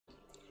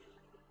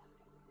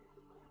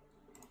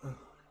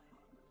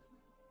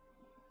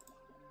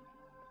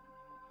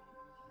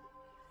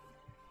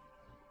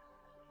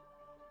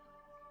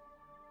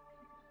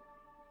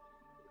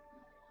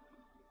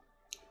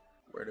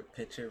the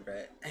picture,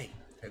 but hey,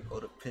 there go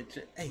the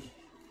picture. Hey,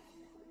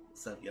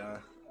 what's up, y'all?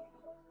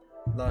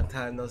 Long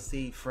time no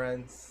see,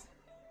 friends.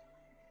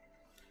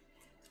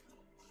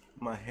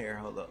 My hair,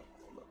 hold up.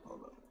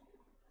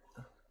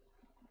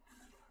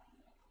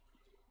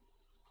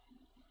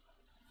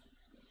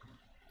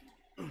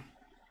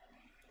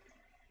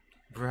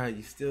 Bruh,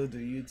 you still do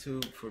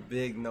YouTube for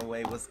big? No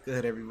way. What's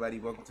good, everybody?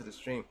 Welcome to the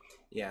stream.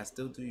 Yeah, I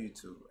still do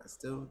YouTube.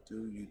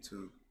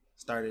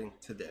 Starting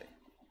today.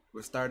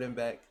 We're starting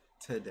back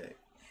today.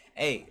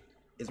 Hey,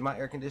 is my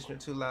air conditioner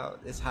too loud?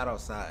 It's hot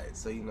outside,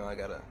 so you know I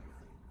gotta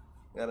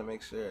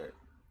make sure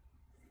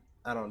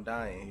I don't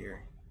die in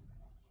here.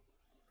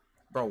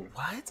 Bro,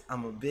 what?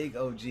 I'm a big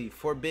OG.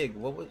 For big,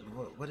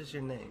 what is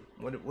your name?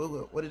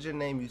 What did your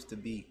name used to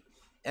be?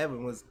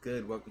 Evan was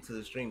good, welcome to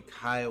the stream.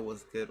 Kyle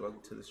was good,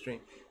 welcome to the stream.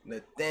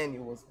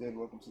 Nathaniel was good,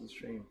 welcome to the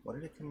stream. What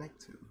did it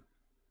connect to?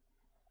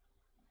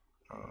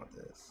 Oh,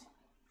 this.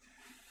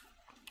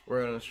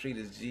 Word on the street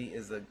is G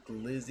is a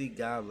glizzy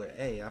gobbler.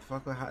 Hey, I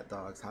fuck with hot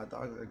dogs. Hot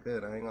dogs are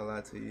good, I ain't gonna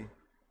lie to you.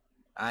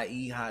 I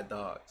eat hot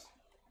dogs.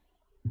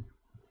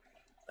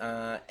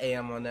 Hey,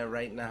 I'm on that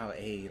right now.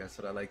 Hey, that's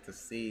what I like to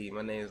see.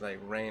 My name is like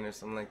Rain or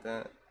something like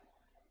that.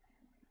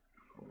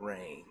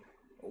 Rain.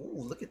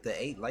 Ooh, look at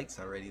the 8 likes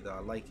already though. I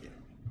like it.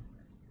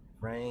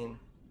 Rain.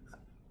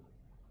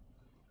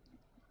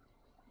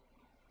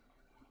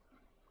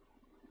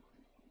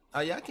 Oh,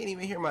 y'all can't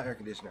even hear my air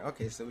conditioner.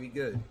 Okay, so we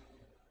good.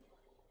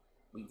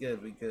 We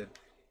good. We're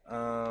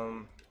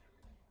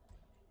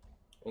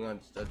gonna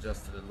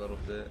adjust it a little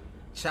bit.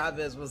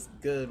 Chavez was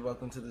good.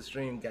 Welcome to the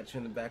stream. Got you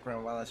in the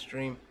background while I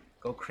stream.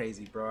 Go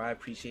crazy, bro. I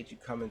appreciate you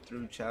coming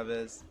through,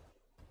 Chavez.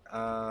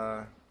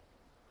 Gotta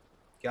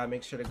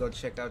make sure to go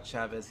check out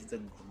Chavez. He's a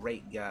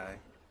great guy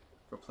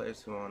for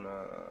players who want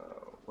a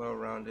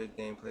well-rounded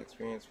gameplay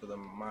experience with a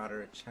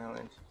moderate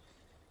challenge.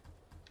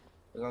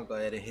 We're gonna go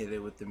ahead and hit it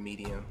with the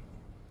medium.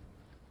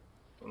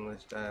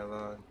 English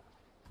dialogue,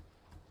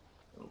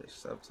 English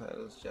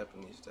subtitles,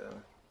 Japanese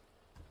style.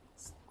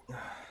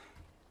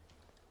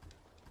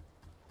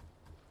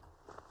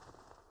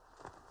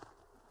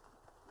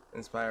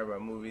 Inspired by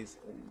movies.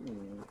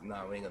 Ooh,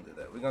 nah, we ain't gonna do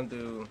that. We're gonna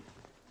do.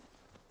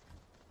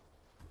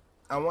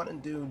 I want to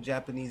do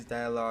Japanese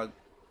dialogue.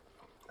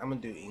 I'm gonna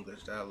do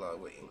English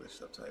dialogue with English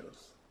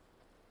subtitles.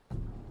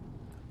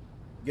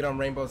 Get on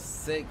Rainbow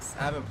Six.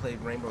 I haven't played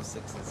Rainbow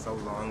Six in so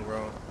long,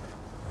 bro.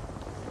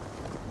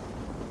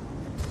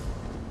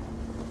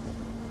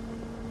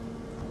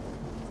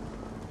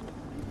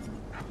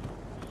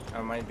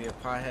 I might be a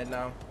pothead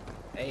now.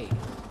 Hey,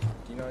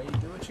 you know, you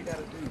do what you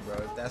gotta do, bro.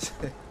 If that's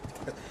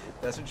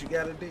that's what you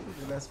gotta do,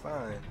 then that's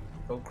fine.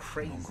 Go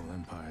crazy. The Mongol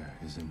Empire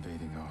is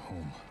invading our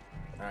home.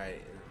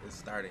 Alright, it's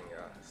starting,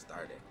 y'all. It's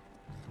starting.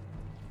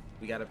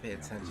 We gotta pay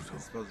attention.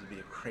 It's supposed to be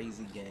a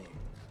crazy game.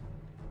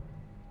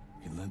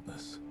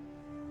 Relentless.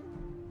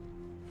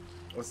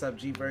 What's up,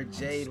 G-Bird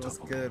Jade? What's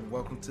good?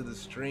 Welcome to the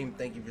stream.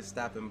 Thank you for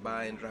stopping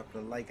by and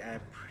dropping a like. I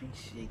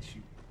appreciate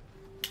you.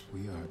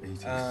 We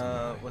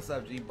are what's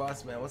up, G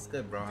Boss Man? What's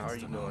good, bro? How are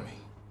you doing?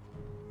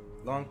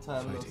 Long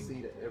time no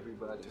see to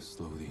everybody.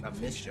 I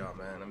missed y'all,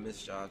 man. I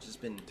missed y'all. I've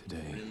just been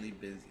really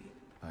busy.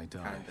 I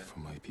die for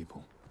my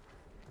people.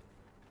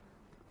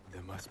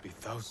 There must be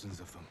thousands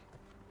of them.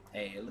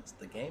 Hey,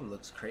 the game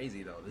looks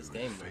crazy though. This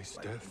game looks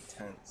like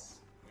intense.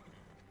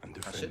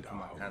 I should put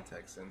my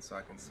contacts in so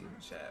I can see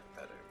the chat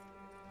better.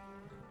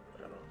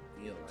 But I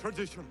don't feel like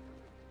tradition.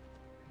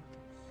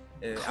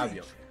 I'll be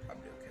okay. I'll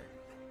be okay.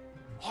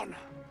 Honor.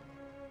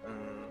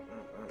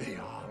 They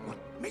are what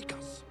make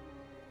us.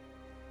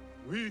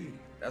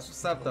 That's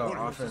what's up though.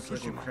 Offense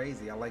looking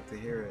crazy. I like to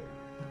hear it.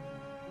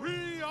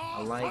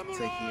 I like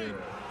to hear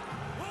it.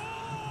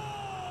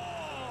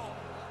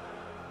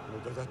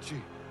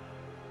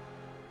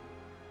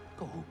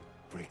 Go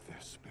break their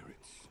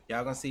spirits.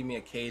 Y'all gonna see me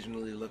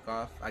occasionally look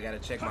off. I gotta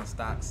check my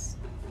stocks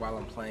while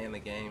I'm playing the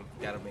game.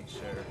 Gotta make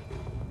sure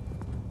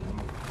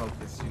I'm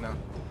focused, you know,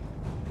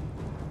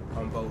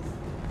 on both.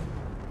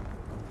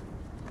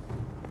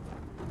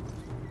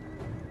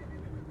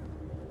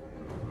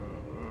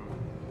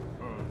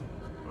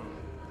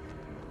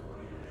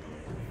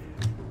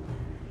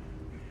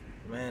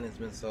 Man, it's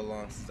been so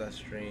long since I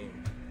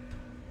streamed.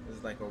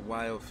 It's like a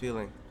wild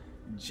feeling.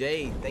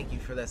 Jay, thank you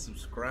for that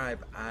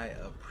subscribe. I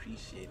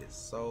appreciate it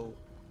so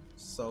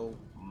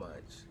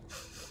much.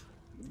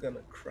 I'm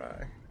gonna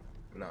cry.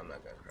 No, I'm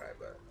not gonna cry,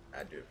 but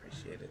I do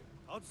appreciate it.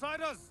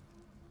 Outsiders,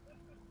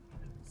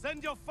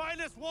 send your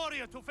finest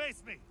warrior to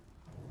face me.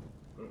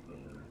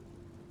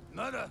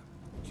 Nada,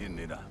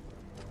 Chinida.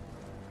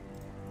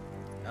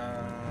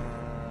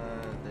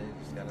 They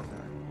just gotta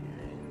die.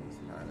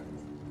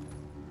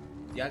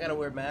 Y'all gotta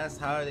wear masks.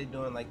 How are they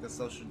doing like the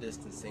social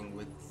distancing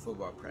with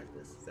football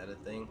practice? Is that a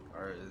thing,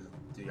 or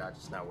do y'all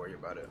just not worry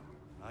about it?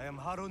 I am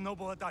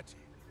Harunobu Adachi,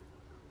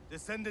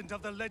 descendant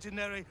of the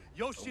legendary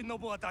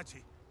Yoshinobu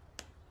Adachi.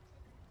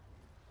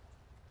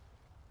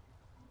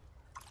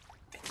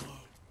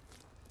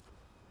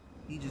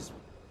 He just...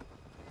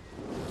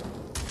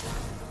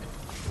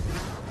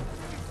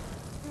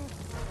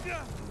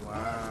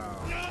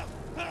 Wow.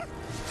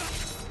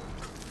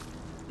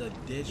 The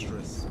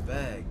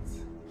disrespect.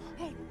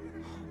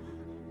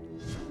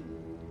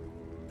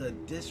 The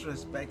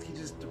disrespect. He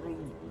just threw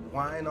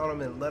wine on him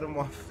and let him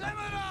off.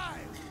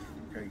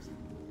 Crazy.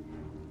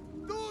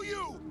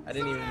 I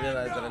didn't even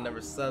realize that I never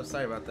subbed.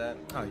 Sorry about that.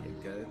 Oh,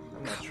 you're good.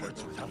 I'm not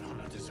tripping. I'm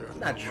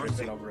not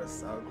tripping over a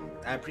sub.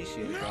 I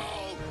appreciate it, bro. You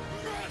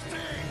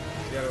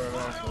gotta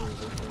relax when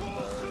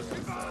you're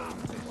take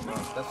them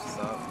off. That's what's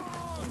up.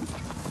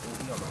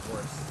 Ooh, he on my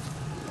horse.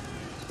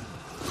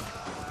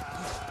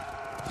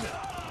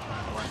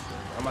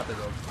 I'm about to go.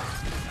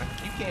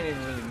 You can't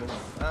even really move.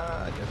 I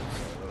guess you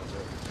can a little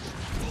bit.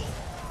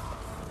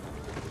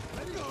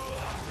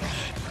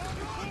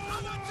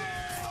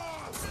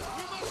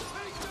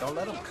 Don't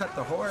let him cut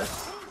the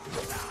horse.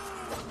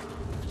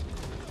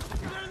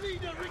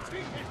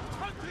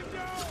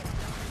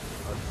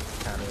 Oh,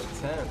 kind of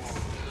intense.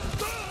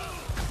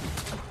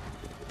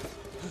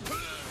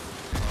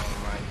 Oh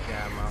my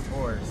god, my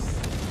horse.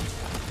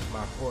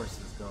 My horse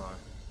is gone.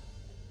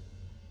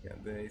 Yeah,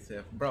 then he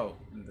said, bro,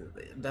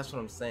 that's what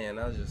I'm saying.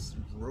 That was just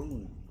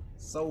rude.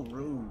 So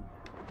rude.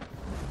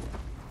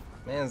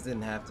 Mans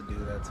didn't have to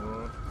do that to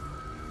him.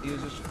 He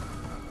was just...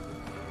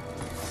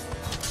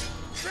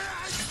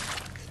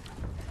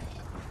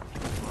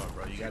 Come on,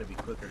 bro. You gotta be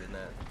quicker than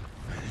that.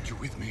 I need you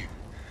with me.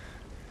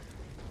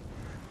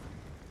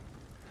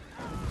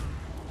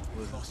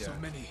 We've lost so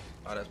many.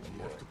 Oh, that's been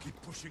We have to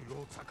keep pushing,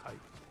 Lord Sakai.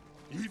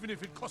 Even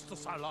if it costs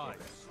us our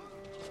lives.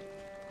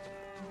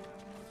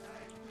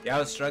 Yeah, I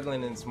was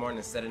struggling this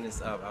morning setting this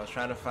up. I was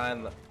trying to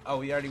find... Oh,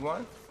 we already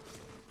won?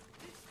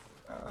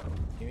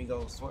 Can we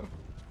go swim?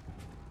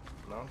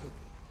 No?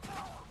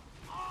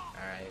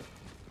 Alright.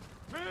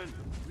 Men,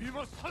 we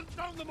must hunt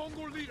down the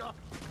Mongol leader.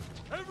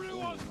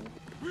 Everyone,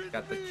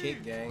 Got the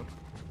kick gang.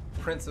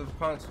 Prince of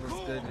Punks was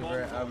good,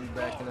 Javert. I'll be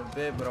back in a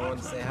bit, but I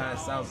wanted to say hi. It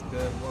sounds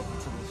good. Welcome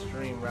to the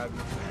stream, Robbie.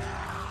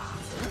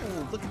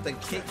 Ooh, look at the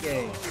kick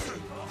gang.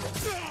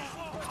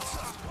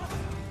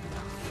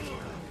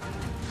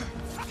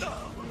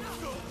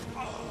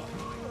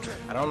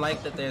 I don't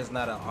like that there's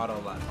not an auto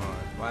lock on.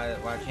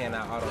 Why can't I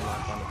auto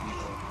lock on the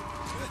people?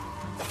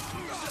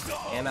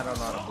 And I don't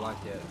know how to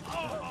block yet.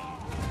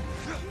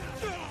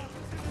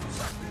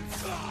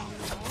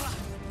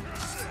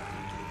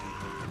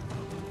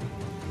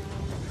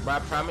 But I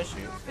promise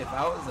you, if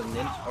I was a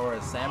ninja or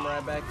a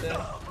samurai back then,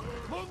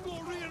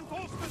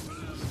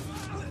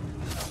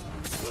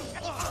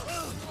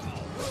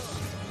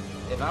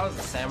 if I was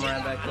a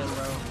samurai back then,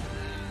 bro,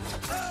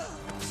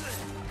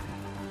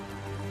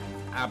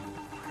 I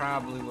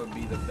probably would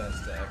be the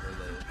best to ever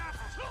live.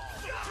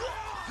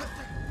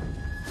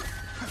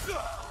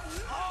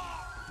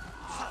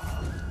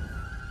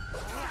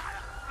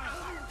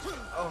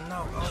 Oh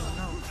no, oh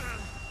no.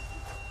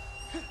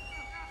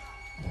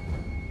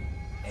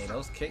 Hey,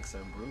 those kicks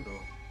are brutal.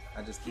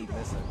 I just keep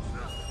missing.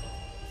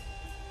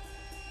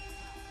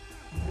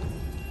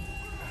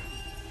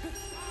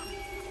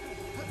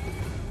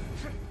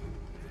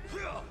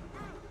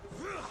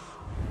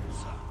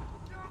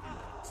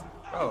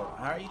 Bro,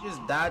 how are you just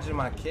dodging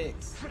my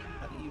kicks?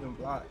 How do you even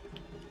block?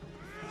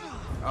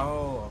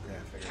 Oh, okay, I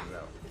figured it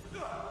out.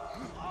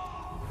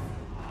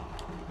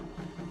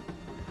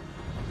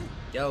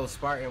 Yo,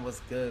 Spartan,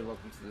 what's good?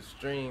 Welcome to the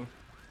stream.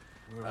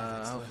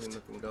 Hopefully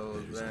nothing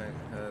goes back.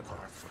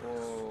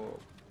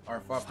 Our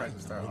fall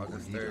practice start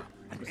August 3rd.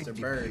 Mr.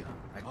 Bird,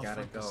 I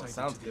gotta go.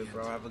 Sounds good,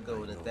 bro. Have a good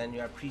one.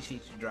 Nathaniel, I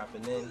appreciate you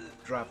dropping in,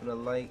 dropping a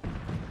like.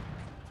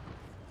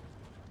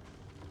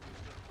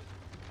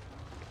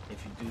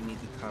 If you do need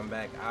to come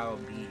back, I'll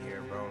be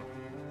here, bro.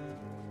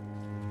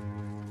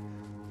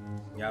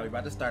 Yeah, we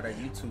about to start our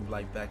YouTube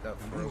like back up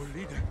for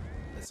real.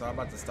 It's all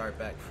about to start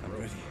back for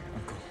real. Ready,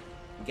 Uncle.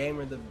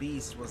 Gamer the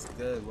Beast, what's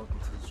good? Welcome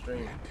to the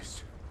stream.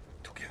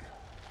 Together.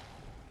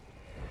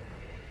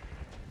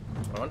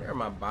 I wonder if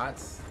my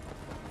bots.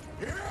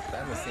 I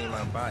haven't seen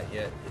my bot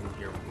yet in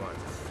here once.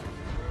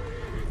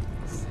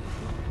 Let's see.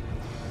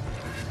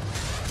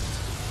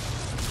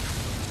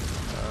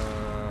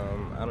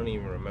 I don't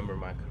even remember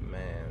my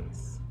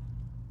commands.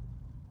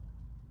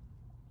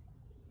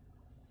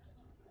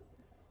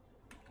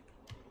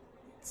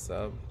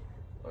 Sub.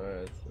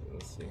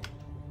 Let's see.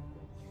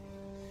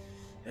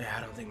 Yeah, I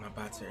don't think my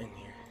bots are in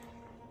here.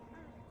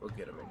 We'll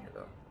get them in here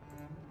though.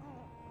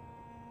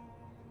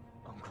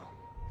 Uncle.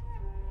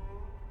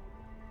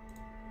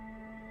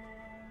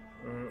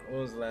 When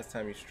was the last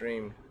time you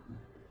streamed?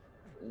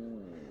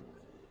 Ooh.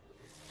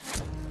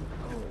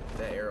 Oh,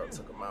 that arrow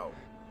took him out.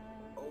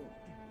 Oh.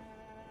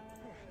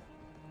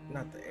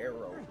 Not the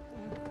arrow.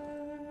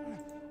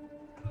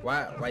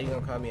 Why you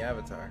gonna call me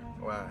Avatar?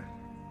 Why?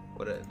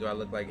 Do I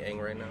look like Aang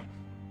right now?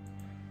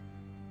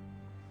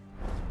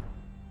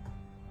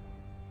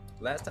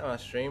 Last time I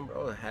streamed,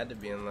 bro, it had to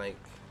be in like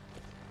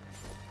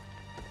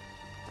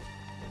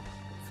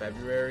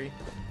February,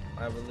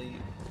 I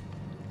believe.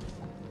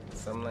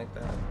 Something like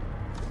that.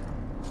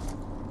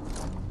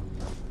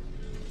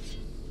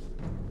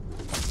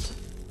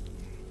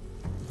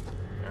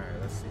 Alright,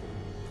 let's see.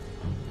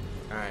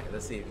 Alright,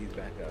 let's see if he's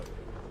back up.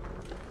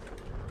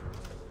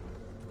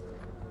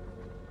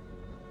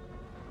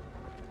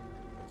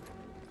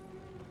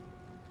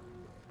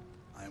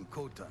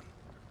 Khotan,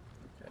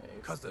 Okay,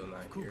 cousin still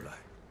not of here. Kublai,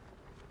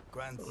 Still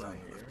grandson not of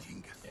here.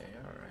 Genghis. Okay,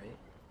 alright.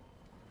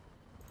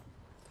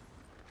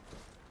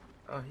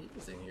 Oh, he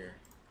was in here.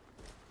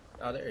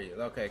 Oh, there he is.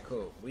 Okay,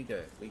 cool. We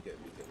good. We good.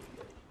 We good. We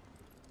good.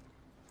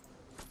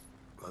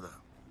 Brother,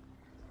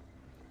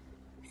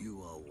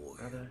 you are a warrior.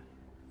 Brother,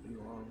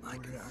 you are a I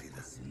can warrior. see I can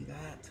that. see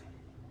that.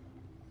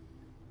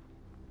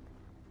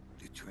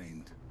 You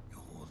trained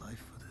your whole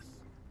life for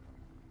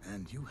this.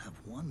 And you have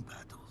won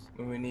battles.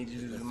 When we need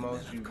you Let the the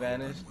most, men you of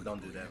vanish. Khotan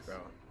Don't do win that, for bro.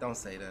 us. Don't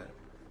say that.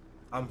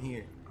 I'm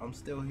here. I'm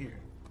still here.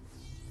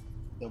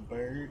 The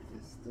bird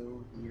is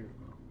still here,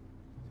 bro.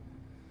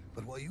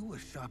 But while you were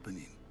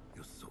sharpening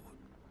your sword,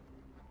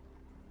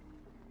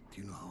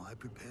 do you know how I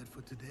prepared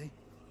for today?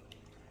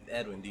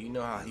 Edwin, do you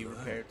know how I he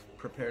learned.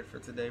 prepared for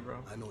today,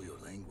 bro? I know your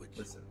language,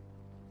 Listen,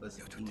 your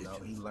he know,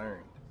 traditions, he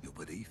learned your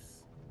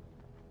beliefs,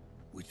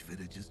 which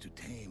villages to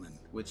tame and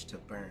which to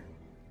burn.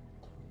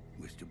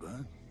 which to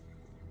burn.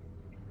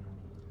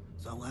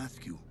 So I'll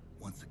ask you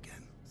once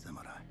again,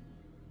 Samurai.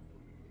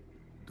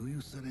 Do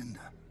you surrender?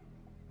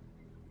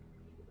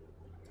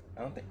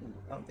 I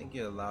don't think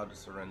you're allowed to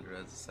surrender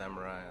as a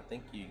samurai. I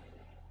think you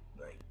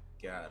like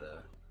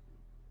gotta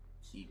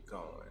keep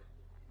going.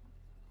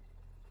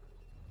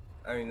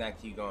 I mean,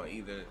 not keep going,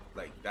 either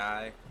like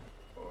die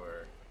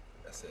or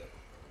that's it.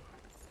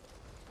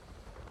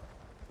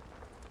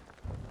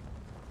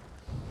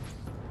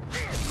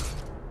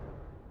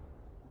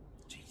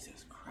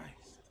 Jesus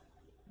Christ.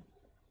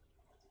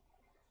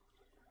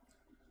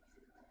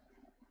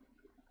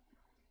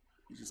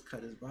 He just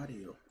cut his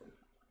body open.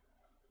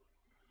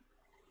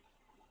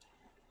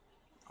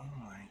 Oh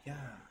my God.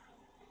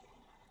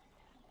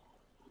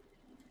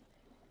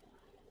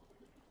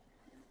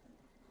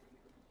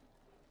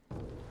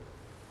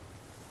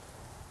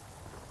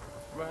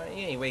 Bro,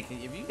 you ain't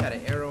waking. If you got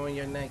an arrow in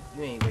your neck,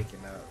 you ain't waking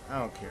up. I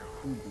don't care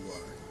who you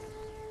are.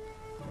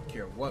 I don't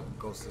care what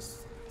Ghost of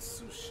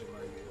Tsushima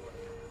you are.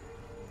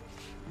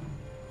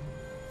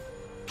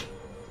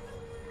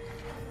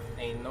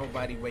 Ain't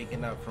nobody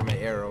waking up from an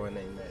arrow in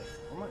their neck.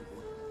 Oh my God.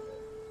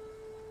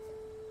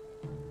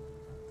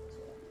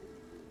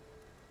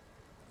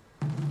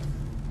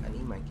 I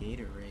need my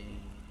Gatorade.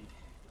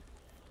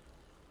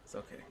 It's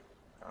okay.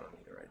 I don't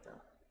need it right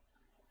now.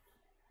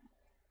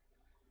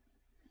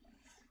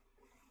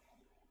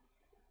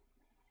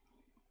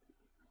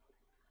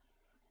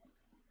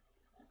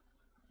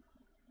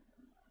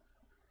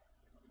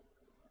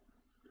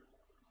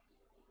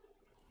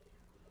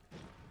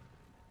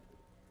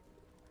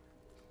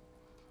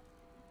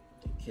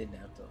 Get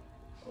kidnapped though.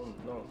 Oh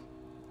no.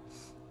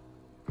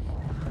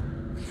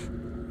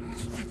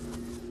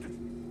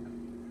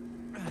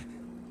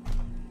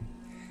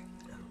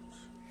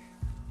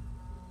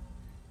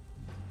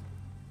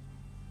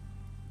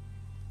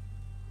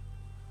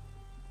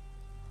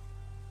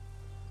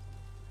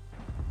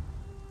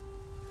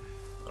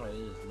 Oh,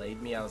 he just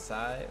laid me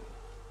outside.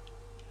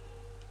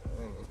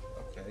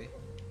 Okay.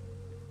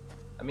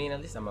 I mean,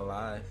 at least I'm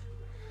alive.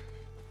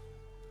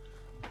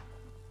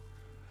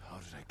 How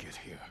did I get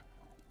here?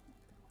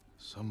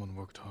 Someone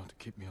worked hard to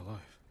keep me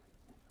alive.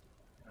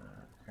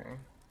 Okay.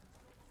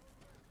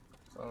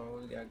 So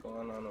what we got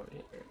going on over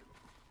here?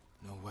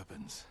 No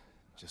weapons,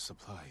 just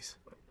supplies.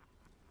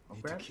 I'll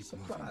Need to grab keep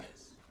supplies. moving.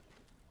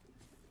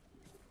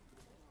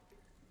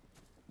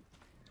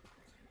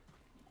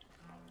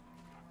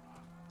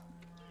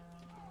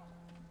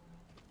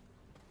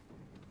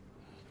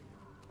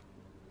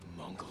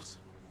 Mongols.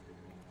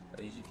 At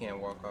least you can't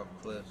walk off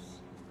cliffs.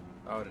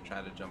 I would have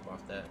tried to jump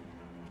off that.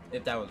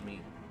 If that was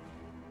me.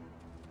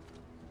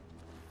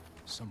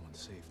 Someone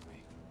saved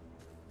me.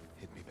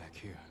 Hid me back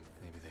here.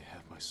 Maybe they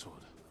have my sword.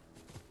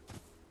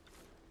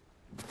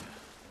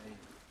 Hey,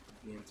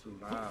 being too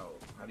loud.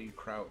 How do you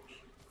crouch?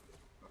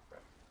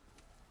 Okay.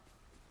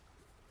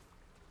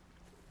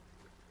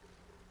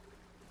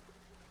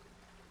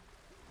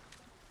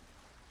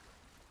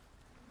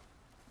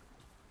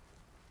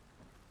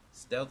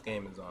 Stealth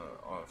game is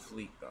on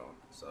fleek though,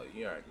 so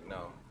you already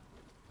know.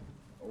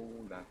 Oh,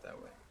 not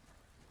that way.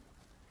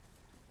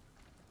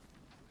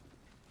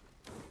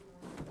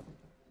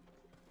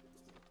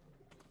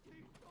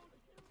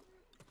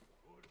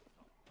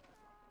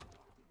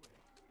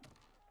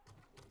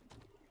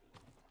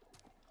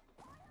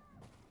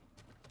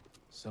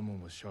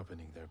 Someone was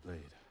sharpening their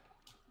blade.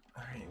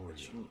 All right, but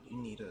you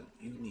need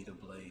a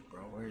blade,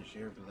 bro. Where's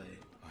your blade?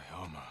 My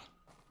armor.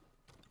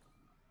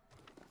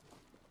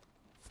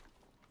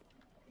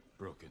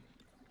 Broken.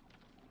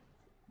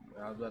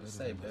 I was about to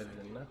say better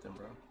than nothing,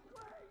 bro.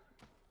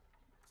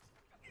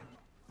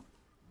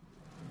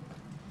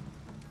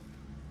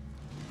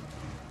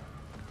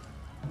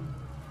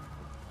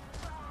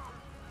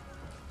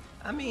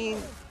 I mean,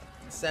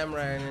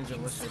 samurai or ninja,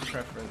 what's your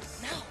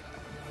preference?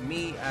 No.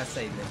 Me, I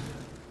say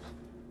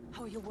ninja.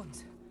 How are your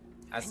wounds?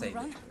 I Can say you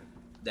run? ninja.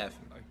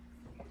 Definitely.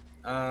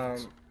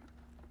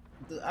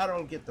 I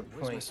don't get the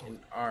point in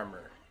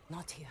armor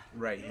Not here.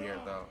 right here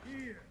though.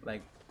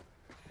 Like,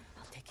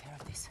 I'll take care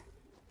of this.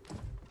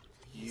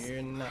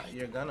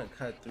 you're gonna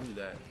cut through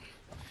that.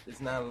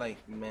 It's not like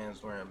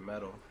man's wearing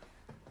metal.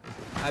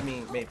 I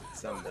mean, maybe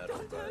some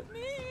metal, but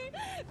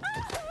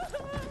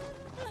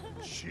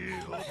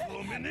Shield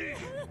Lumini!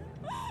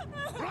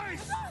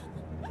 Rise!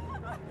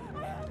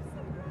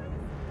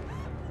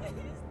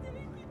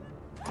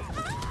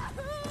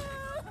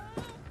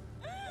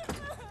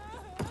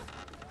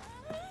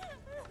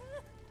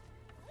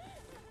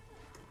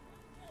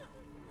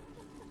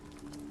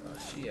 oh,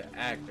 she an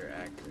actor.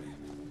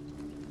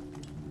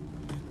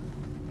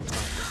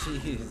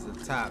 She is the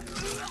top.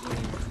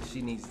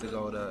 She needs to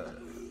go to.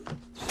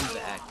 She's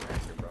an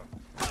actor, bro.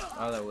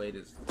 All that weight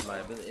is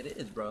liability. It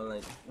is, bro.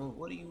 Like,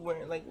 what are you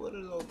wearing? Like, what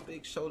are those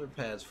big shoulder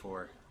pads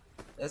for?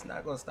 That's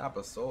not gonna stop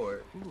a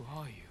sword. Who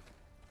are you?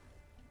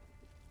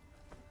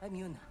 I'm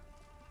Yuna.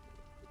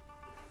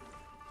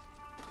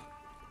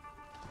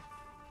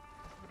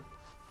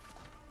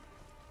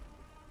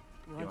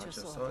 You You want your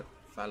sword?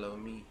 Follow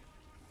me.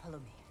 Follow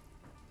me.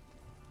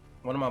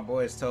 One of my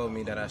boys told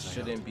me that I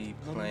shouldn't be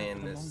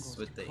playing this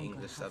with the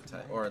English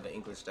subtitle or the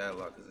English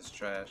dialogue because it's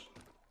trash.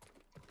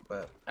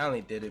 But I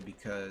only did it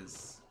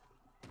because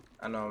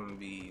I know I'm gonna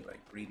be like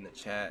reading the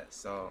chat,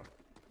 so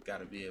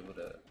gotta be able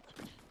to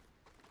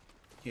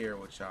hear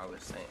what y'all are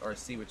saying or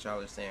see what y'all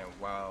are saying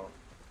while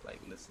like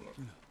listening.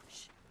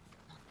 Shh.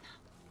 Not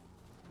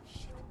now.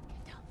 Shit.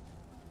 Get down.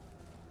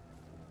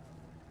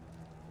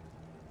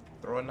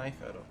 Throw a knife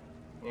at him.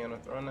 You wanna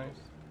throw knives?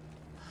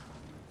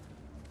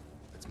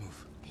 Let's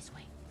move. This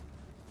way.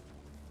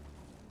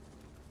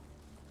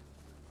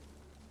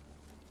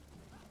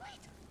 Wait.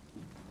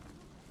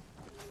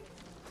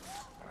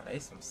 Oh, they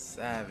some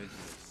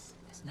savages.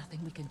 There's nothing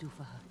we can do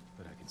for her.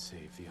 But I can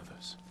save the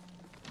others.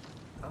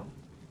 Oh.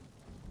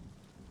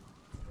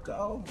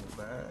 Go,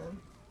 man.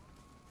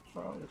 What's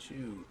wrong with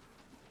you?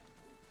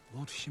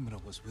 Lord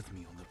Shimura was with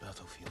me on the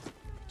battlefield.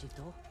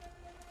 Jito,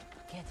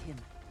 get him.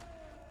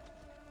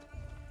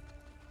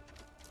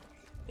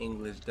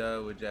 English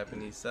dub with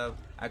Japanese sub.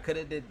 I could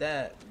have did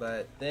that,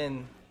 but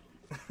then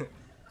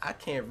I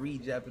can't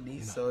read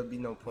Japanese, so it'd be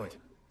no point.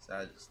 So I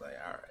was just like,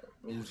 all right,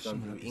 we're just gonna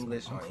do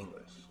English on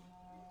English.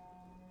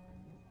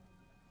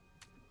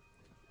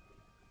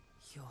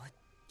 You're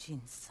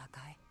Jin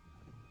Sakai?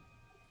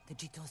 The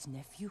Jito's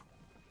nephew?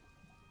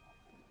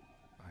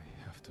 I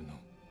have to know.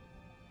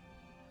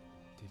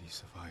 Did he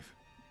survive?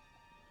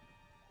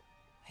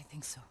 I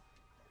think so.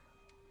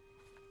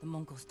 The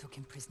Mongols took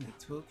him prisoner.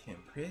 They took him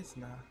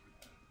prisoner.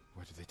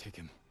 Where did they take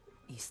him?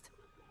 East.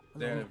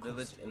 They're in a Along the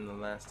village coast. in The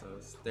Last of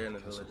Us. They're in a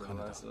village in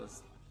The Last of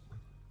Us.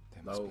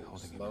 They must be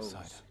holding him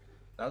inside.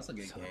 That was a good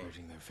game.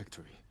 Celebrating their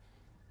victory.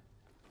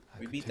 I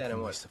We could beat take that them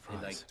in by what? surprise.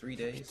 In like 3 We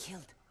days?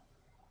 killed.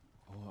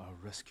 Or I'll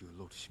rescue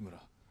Lord Shimura.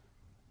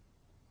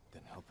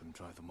 Then help him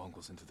drive the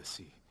Mongols into the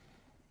sea.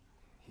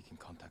 He can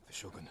contact the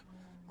Shogun,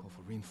 call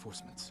for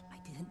reinforcements. I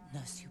didn't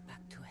nurse you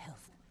back to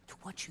health, to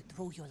watch you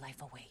throw your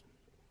life away.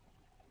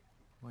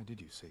 Why did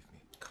you save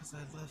me? Because I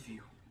love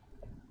you.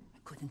 I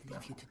couldn't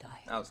leave you to die.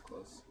 That was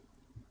close.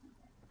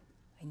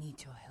 I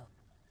need your help.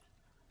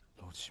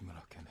 Lord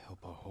Shimura can help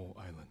our whole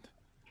island.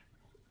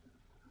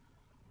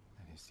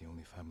 And he's the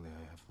only family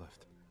I have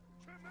left.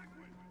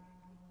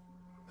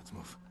 Let's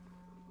move.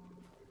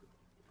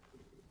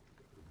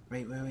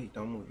 Wait.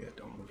 Don't move yet.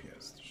 Don't move yet.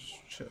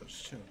 Just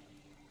chill.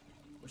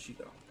 Where'd she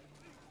go?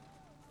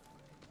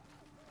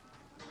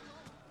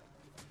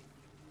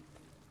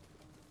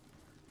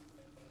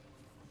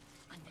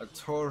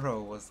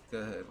 Toro was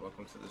good.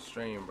 Welcome to the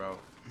stream, bro.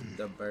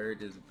 The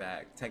bird is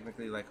back.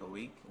 Technically like a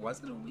week.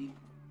 Was it a week?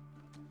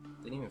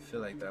 Didn't even feel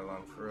like that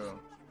long for real.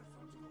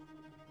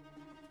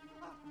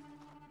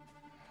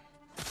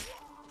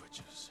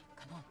 Bridges.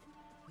 Come on.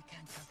 We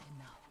can't help him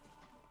now.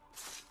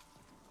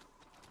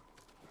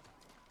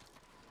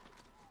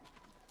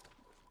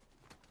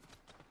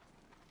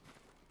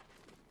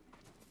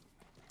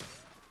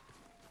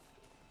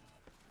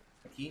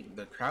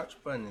 The crouch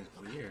button is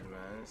weird,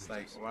 man. It's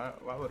like,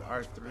 why would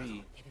R3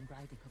 They've been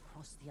riding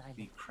across the island.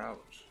 be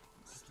crouch?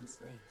 It's Taking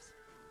insane. slaves.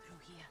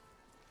 Through here.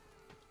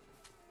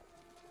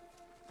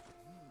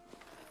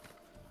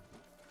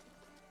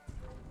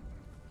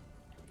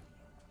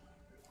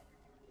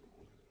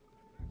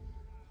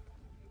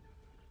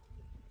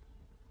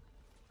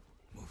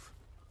 Move.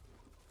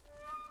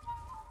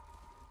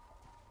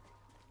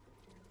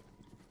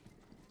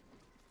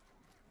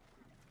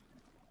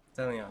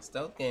 Telling y'all,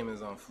 stealth game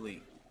is on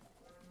fleek.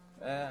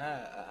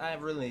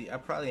 I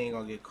probably ain't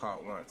gonna get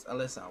caught once,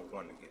 unless I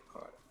want to get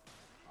caught.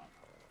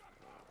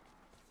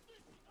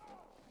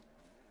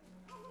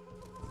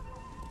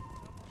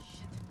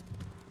 Shit.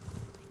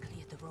 They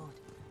cleared the road.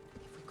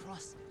 If we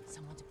cross,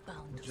 someone's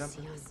bound to Jump see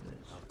in us. this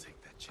bitch. I'll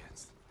take that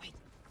chance. Wait.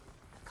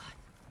 God.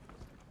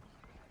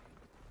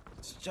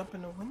 Just jump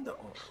in the window.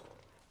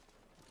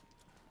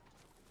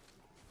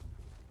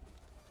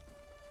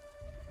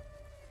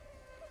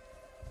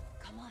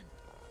 Come on.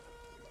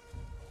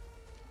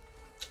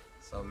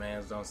 So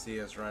mans don't see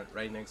us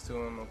right next to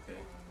him. Okay.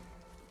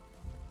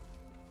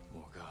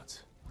 More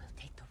guards. We'll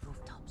take the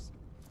rooftops.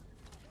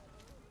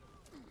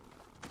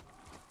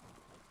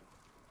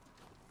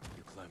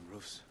 You climb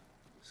roofs,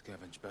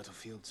 scavenge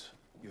battlefields.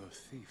 You're a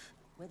thief.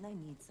 When I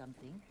need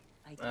something,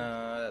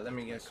 Let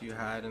me guess, you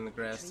hide in the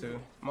grass too?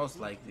 Most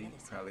likely, you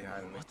probably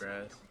hide in the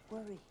grass.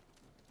 Worry.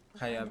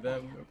 How y'all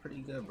been? Been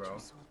pretty good, Get bro. your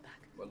sword back.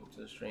 Welcome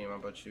to the stream. How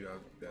about you?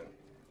 How's it been?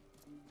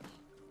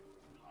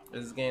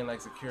 Is this game like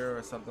Sekiro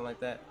or something like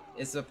that?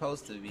 It's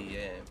supposed to be,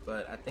 yeah,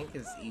 but I think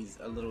it's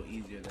a little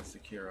easier than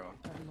Sekiro,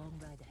 Got a long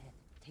ride ahead.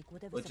 Take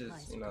whatever which is,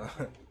 supplies you you know, can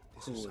carry,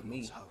 cool with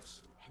me.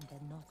 House. and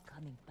they're not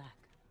coming back.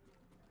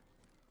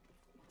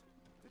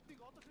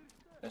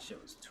 That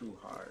shit was too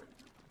hard.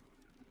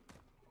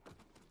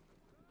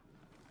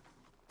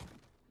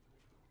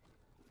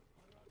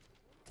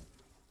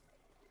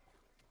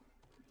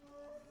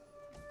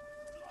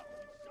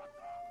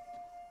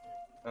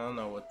 I don't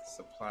know what the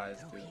supplies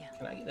do.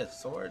 Can I get a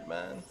sword,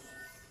 man?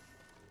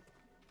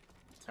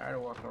 Tired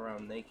of walking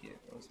around naked.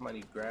 Want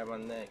somebody grab my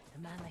neck? The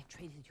man I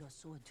traded your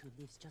sword to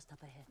lives just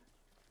up ahead.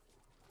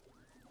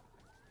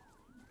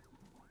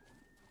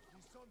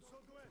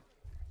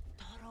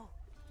 Taro!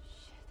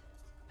 Shit.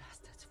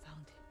 Bastards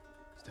found him.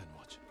 Stand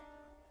watch.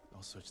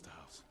 I'll search the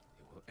house.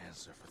 It will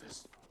answer for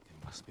this.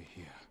 It must be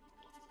here.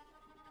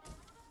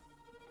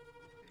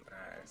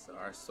 Alright, so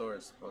our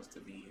sword's supposed to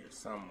be here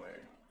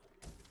somewhere.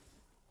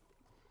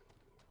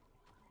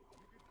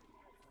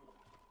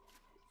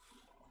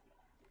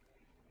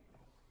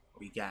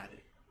 We got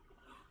it.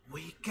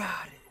 We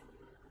got it.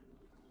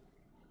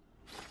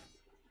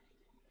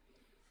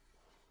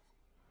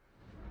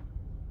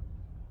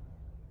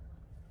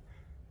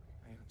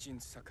 I am Jin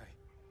Sakai,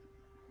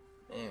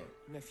 Man,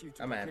 nephew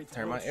to I might the have great to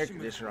turn my Lord air Shimura.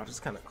 conditioner off. It's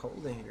kind of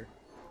cold in here.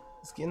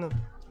 It's getting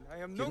I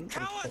am no getting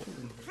pretty coward! cold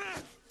in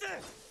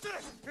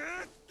here.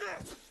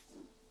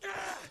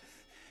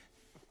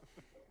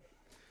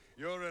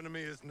 Your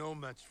enemy is no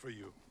match for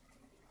you.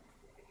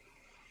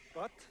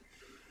 But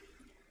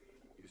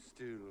You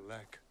still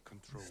lack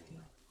control.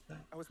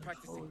 I was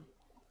practicing.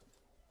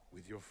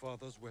 With your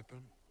father's weapon?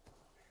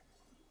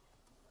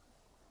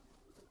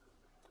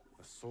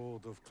 The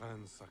sword of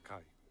Clan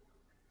Sakai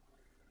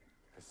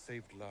has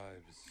saved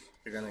lives.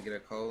 You're gonna get a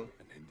cold.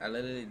 I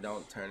literally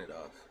don't turn it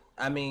off.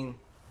 I mean,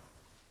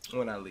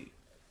 when I leave,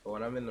 but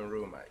when I'm in the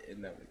room, it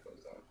never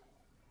goes on.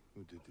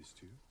 Who did this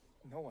to you?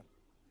 No one.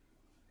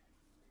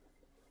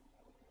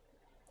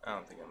 I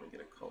don't think I'm gonna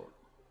get a cold.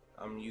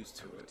 I'm used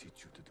to I will it,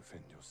 teach you to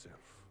defend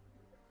yourself.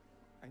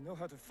 I know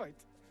how to fight.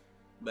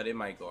 but it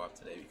might go off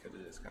today because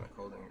it is kind of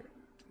cold in here.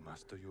 To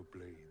master your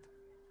blade,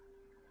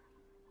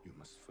 you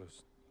must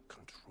first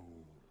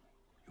control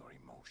your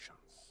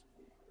emotions.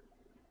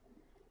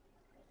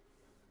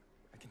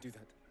 I can do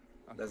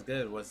that. That's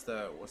good. What's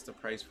the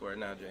price for it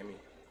now, Jamie?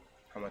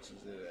 How much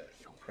is it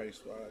at price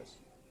wise?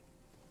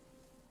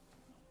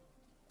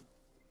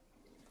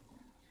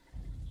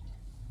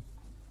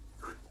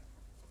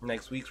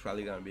 Next week's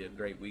probably gonna be a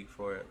great week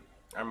for it.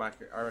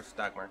 Our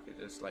stock market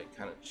just like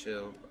kind of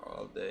chilled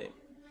all day.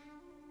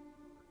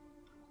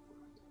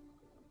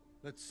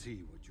 Let's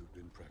see what you've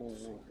been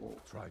practicing.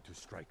 Try to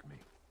strike me.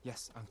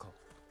 Yes, uncle.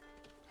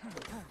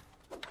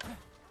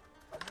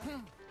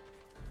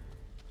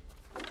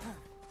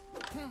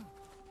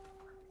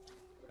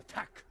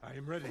 Attack! I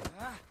am ready.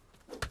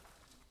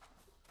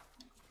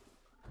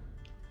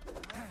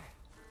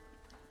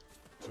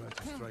 Try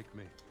to strike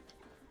me.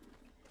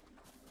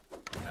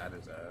 That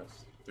is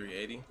ass.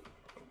 380. Okay.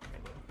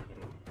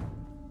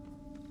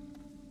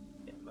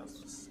 Yeah, that's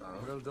what's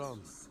up. Well done.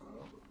 That's what's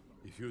up.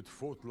 If you'd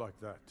fought like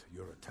that,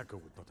 your attacker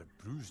would not have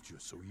bruised you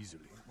so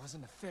easily. It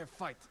wasn't a fair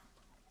fight.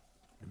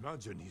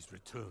 Imagine he's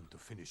returned to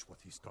finish what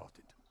he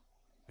started.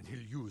 And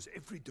he'll use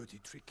every dirty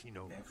trick he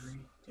knows. Every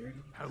dirty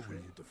How will trick.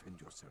 you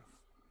defend yourself?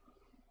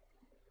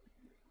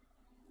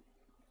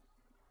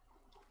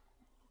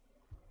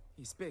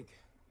 He's big,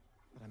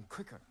 but I'm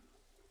quicker.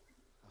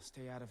 I'll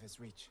stay out of his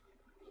reach.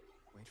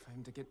 Wait for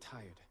him to get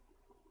tired.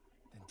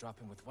 Then drop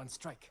him with one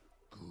strike.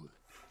 Good.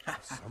 A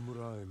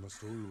samurai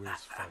must always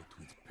fight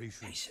with patience.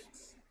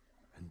 Patience.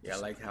 And Yeah, I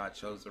like how I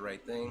chose the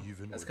right thing.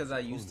 even That's when because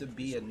I his used to opponent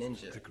be a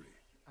resorts to ninja. trickery.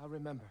 I'll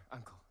remember,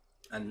 uncle.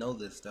 I know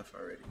this stuff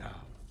already. Now,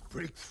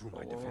 break through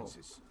my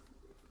defenses.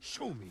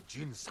 Show me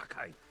Jin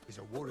Sakai is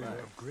a warrior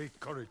of great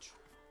courage.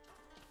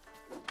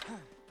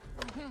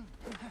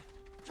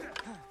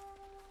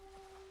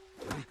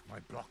 Break my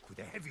block with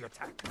a heavy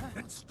attack,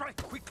 and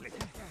strike quickly.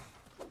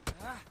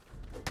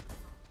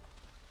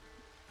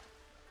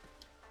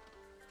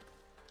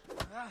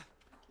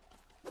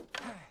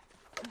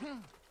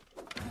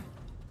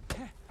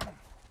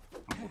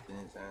 I'm whooping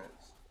his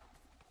ass.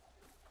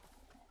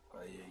 Oh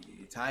yeah,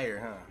 you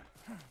tired, huh?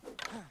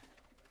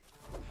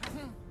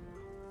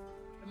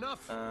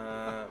 Enough!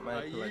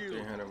 Might put like yield.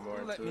 300 more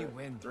Let into me it.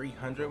 win.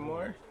 300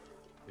 more?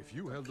 If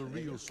you held a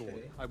real sword,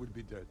 okay. I would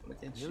be dead.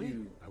 Look at Really?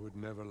 you. I would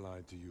never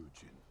lie to you,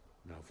 Jin.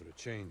 Now for a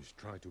change,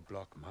 try to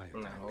block my Now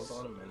attacks.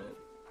 hold on a minute.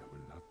 I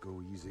will not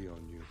go easy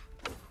on you.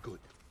 Good.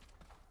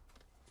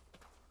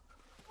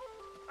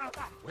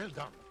 Well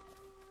done.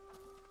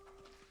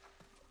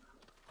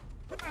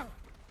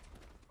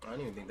 I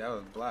don't even think that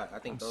was block. I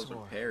think those were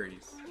sore.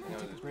 parries. You know,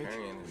 take a just break?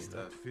 parrying and We're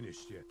stuff. not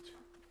finished yet.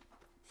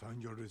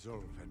 Find your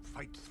resolve and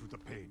fight through the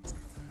pain.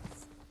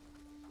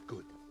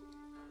 Good.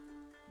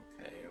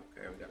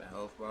 Okay, we got a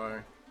health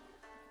bar.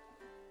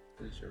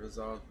 Is your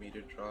resolve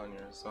meter draw and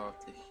your resolve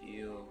to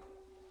heal?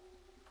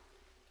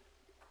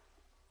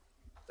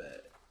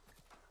 Bet.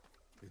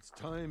 It's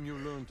time you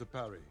learn to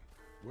parry.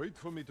 Wait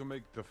for me to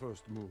make the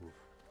first move.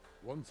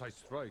 Once I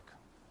strike,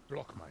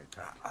 block my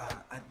attack.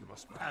 You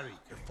must parry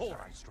before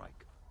I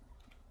strike.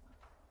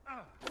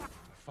 A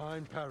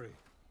fine parry.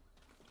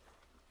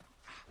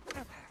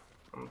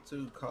 I'm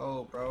too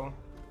cold, bro.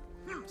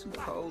 I'm too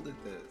cold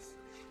at this.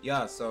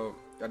 Yeah, so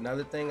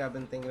another thing I've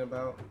been thinking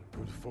about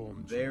Good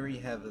form, very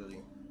heavily.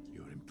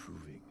 You're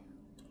improving.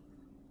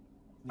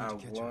 Need I to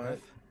catch your want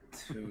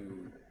breath?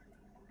 to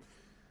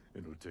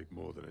It'll take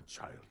more than a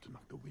child to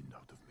knock the wind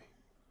out of me.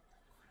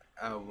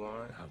 I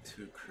want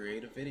to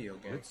create a video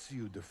game. Let's see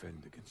you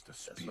defend against a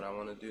spear. That's what I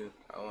want to do.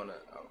 I want to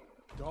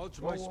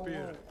Dodge my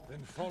spear,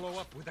 then follow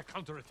up with a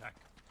counterattack.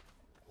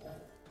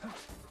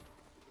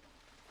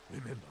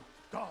 Remember,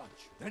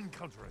 dodge, then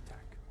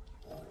counterattack.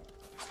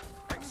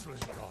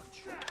 Excellent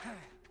dodge.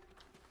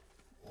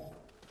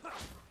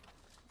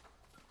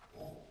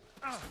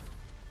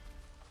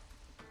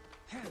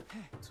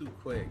 too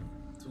quick,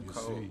 too You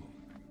cold. see,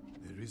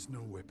 there is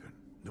no weapon,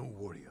 no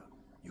warrior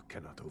you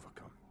cannot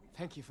overcome.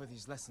 Thank you for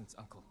these lessons,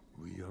 Uncle.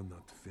 We are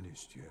not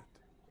finished yet.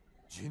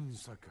 Jin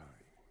Sakai,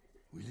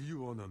 will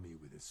you honor me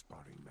with a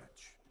sparring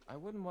match? I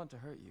wouldn't want to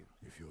hurt you.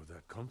 If you're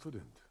that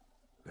confident,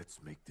 let's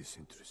make this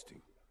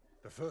interesting.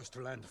 The first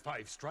to land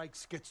 5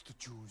 strikes gets to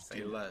choose.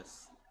 Say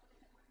less.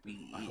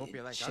 We I hope eat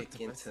you like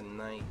chicken octopus.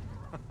 tonight.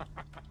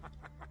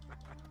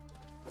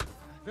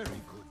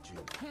 Very good,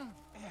 Jin.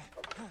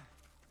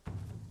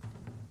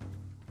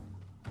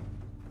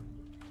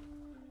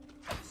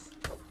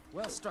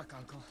 Well struck,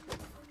 Uncle.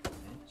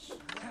 Bitch.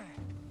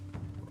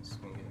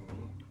 Swing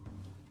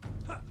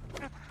at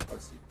me.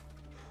 Let's see.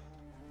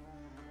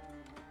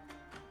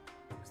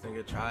 This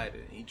nigga tried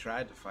it. He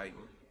tried to fight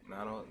me.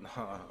 No,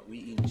 we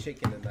eating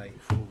chicken tonight.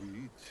 Before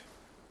we eat,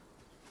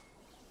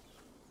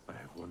 I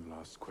have one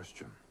last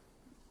question.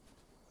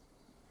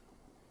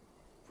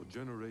 For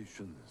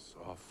generations,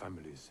 our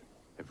families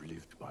have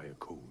lived by a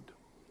code.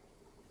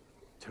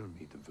 Tell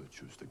me the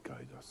virtues that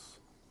guide us.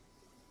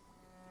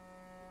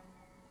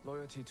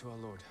 Loyalty to our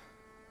Lord.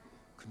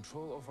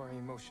 Control over our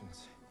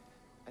emotions.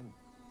 And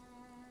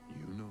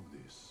You know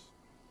this.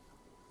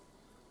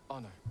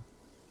 honor.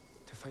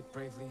 To fight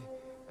bravely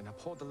and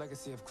uphold the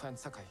legacy of Clan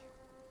Sakai.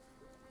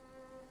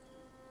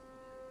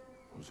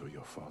 Those are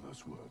your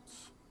father's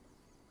words.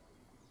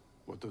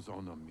 What does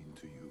honor mean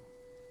to you?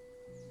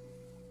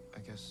 I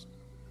guess...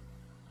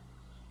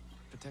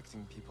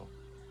 protecting people.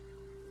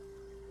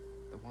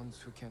 The ones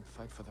who can't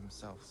fight for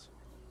themselves.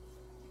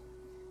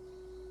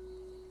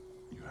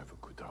 You have a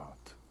good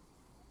heart.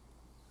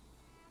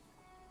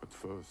 But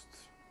first,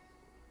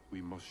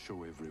 we must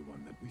show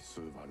everyone that we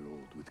serve our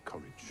Lord with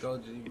courage, Go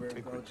G, bro. Go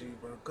integrity, G,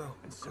 bro. Go.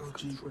 and Go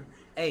G, self-control. bro.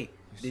 Hey,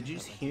 You did say you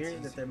that like hear it's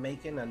that easy. they're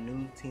making a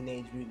new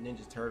Teenage Mutant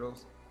Ninja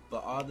Turtles?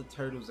 But all the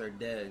turtles are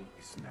dead,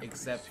 It's never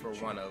except easy, for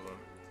Jim. one of them.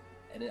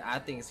 And I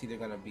think it's either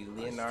gonna be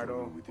struggle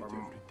Leonardo with it every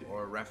day.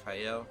 or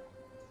Raphael.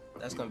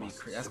 But That's we gonna be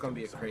must that's set gonna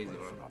be a an crazy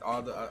example one. for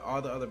our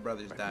All the other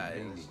brothers by died,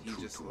 and remaining he's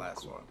true just the to our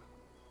last code one.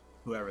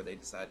 Whoever they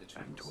decide to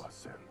and choose. to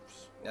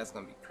ourselves. That's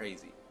gonna be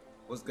crazy.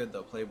 What's good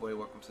though, Playboy?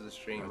 Welcome to the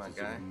stream, my That is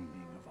the guy.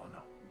 meaning of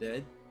honor.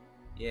 Dead?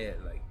 Yeah,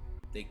 like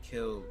they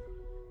killed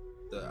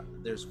the.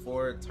 There's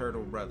 4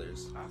 turtle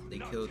brothers. They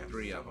killed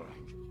 3 of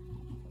them.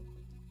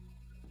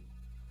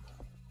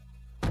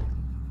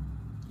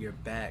 You're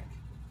back.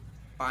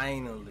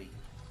 Finally.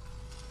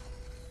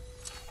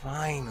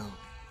 Finally.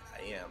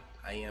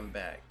 I am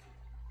back.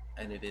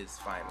 And it is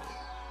finally.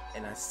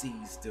 And I see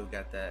you still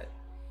got that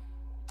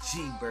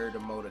G-Bird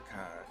emoticon.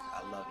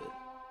 I love it.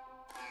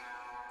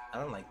 I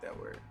don't like that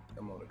word,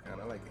 emoticon.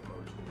 I like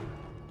emoji.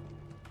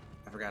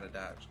 I forgot to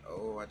dodge.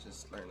 Oh, I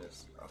just learned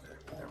this.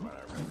 Okay, never mind.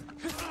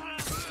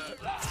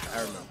 I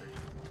remember.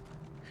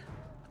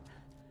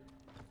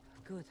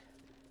 Good.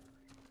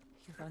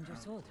 You found your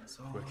sword.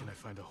 So, Where can I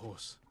find a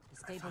horse? The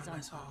stable's my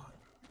on sword. fire.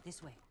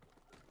 This way.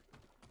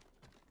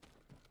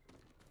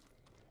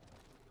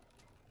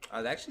 I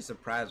was actually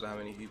surprised by how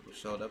many people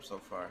showed up so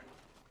far.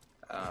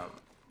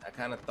 I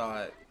kind of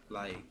thought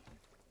like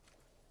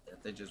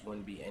that there just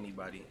wouldn't be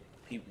anybody.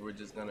 People were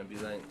just gonna be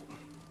like,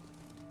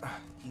 "Ah,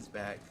 he's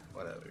back,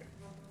 whatever."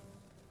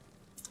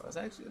 Well, it's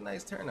actually a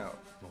nice turnout.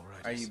 More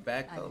Are you riders.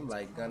 back though?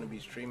 Like gonna be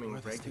streaming Where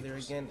are the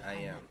regular stables? again? I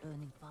Find am. that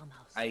burning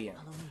farmhouse. I am.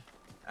 Follow me.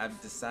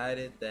 I've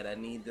decided that I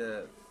need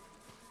to.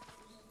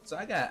 So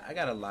I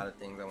got a lot of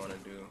things I want to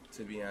do.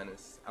 To be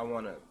honest, I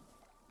want to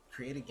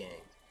create a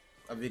game,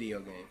 a video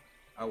game.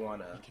 I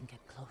want We to can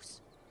get close.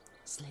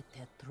 Slit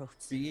their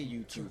throats. be a Kill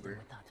them YouTuber,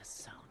 without a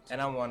sound.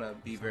 and I want to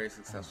be very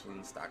successful in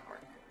the stock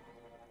market.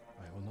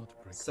 I will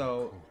not break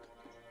So- the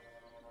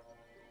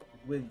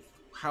code. With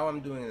how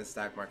I'm doing in the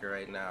stock market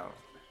right now,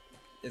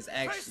 it's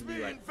actually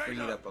like freed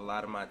up a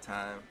lot of my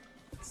time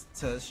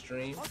to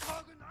stream.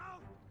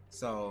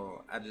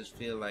 So I just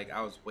feel like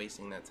I was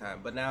wasting that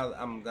time. But now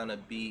I'm gonna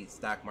be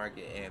stock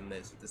market and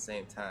this at the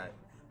same time,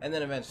 and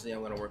then eventually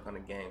I'm gonna work on a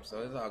game.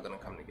 So it's all gonna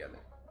come together.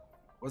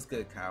 What's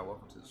good, Kyle?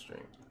 Welcome to the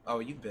stream. Oh,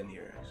 you've been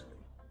here actually.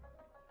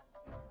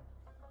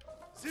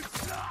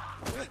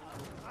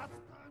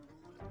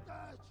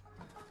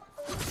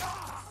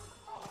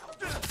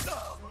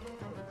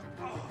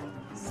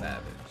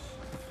 Savage.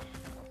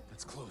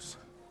 That's close.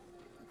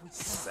 We can't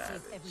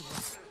Savage. save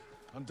everyone.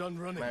 I'm done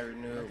running. Might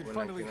renew I it can when I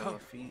finally get on my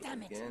hug. feet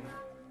Damn it. again.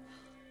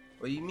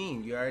 What do you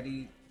mean?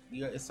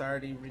 It's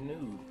already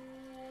renewed.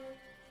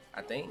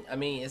 I think. I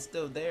mean, it's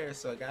still there,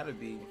 so it gotta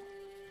be.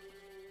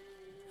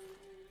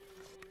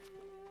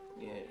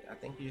 Yeah, I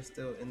think you're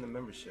still in the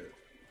membership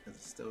because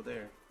it's still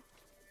there.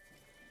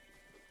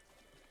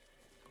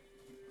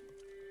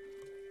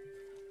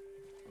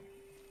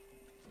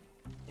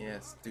 Yeah,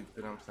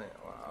 stupid. I'm playing.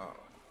 Wow.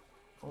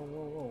 Whoa,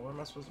 whoa, whoa. Where am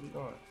I supposed to be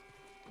going?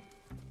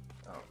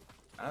 Oh,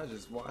 I was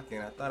just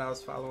walking. I thought I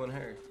was following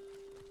her.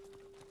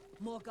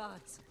 More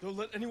guards. Don't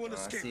let anyone I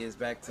escape. see it's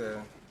back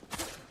to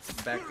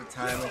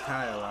Ty and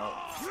Kyle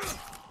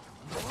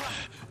out.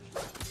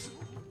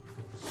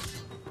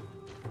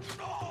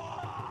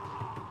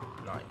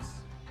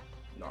 Nice.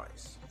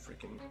 Nice.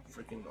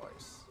 Freaking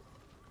nice.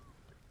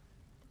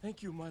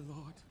 Thank you, my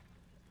lord.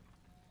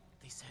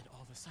 They said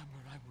all the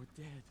samurai were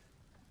dead.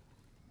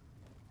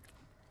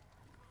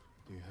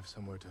 Do you have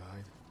somewhere to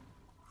hide?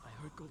 I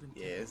heard Golden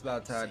Yeah, Temple it's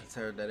about would be time to safe.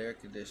 turn that air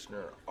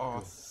conditioner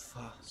off.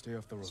 Stay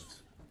off the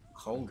roads.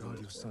 Cold. Guard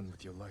your son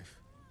with your life.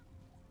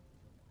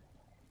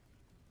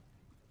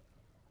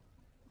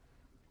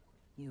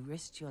 You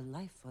risked your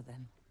life for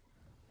them.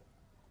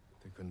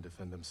 They couldn't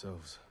defend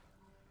themselves.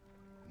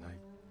 And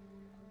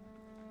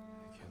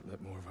I can't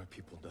let more of our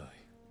people die.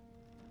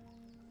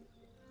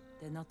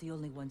 They're not the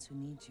only ones who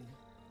need you.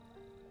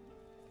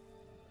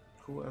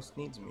 Who else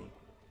needs me?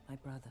 My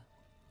brother.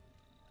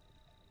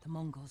 The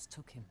Mongols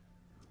took him.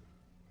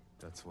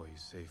 That's why you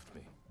saved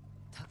me.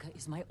 Taka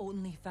is my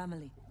only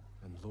family.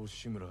 And Lord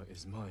Shimura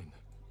is mine.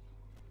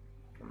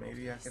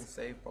 Maybe I can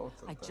save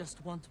both of I them.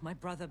 just want my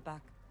brother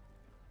back.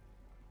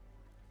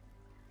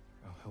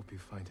 I'll help you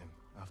find him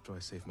after I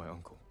save my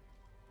uncle.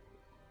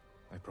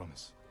 I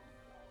promise.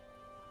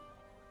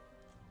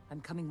 I'm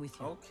coming with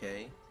you.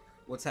 Okay.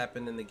 What's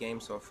happened in the game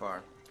so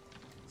far?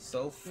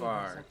 So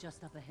far, are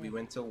just up ahead. we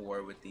went to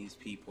war with these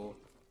people.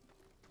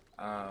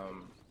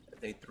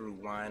 They threw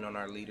wine on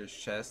our leader's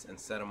chest and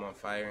set him on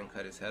fire and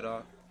cut his head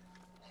off.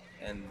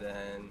 And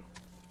then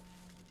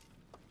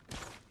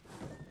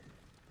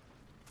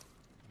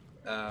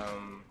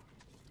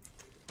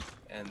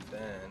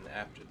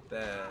after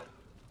that,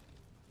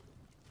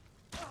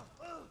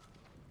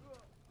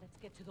 Let's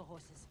get to the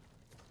horses.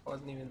 I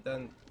wasn't even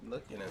done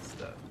looking at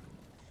stuff.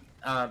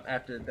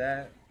 After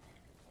that,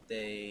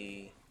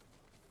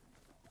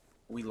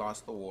 we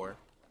lost the war.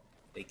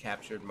 They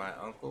captured my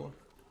uncle,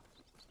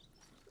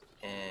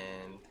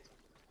 and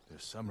They're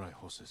samurai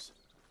horses.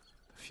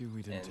 The few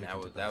we didn't take that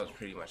into was battle.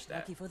 pretty much that.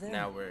 Lucky for them.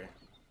 Now we're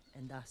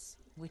And us.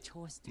 Which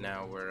horse do you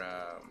want?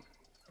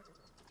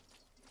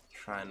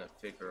 trying to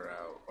figure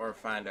out or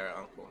find our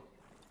uncle.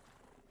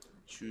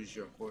 Choose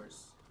your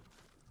horse.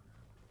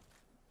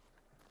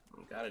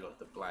 We gotta go with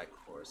the black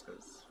horse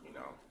because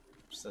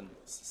it's a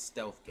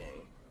stealth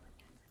game.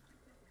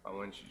 Why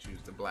wouldn't you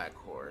choose the black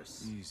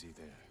horse? Easy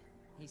there.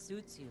 He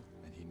suits you.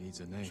 And he needs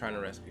a name. Trying to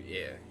rescue.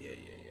 Yeah.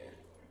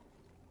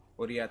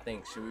 What do y'all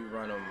think? Should we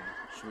run him?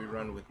 Should we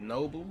run with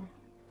Noble,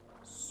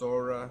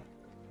 Sora,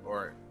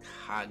 or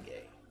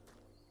Kage?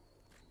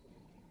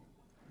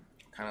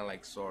 Kind of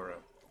like Sora,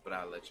 but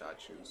I'll let y'all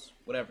choose.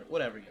 Whatever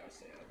y'all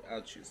say,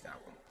 I'll choose that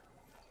one.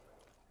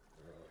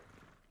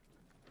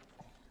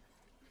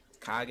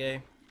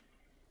 Kage.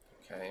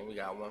 Okay, we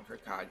got one for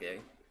Kage.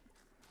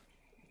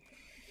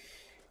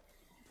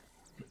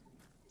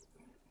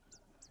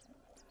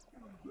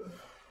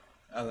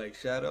 I like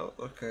Shadow.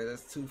 Okay,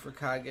 that's two for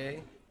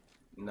Kage.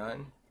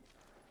 None.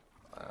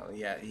 Well,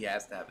 yeah, he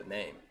has to have a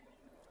name.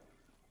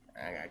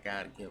 I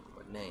gotta give him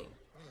a name.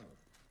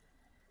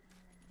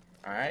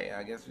 Alright,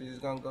 I guess we're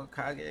just gonna go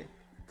Kage.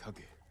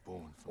 Kage,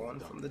 born Born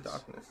from from the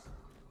darkness.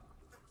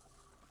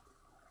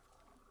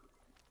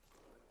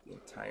 The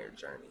entire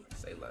journey,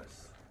 say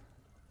less.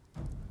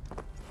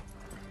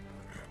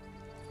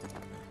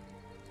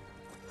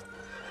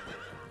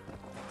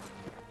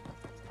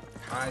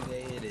 Kage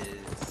it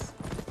is.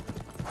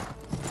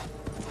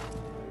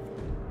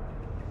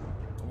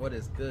 What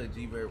is good,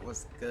 G-Bird?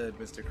 What's good,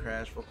 Mr.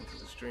 Crash? Welcome to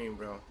the stream,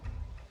 bro.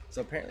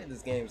 So apparently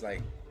this game's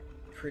like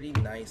pretty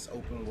nice,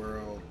 open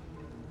world,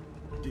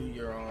 do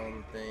your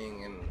own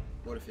thing, and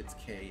what if it's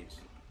Cage?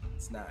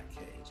 It's not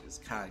Cage, it's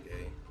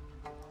Kage.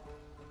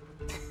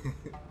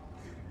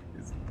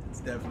 it's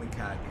definitely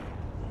Kage.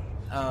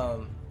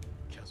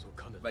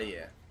 But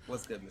yeah,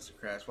 what's good, Mr.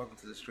 Crash? Welcome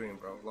to the stream,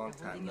 bro. Long You're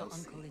time holding no your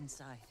see. uncle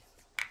inside.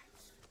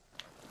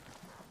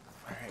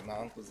 Alright, my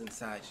uncle's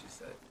inside, she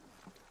said.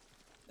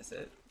 That's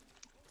it.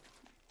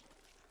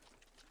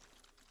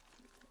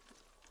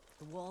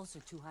 The walls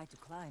are too high to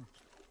climb.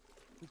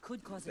 We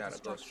could cause a Gotta go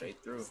distraction.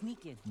 straight through.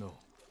 Sneak in. No.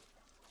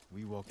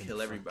 We walk in Kill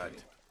the front everybody.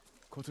 gate.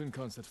 Khotun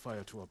Khan set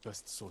fire to our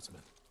best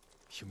swordsman.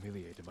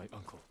 Humiliated my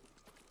uncle.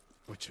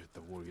 Butchered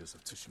the warriors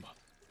of Tsushima.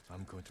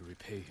 I'm going to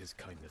repay his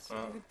kindness. There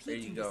you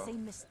Repeating go. the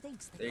same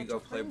mistakes that There you got go,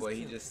 your friends Playboy.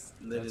 He killed. just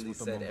literally what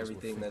the said Mongols will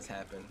everything think. that's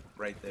happened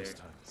right there This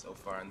time, so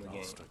far in the I'll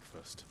game. strike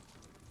first.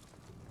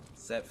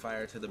 Set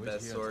fire to the Wait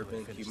best here until I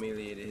swordsman, finish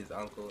humiliated his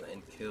uncle,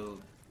 and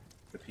killed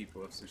the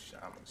people of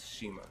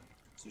Tsushima.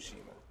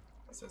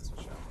 I said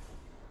Tsushima.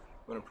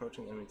 When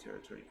approaching enemy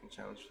territory, you can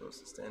challenge foes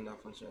to stand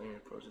off once your enemy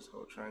approaches.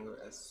 Hold triangle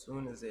as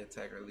soon as they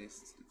attack or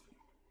release.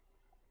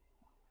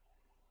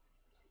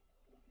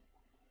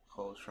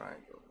 Hold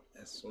triangle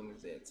as soon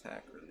as they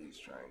attack. Release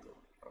triangle.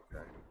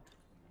 Okay.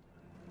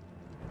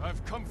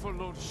 I've come for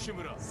Lord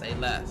Shimura. Say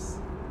less.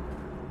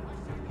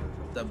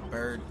 The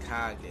bird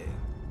Kage.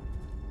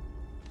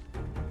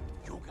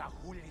 You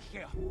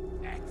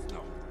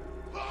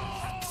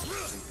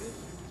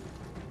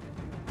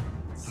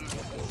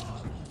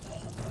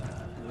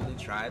really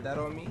tried that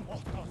on me?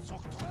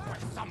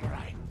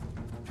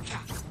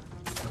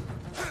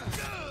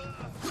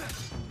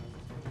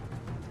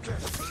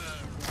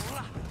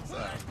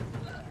 Sorry.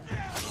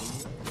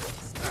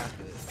 Stop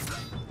it.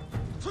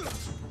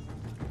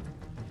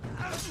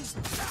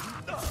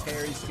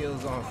 Parry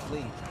skills on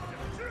fleet.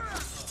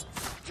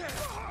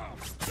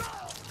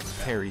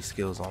 Parry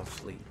skills on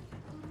fleet.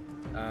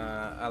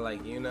 I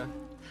like Yuna.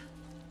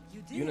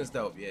 You did. Yuna's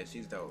dope. Yeah,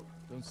 she's dope.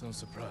 Don't sound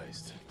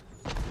surprised.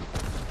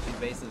 She's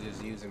basically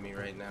just using me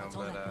right now, That's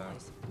all but that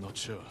boys. Not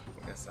sure.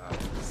 I guess I'll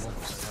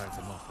Mongols tied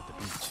them off at the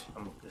beach.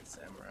 I'm a good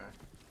samurai.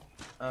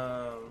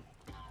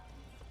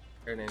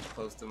 Her name's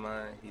close to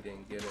mine. He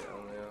didn't get it,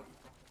 O'Neal.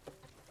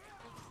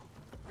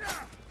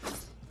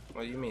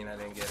 What do you mean I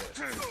didn't get it?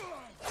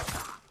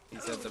 He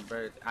said the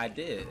bird. I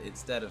did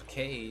instead of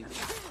cage.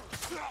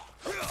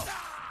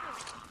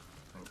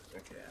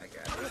 Okay, I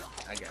got it.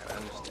 I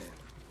understand.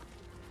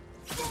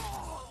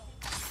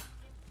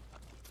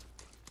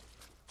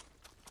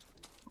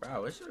 Bro, I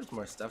wish there was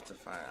more stuff to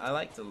find. I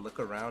like to look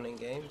around in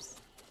games,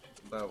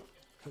 but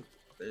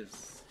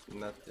there's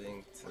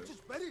nothing to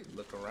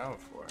look around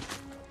for.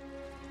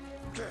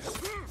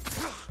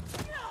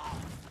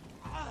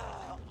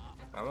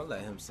 I'm gonna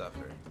let him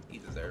suffer. He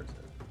deserves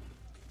it.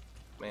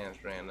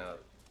 Man's ran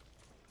up.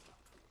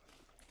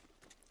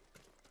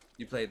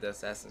 You played the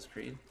Assassin's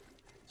Creed?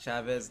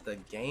 Chavez the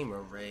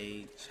Gamer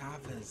raid.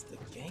 Chavez the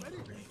Gamer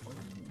raid. Ooh.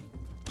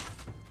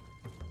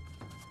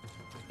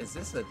 Is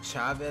this a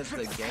Chavez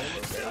the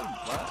Gamer raid?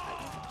 What?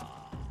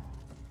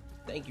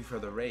 Thank you for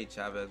the raid,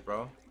 Chavez,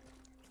 bro.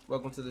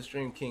 Welcome to the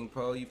stream, King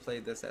Po. You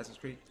played the Assassin's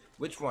Creed?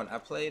 Which one?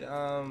 I've played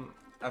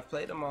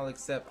them all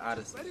except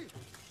Odyssey.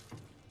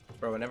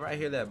 Bro, whenever I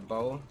hear that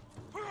bow,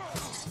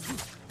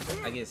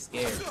 I get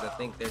scared because I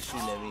think they're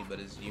shooting at me, but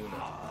it's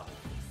Yuna.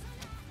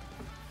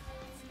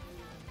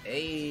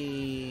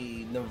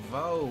 Hey,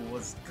 Navo,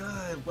 what's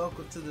good?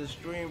 Welcome to the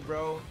stream,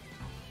 bro.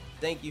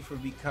 Thank you for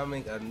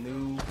becoming a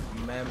new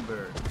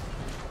member.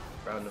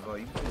 Bro, Navo,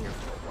 you've been here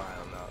for a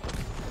while now.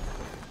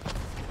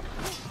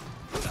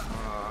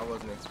 Oh, I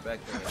wasn't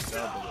expecting a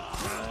double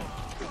time.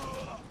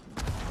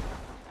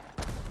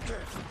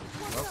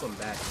 Welcome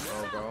back,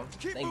 bro.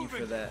 Thank you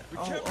for that.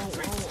 Oh.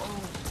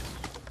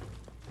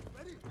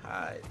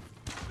 Hi.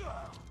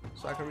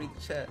 So I can read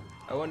the chat.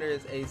 I wonder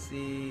is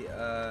AC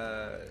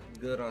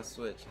good on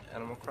Switch?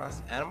 Animal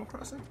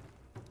Crossing?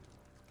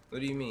 What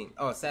do you mean?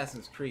 Oh,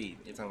 Assassin's Creed.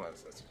 You're talking about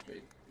Assassin's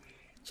Creed.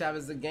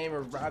 Chavez the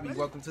Gamer, Robbie,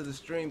 welcome to the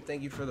stream.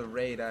 Thank you for the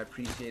raid. I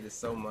appreciate it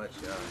so much,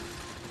 y'all.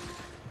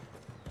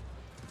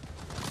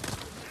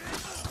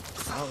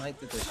 I don't like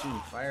that they're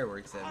shooting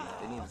fireworks at me.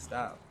 They need to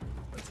stop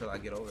until I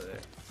get over there.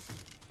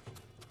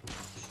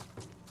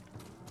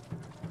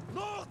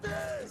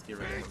 Let's get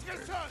rid of him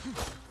first.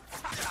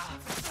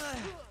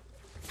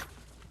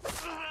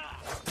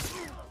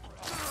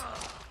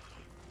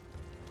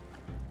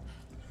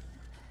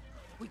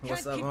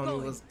 What's up,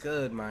 homie? What's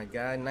good, my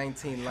guy?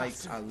 19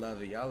 likes. I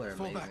love it. Y'all are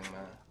amazing,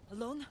 man.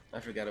 Alone? I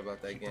forgot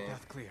about that game.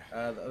 Clear. The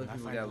other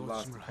people got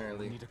lost,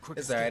 apparently.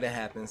 It's alright, it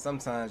happens.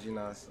 Sometimes, you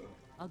know,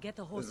 I'll get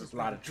the horses. there's a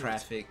lot of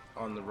traffic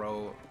on the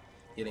road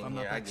getting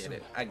here. I get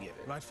it. I get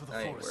it. Right for the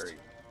I ain't forest. worried.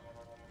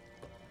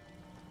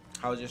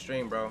 How was your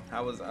stream, bro?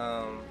 How was,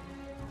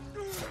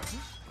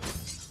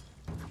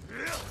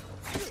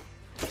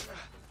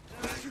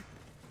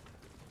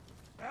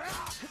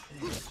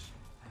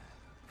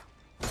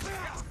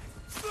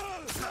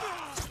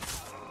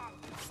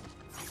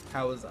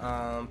 How was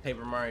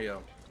Paper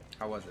Mario?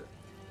 How was it?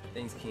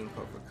 Thanks, King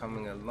Po, for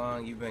coming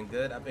along. You've been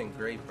good? I've been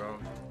great, bro.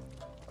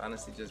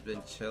 Honestly, just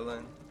been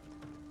chilling,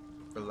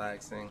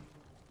 relaxing.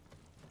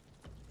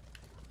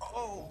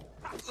 Oh,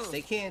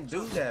 they can't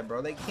do that,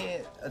 bro. They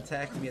can't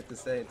attack me at the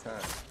same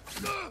time.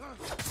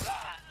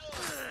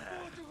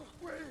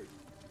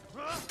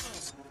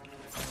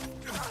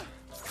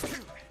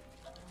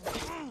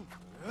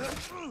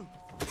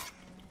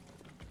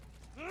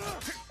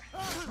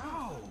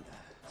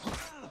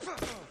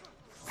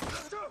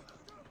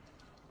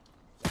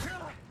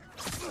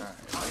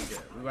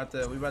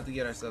 We about to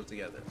get ourselves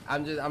together.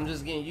 I'm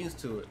just getting used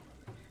to it.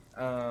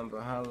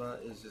 Valhalla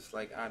is just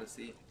like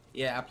Odyssey.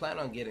 Yeah, I plan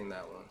on getting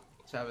that one.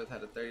 Chavez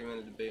had a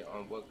 30-minute debate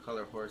on what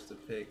color horse to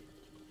pick.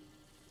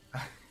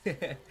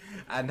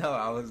 I know,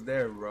 I was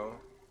there, bro.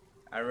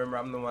 I remember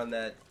I'm the one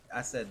that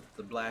I said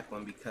the black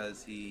one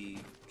because he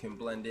can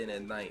blend in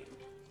at night.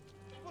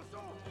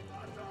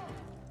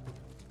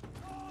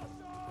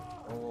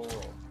 Oh,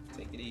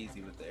 take it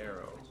easy with the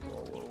arrows.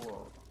 Whoa, whoa,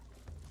 whoa.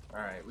 All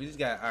right, we just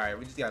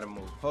gotta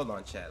move. Hold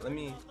on, chat. Let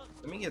me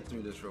get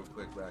through this real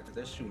quick, bro. Cause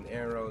they're shooting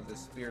arrows, they're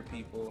spear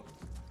people,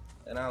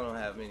 and I don't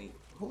have any.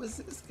 Who is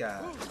this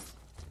guy?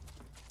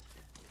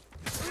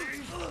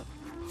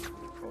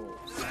 Oh,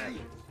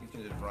 savage. You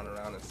can just run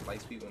around and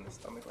slice people in the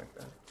stomach like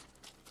that.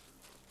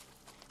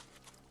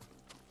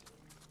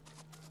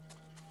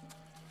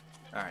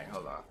 Alright,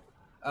 hold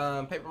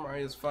on. Paper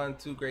Mario is fun.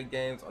 2 great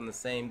games on the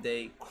same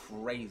day.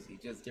 Crazy.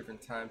 Just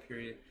different time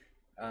period.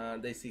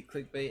 They see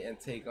clickbait and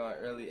take on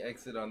early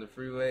exit on the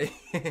freeway.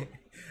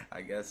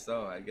 I guess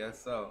so. I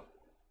guess so.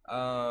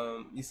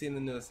 You seen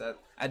the newest set?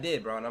 I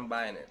did, bro, and I'm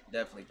buying it.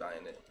 Definitely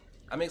buying it.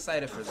 I'm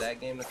excited for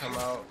that game to come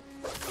out.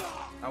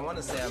 I want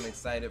to say I'm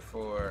excited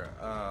for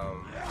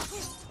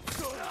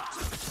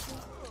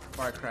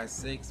Far Cry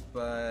 6,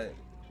 but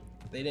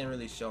they didn't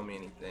really show me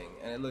anything,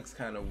 and it looks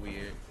kind of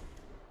weird.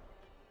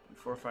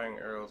 Before firing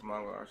arrows,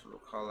 Mongol archers will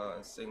call out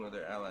and signal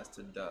their allies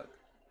to duck.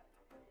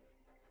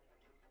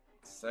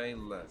 Say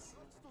less.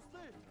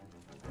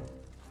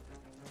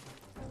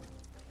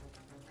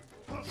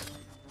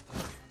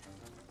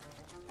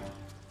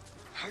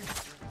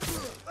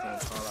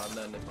 Can't call out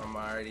nothing if I'm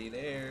already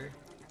there.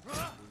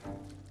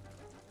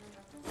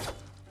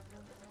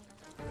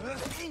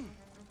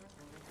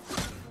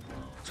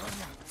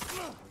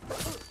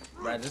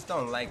 But I just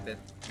don't like that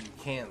you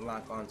can't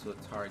lock onto a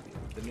target.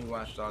 The new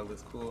Watchdog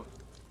looks cool.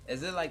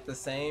 Is it like the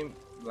same,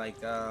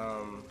 like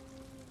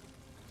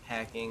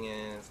hacking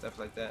and stuff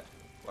like that?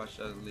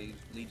 Watchdog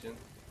Legion.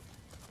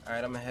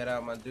 Alright, I'm gonna head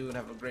out, my dude.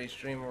 Have a great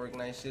stream, work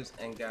night shifts,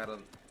 and got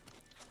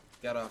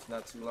off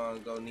not too long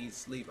ago. Need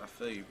sleep. I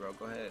feel you, bro.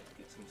 Go ahead,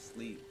 get some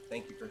sleep.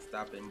 Thank you for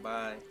stopping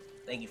by.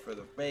 Thank you for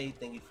the raid.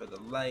 Thank you for the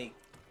like.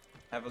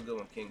 Have a good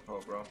one, King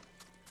Po, bro.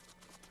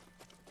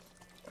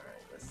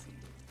 Alright, let's see.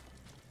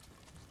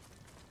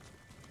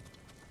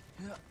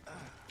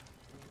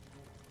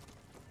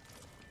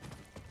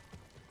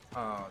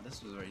 Oh,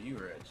 this was where you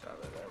were at,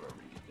 Charlotte. I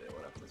remember you did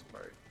one up this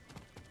part.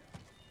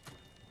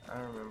 I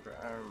remember.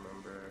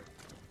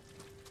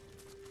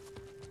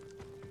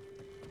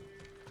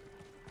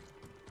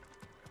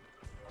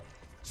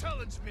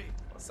 Challenge me.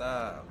 What's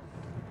up?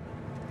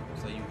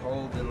 So you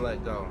hold and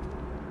let go.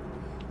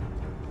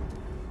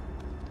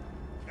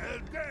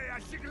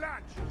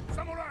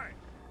 Samurai!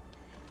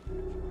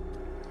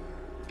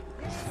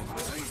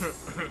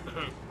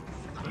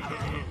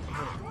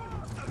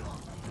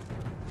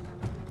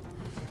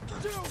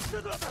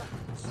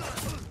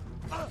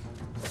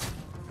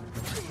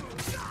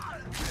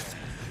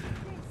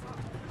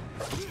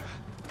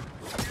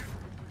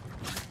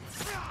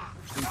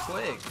 Too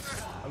quick.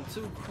 I'm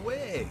too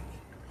quick.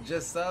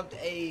 Just subbed.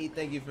 Hey,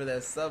 thank you for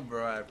that sub,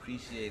 bro. I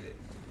appreciate it.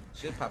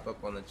 Should pop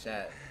up on the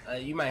chat.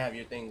 You might have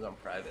your things on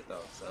private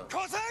though, so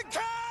that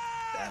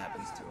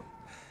happens too.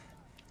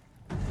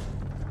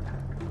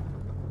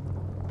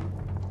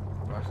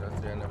 Watch Dogs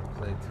 3, I never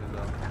played 2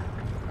 though.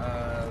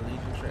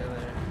 Legion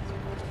trailer.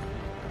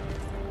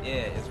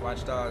 Yeah, it's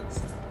Watch Dogs.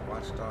 Is it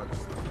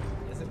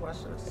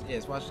Watch Dogs? Yeah,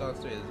 it's Watch Dogs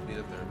 3. This will be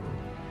the 3rd one.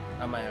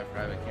 I might have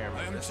private camera.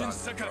 I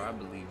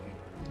believe you.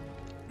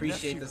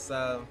 Appreciate the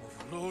sub.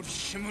 Lord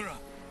Shimura.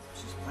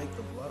 Just wipe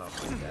the blood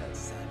off like that.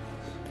 Savage.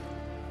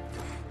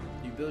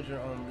 You build your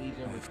own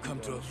legion. I've come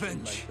to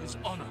avenge his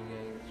honor.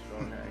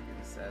 Strong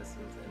hackers,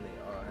 assassins, and they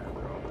all have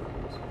their own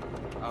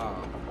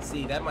rules.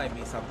 See, that might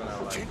be something I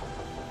like.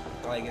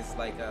 Like it's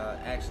like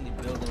actually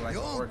building like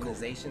an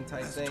organization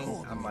type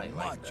thing. I might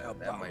like that.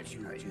 That might be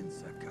how you.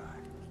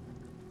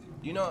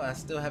 You know, I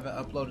still haven't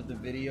uploaded the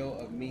video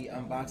of me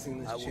unboxing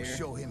this chair. I will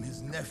show him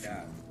his nephew,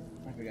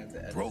 I forgot to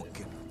edit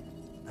broken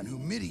and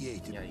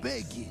humiliated,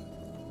 begging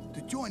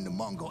to join the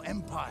Mongol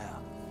Empire.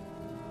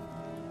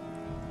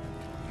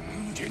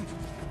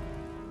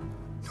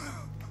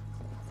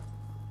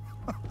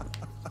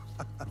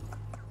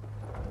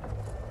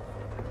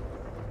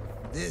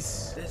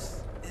 This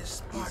is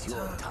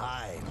your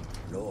time,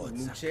 Lord.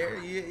 New chair?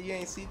 You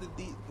ain't see the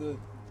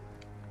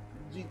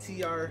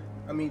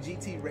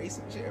GT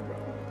racing chair, bro.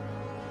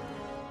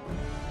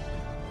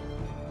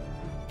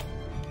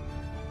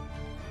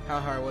 How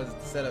hard was it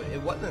to set up?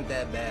 It wasn't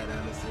that bad,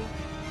 honestly.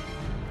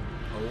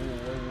 Oh,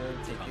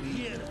 whoa, take it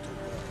easy.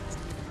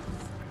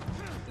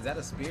 Is that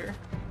a spear?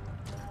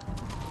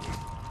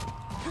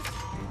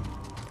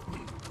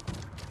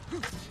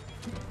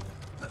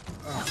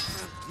 Oh,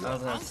 I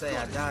was gonna say,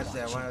 I dodged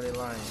that. Why are they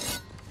lying?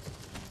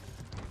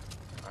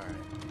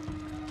 Alright.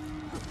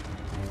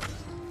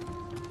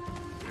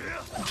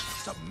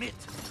 Submit,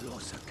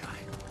 Losakai.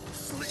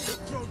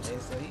 Okay,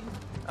 so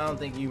I don't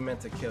think you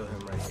meant to kill him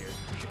right here.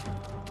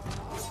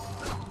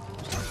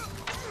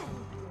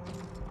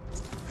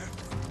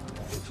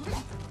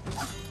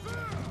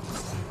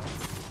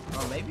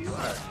 Oh, maybe you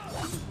are.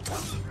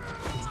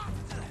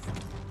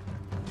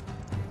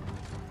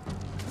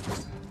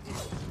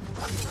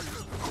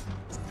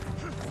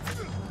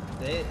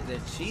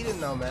 They're cheating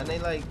though, man. They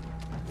like.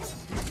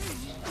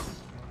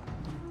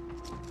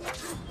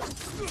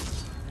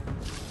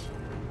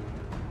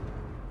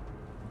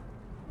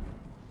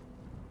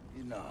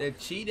 They're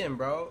cheating,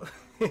 bro.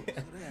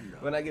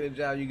 When I get a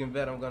job, you can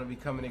bet I'm gonna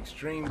become an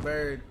extreme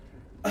bird.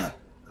 I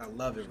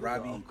love it,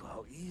 Robbie.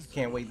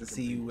 Can't wait to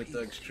see you with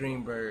the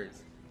extreme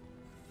birds.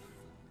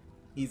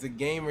 He's a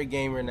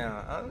gamer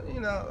now. I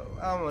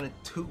don't want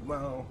to toot my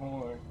own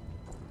horn.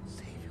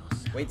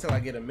 Wait till I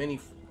get a mini.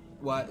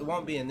 Well, it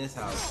won't be in this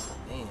house.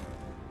 Damn.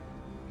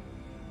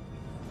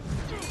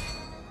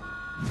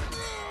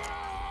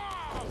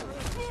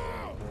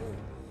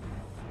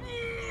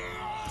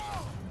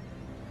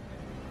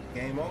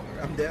 Game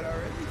over? I'm dead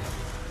already?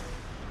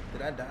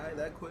 Did I die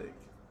that quick?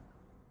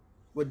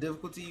 What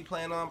difficulty you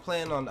playing on?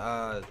 Playing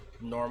on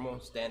normal,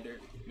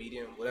 standard,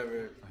 medium,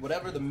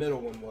 whatever the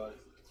middle one was.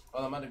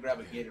 Well, I'm about to grab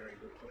a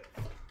Gatorade real quick.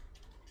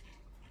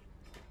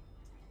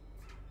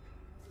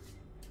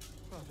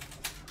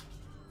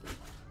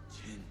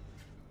 Jin,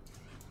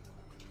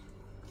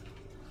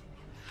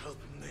 help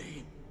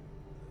me.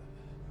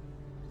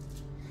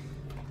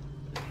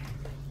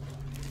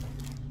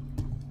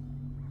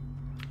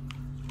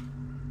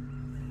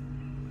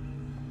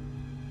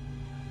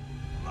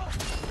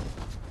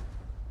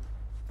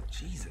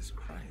 Jesus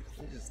Christ,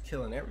 they're just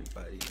killing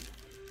everybody.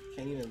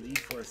 Can't even leave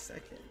for a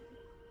second.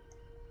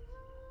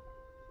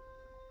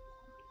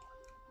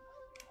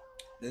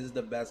 This is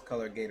the best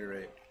color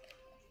Gatorade.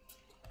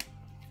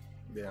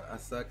 Yeah, I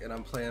suck and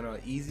I'm playing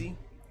on easy.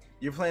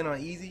 You're playing on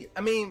easy?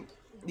 I mean,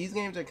 these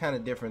games are kind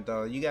of different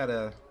though.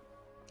 They're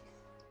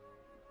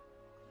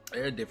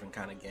a different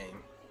kind of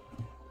game.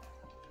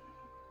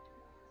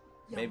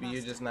 Maybe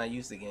you're just not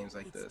used to games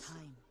like this.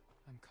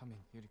 I'm coming,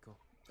 Yuriko.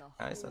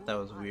 I just thought that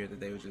was weird that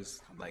they would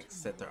just like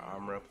set their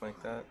armor up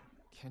like that.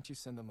 Can't you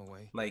send them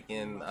away? Like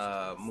in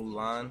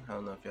Mulan. I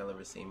don't know if y'all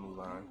ever seen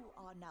Mulan. You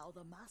are now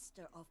the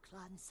master of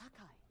Clan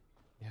Sakai.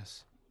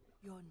 Yes.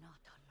 You're not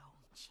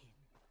alone, Chin.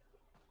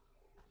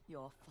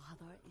 Your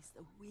father is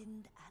the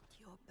wind at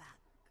your back.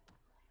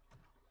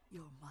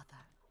 Your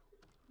mother,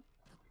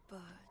 the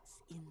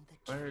birds in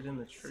the Bird in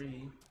the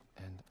tree.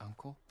 And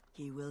uncle?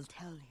 He will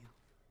tell you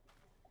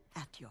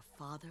at your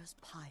father's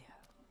pyre.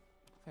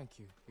 Thank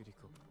you,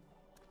 Yuriko.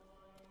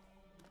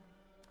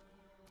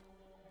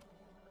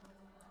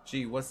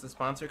 Gee, what's the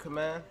sponsor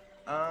command?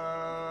 Hey,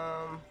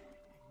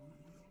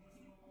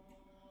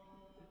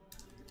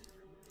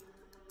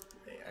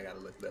 I gotta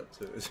look it up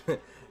too.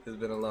 It's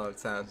been a long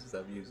time since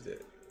I've used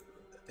it.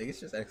 I think it's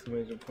just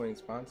exclamation point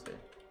sponsor.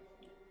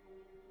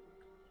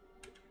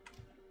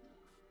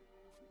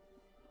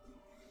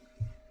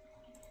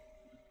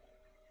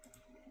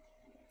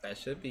 That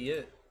should be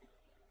it.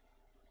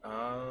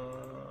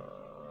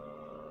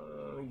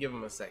 Give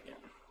him a second.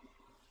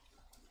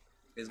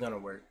 It's gonna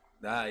work.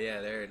 Ah, yeah,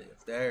 there it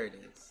is. There it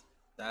is.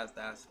 That's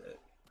it.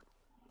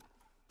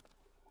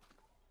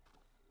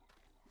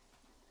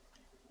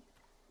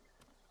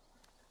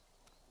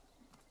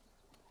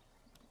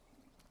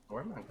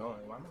 Where am I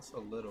going? Why am I so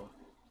little?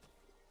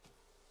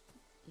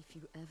 If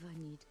you ever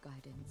need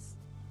guidance,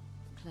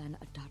 Clan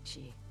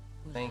Adachi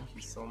will Thank help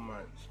you so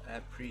much. I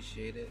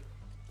appreciate it.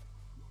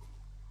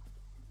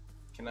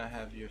 Can I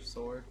have your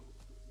sword?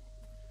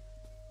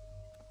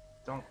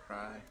 Don't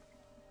cry.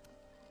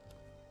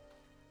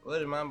 What,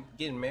 am I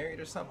getting married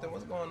or something?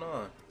 What's going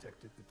on?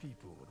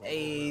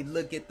 Hey,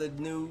 look at the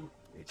new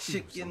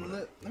chicken.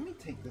 Look, let me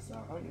take this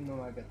out. I don't even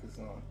know I got this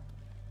on.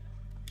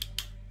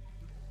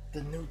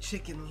 The new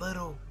Chicken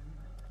Little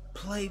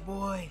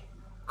Playboy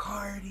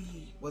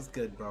Cardi. What's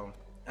good, bro?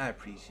 I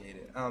appreciate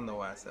it. I don't know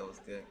why I said it was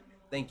good.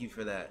 Thank you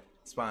for that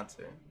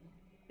sponsor.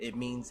 It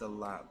means a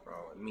lot,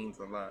 bro. It means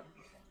a lot.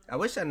 I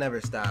wish I never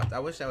stopped. I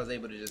wish I was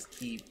able to just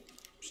keep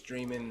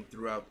streaming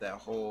throughout that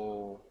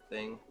whole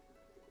thing.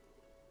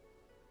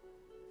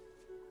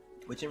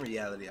 Which in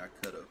reality I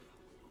could have.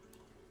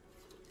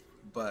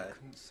 But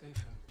Couldn't save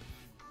him.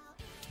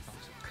 I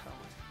was a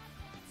coward.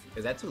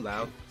 is that too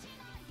loud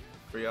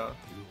for y'all?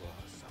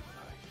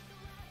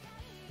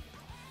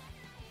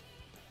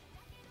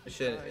 It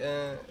should.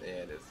 Yeah,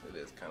 it is. It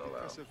is kind of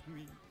loud. Because of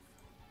me.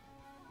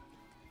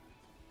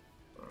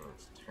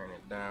 Let's turn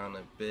it down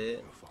a bit.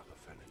 Your father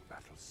fell in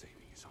battle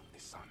saving his only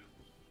son.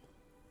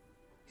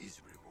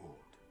 His reward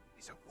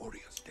is a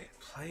warrior's death.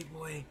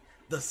 Playboy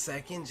the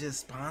second just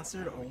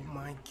sponsored. Oh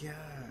my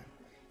god,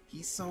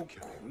 he's so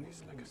cool. Carrying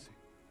his legacy.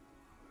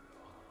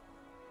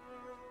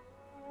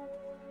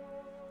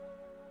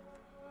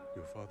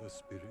 Your father's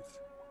spirit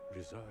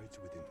resides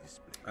within this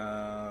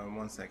blade.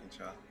 1 second,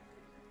 y'all.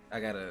 I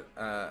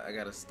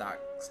gotta stock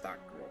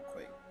real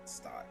quick.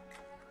 Stock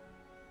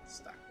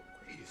real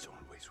quick. He is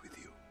always with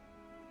you.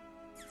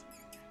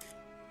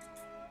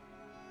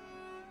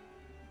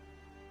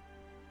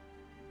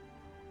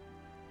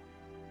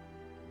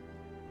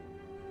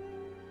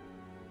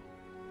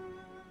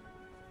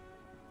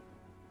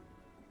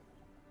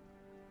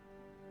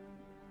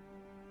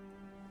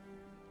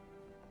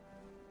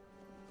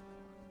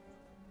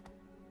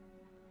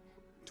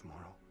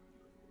 Tomorrow,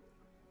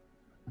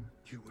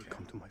 you will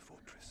come to my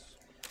fortress.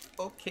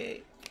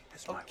 Okay. As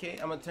Okay,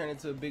 I'm gonna turn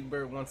into a big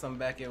bird once I'm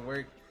back at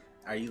work.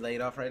 Are you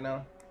laid off right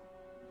now?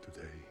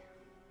 Today,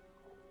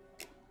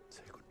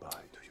 say goodbye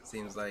to you.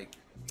 Seems like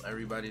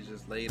everybody's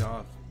just laid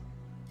off.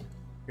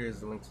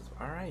 Here's the link to.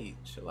 All right,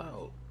 chill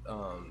out.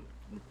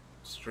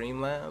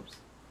 Streamlabs.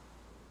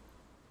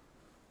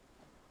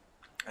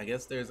 I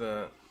guess there's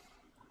a.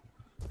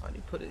 Why did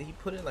he put it? He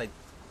put it like.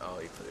 Oh,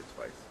 he put it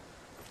twice.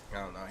 I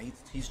don't know.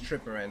 He's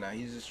tripping right now.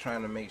 He's just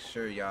trying to make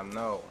sure y'all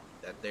know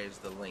that there's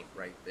the link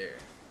right there.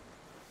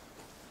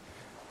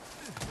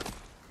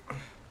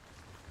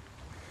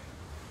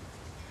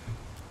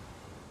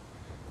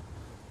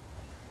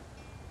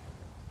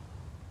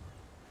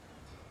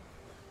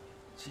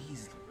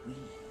 Jeez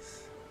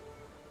Louise.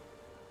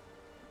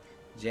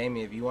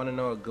 Jamie, if you want to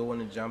know a good one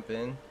to jump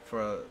in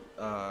for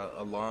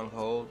a long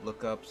hold,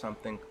 look up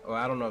something. Oh,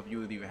 I don't know if you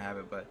would even have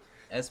it, but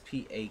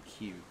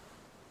SPAQ.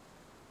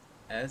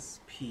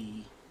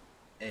 SPAQ.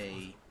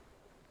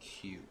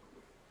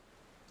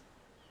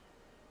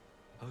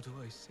 How do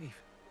I save?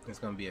 It's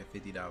gonna be at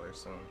 $50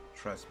 soon.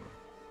 Trust me.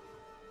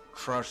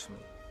 Trust me.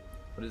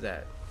 What is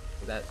that?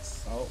 Is that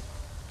salt?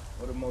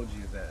 What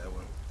emoji is that,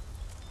 Edwin?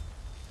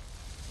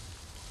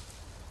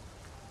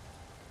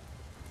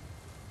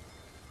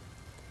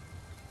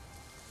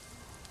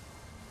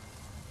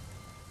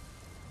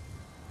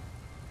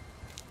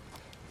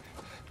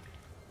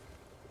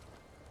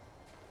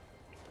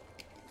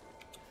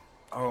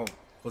 Oh,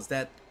 was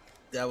that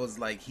was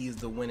like he's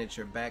the wind at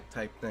your back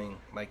type thing,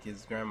 like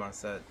his grandma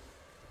said.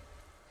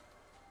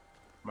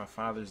 My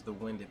father's the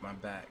wind at my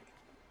back.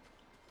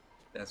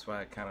 That's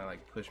why it kind of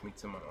like pushed me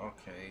to my,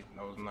 okay,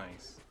 that was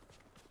nice.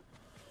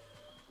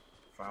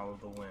 Follow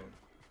the wind.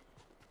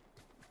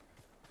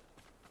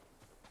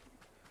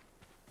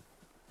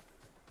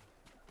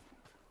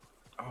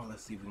 Oh,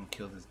 let's see if we can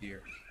kill this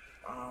deer.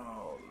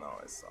 Oh, no,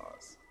 it's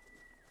sauce.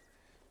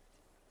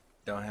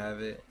 Don't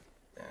have it?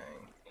 Dang.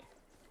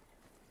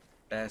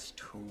 That's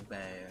too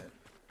bad.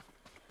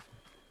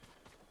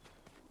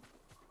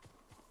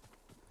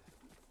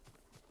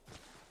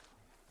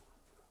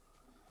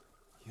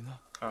 You know?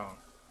 Oh.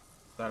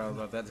 Thought I was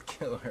about to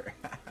kill her.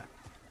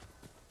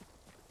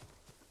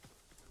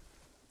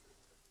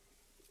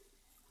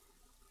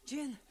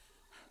 Jin,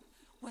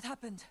 what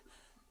happened?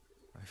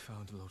 I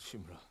found Lord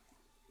Shimura,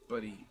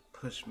 But he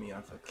pushed me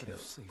off a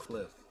cliff.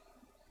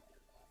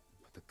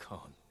 but the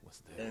Khan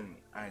was there. And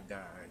I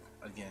died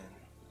again.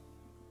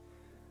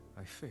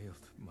 I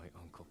failed my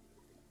uncle.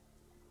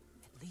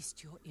 At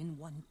least you're in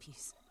one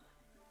piece.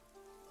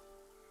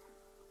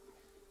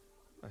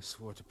 I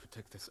swore to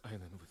protect this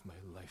island with my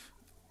life.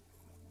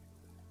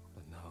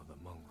 But now the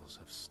Mongols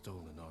have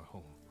stolen our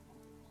home,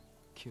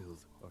 killed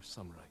our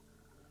samurai.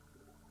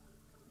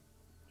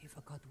 You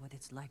forgot what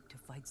it's like to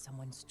fight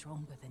someone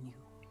stronger than you.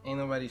 Ain't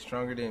nobody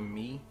stronger than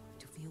me.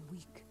 To feel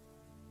weak.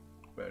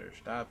 Better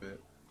stop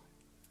it.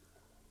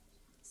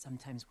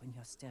 Sometimes when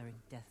you're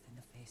staring death in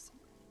the face,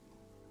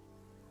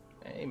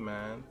 Hey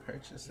man,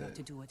 purchase you have it.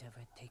 to do whatever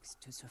it takes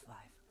to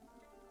survive.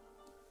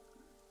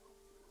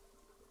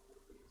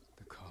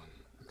 The Khan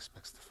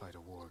expects to fight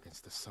a war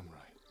against the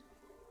samurai.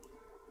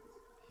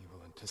 He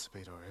will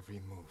anticipate our every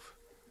move,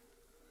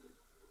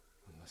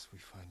 unless we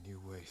find new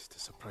ways to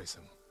surprise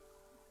him.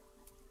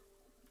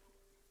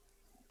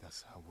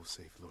 That's how we'll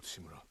save Lord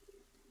Shimura,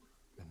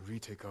 and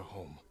retake our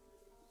home.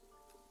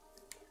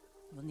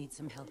 We'll need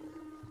some help.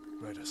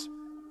 Riders.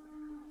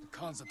 The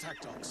Khan's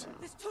attack dogs.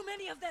 There's too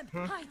many of them!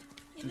 Hide!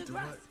 In the Do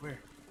grass! what? Where?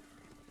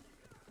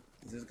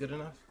 Is this good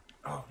enough?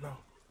 Oh no.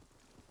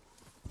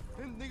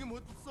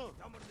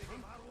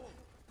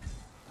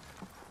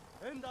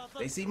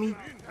 They see me?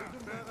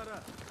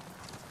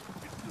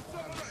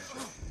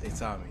 They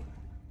saw me.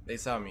 They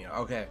saw me.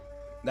 Okay.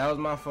 That was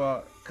my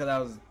fault because I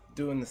was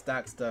doing the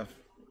stock stuff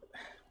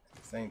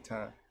at the same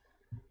time.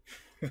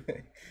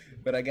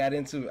 But I got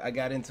into one. I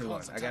got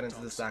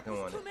into the stocking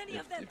one.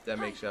 If that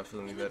makes y'all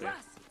feel any better.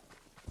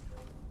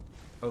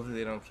 Hopefully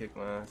they don't kick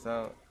my ass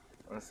out.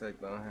 One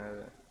sec, don't have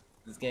it.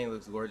 This game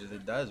looks gorgeous.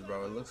 It does,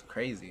 bro. It looks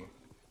crazy.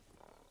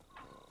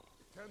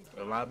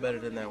 A lot better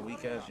than that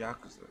weak ass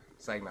Yakuza.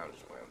 It's like, no, I'm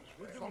just playing.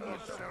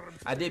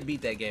 I did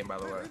beat that game, by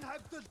the way.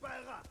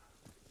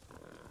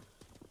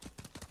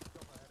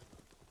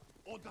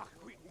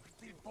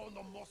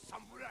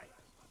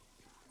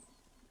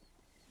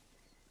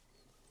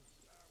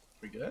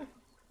 We good?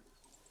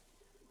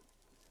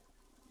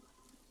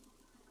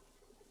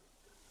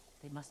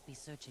 They must be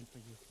searching for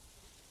you.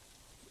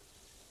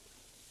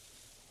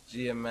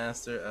 Gia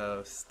Master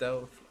of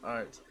Stealth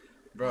Arts.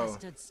 Bro,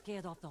 Bastards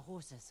scared off the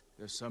horses.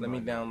 let me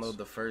download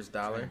the first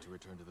dollar. To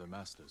return to their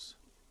masters.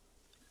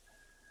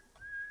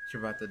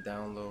 You're about to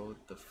download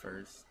the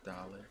first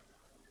dollar.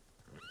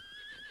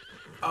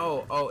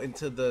 Oh,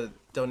 into the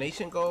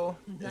donation goal?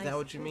 Is that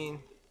what you mean?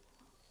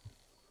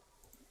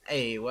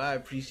 Hey, well, I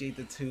appreciate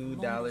the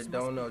 $2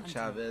 dono,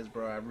 Chavez,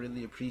 bro. I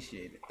really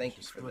appreciate it. Thank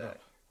you for that.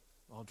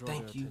 I'll draw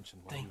Thank their you. attention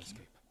while Thank we you.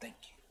 escape. Thank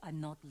you. I'm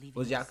not leaving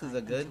Was your Yakuza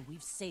side good? until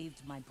we've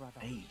saved my brother.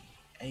 Hey.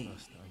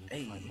 First, I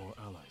need to find more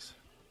allies.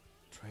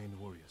 trained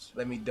warriors.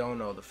 Let me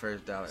dono the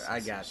first dollar. I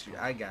got you,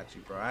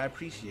 bro. I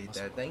appreciate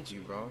that. Thank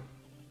you, bro.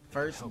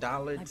 First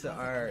dollar to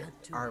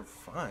our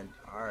fund,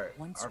 our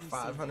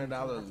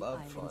 $500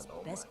 love fund.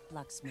 Oh my. Best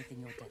blacksmith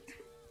in your debt.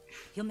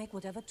 He'll make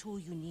whatever tool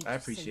you need. I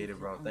appreciate it,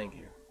 bro. Thank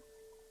you.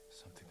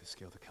 Something to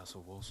scale the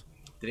castle walls.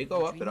 Did it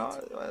go up at all?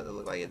 It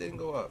looked like it didn't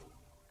go up.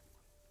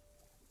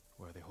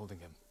 Where are they holding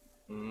him?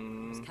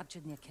 He was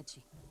captured near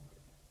Ketchi.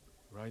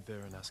 Ride there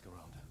and ask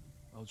around.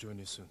 I'll join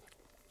you soon.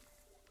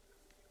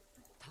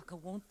 Taka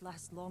won't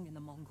last long in the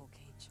Mongol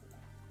cage.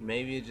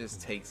 Maybe it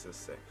just takes a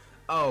sec.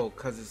 Oh,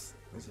 cause it's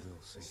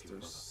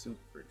through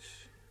super.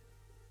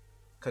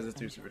 Cause it's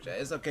through super chat.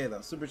 It's okay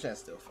though. Super chat's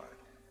still fine.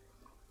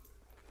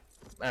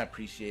 I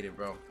appreciate it,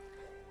 bro.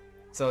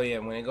 So yeah,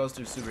 when it goes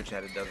through super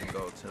chat, it doesn't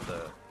go to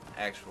the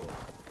actual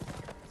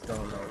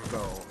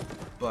goal.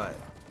 But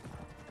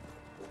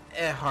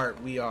at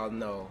heart, we all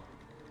know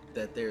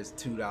that there's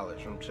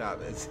 $2 from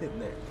Chavez in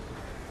there.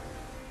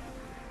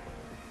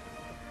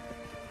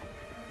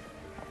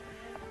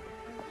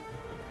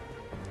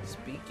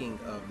 Speaking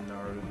of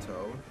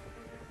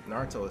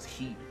Naruto is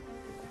heat.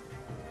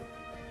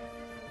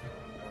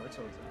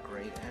 Naruto is a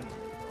great anime,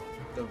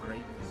 bro. The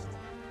greatest.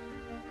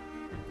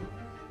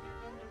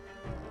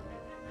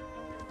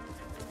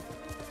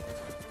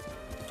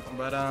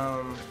 But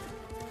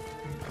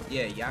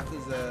yeah,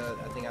 Yakuza,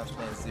 I think I was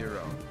playing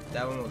 0.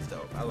 That one was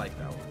dope. I like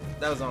that one.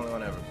 That was the only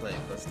one I ever played,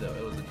 but still,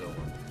 it was a good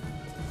one.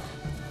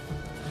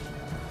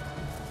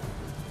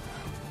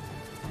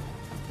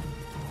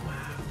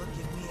 Wow, look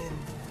at me and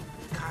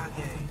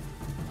Kage.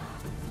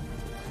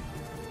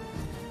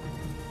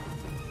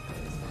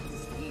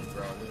 This heat,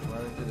 bro. Just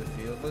running through the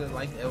field. Look,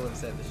 like Elwin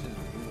said, this shit is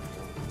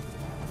beautiful.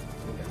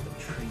 We got the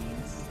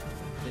trees.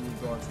 Then you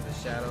go into the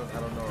shadows. I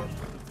don't know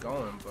where it's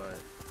going, but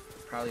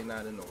probably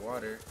not in the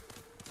water.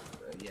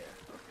 But yeah,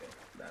 okay,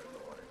 not in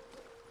the water.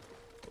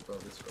 We'll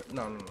go this way.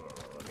 No.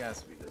 It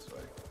has to be this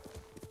way.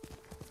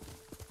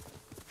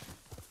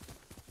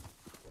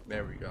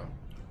 There we go.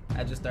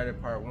 I just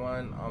started part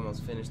 1,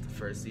 almost finished the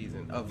first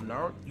season of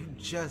Naruto. You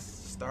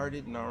just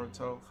started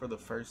Naruto for the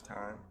first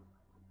time.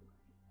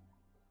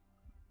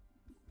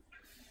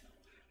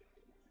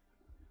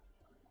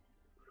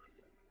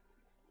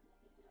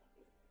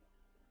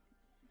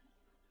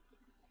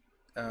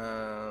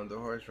 The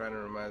horse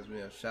rider reminds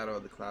me of Shadow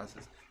of the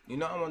Colossus. You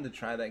know, I wanted to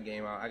try that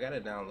game out. I gotta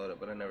download it,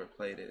 but I never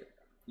played it.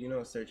 You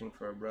know, searching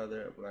for a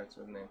brother, a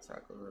blacksmith named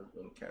Taco has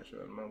been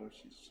captured on mother.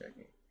 She's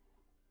checking.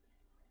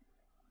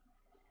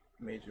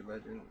 Major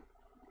legend.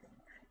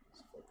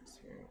 Let's focus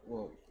here.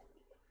 Well,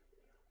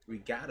 we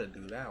gotta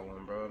do that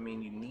one, bro. I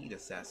mean, you need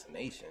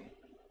assassination.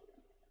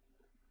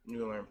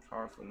 You learn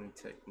powerful new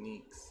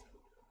techniques.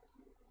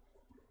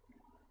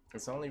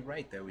 It's only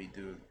right that we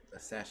do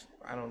assassin.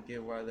 I don't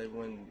get why they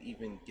wouldn't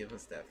even give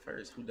us that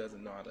first. Who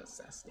doesn't know how to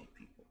assassinate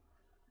people?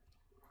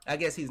 I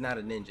guess he's not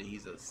a ninja.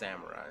 He's a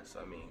samurai. So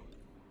I mean,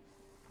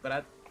 but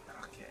I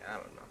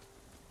don't know.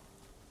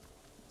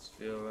 I just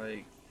feel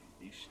like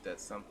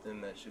that's something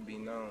that should be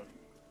known.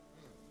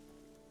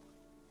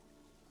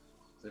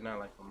 Is it not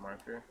like a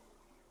marker?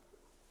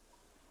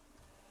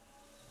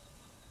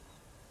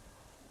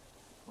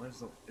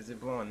 Is it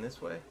blowing this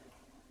way?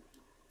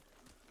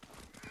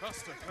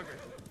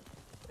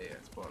 Yeah,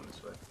 it's blowing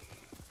this way.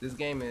 This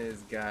game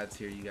is God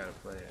tier. You gotta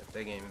play it.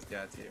 That game is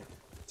God tier.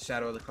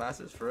 Shadow of the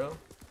Colossus, for real?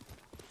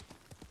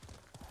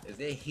 Is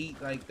there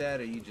heat like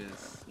that, or you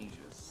just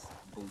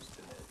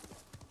boosting it?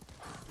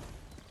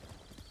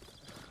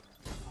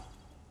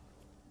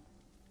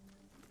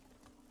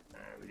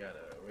 Alright,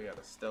 we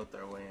gotta stealth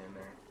our way in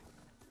there.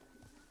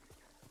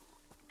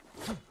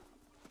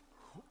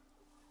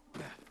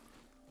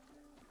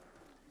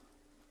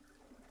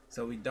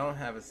 So we don't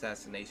have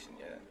assassination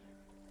yet,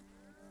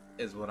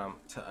 is what I'm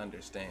to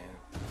understand.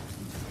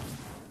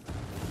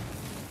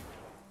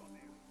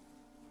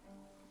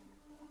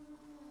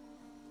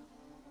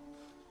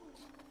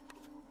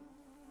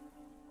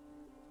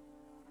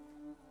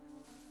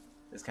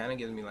 This kind of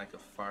gives me like a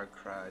Far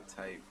Cry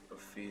type of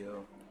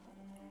feel.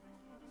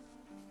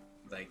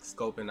 Like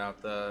scoping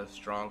out the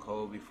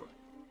stronghold before.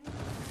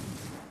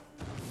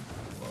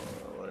 Well,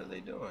 what are they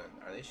doing?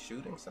 Are they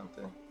shooting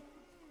something?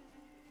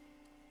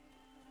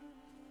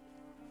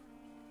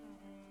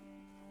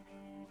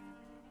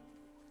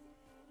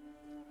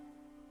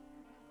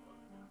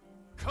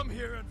 Come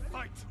here and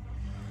fight.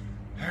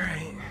 All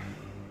right.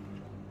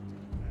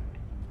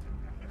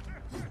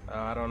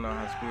 I don't know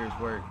how spears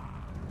work.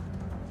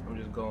 I'm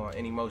just going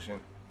any motion.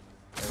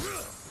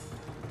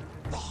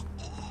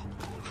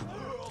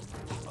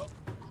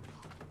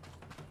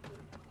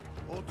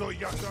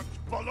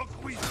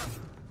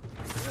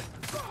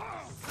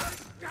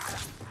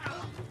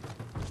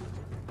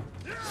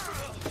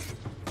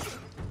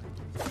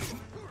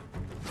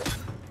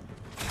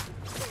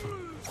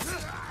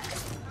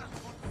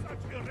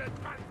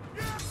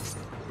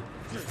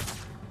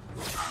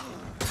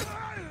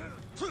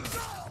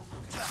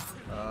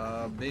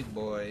 Big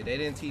boy. They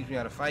didn't teach me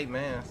how to fight,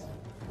 man.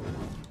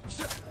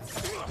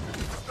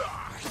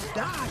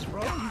 Dodge,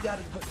 bro. You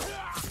gotta.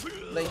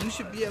 Like, you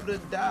should be able to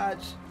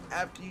dodge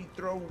after you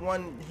throw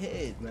one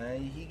hit,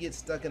 man. He gets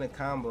stuck in a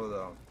combo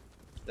though.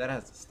 That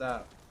has to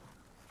stop.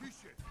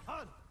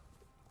 I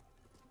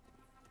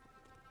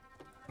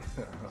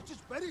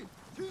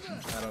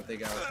don't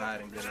think I was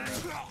hiding good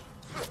enough.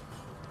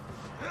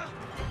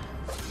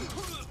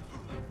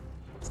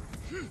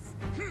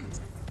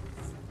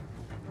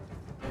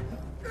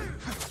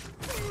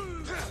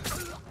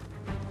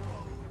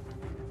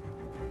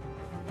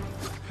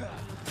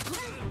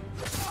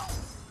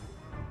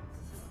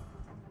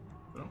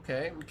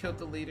 Okay, we killed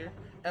the leader.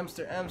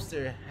 Emster,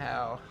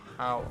 how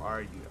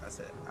are you? I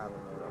said, I don't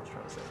know what I was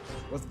trying to say.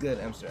 What's good,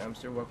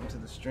 Emster? Welcome to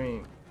the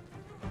stream.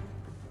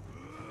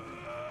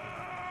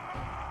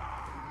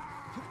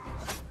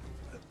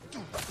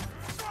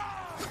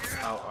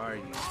 How are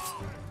you?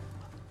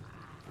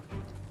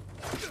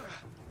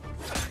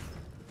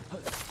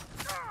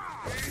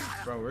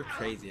 Bro, we're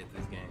crazy at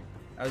this game.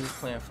 I was just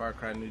playing Far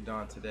Cry New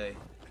Dawn today.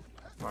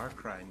 Far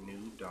Cry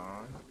New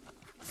Dawn?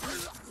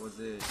 Was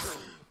it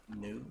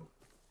new?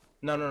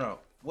 No.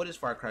 What is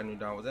Far Cry New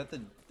Dawn? Was that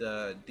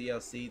the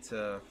DLC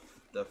to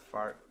the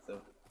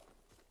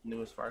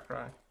newest Far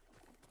Cry?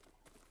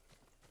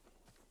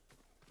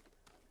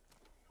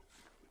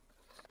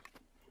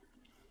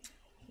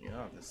 You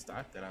know, the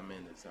stock that I'm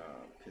in is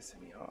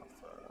pissing me off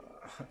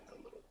a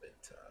little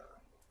bit.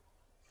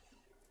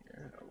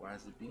 Yeah, why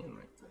is it being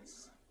like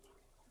this?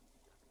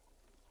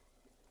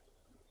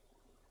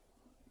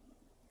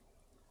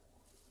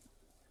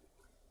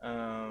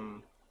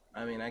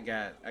 I mean, I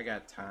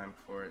got time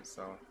for it,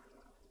 so.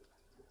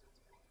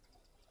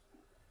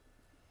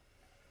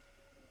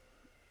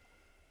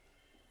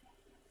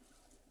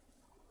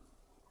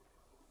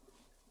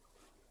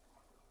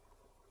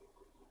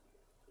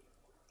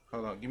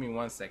 Hold on, give me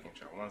 1 second,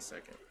 y'all. 1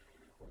 second.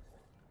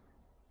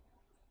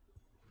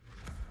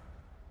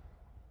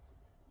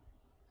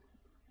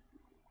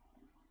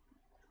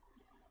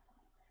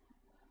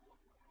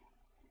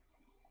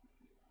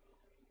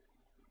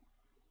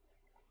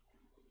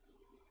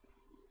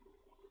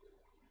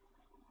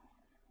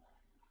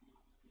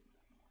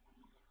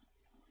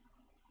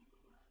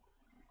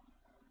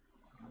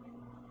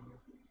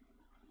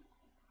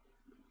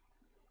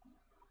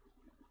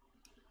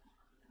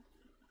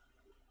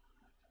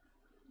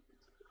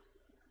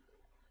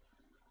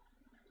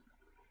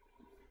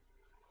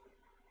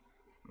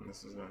 And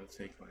this is gonna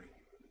take like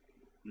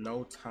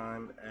no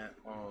time at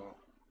all.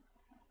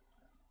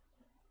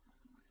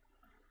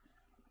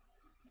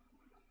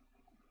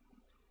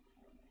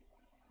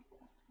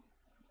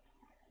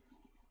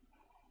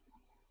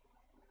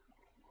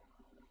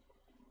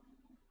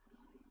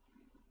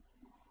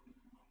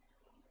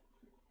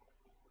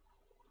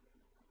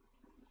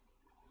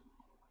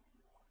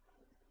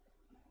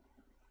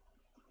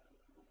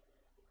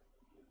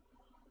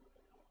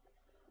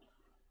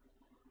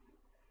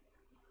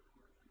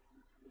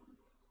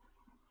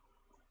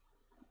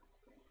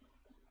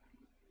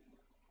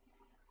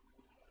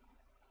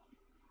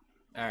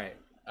 Alright.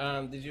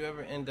 Did you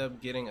ever end up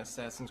getting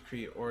Assassin's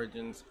Creed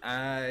Origins?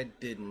 I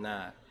did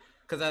not.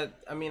 Cause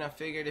I mean I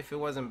figured if it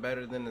wasn't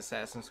better than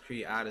Assassin's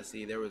Creed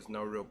Odyssey, there was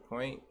no real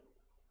point.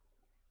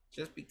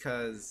 Just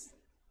because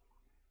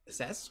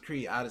Assassin's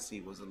Creed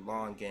Odyssey was a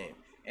long game.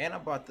 And I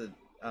bought the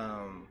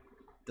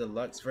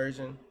deluxe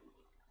version.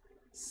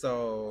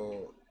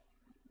 So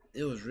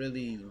it was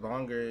really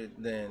longer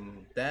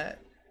than that.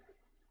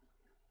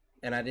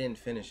 And I didn't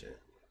finish it.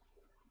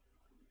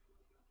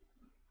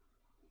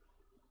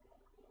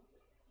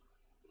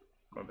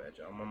 My bad,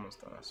 y'all. I'm almost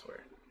done, I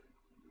swear.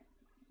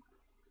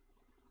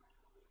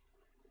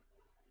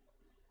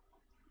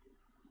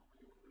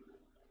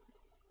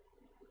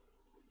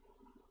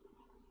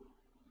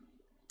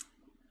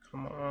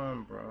 Come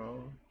on,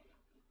 bro.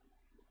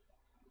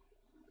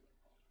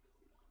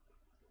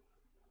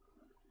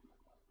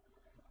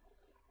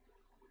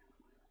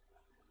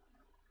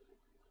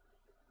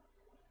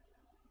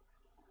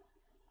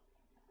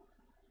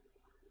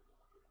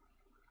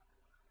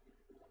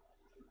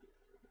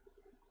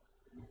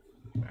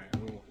 Alright,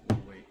 we'll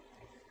wait.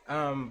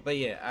 But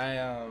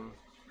yeah,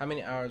 how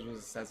many hours was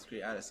Assassin's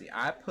Creed Odyssey?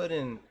 I put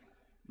in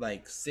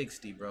like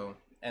 60, bro,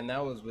 and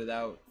that was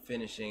without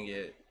finishing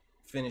the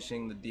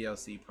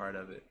DLC part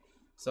of it.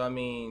 So I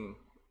mean,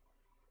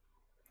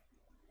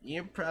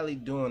 you're probably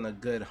doing a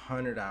good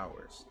 100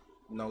 hours,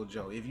 no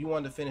joke. If you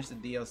want to finish the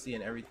DLC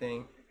and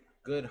everything,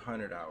 good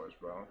 100 hours,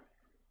 bro.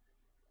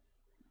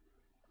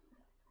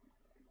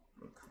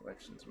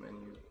 Collections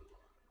menu.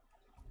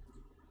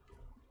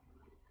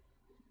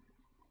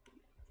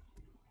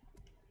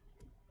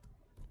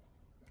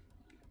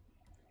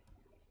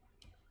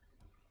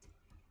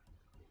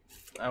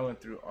 I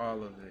went through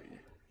all of it.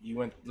 You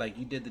went, like,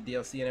 you did the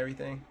DLC and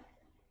everything?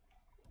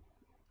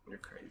 You're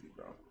crazy,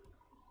 bro.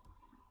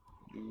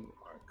 You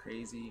are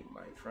crazy,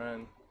 my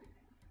friend.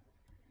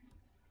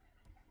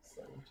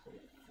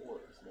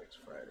 7/24 is next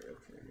Friday.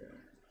 Okay, yeah.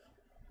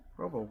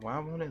 Bro, but why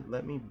won't it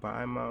let me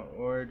buy my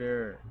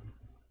order?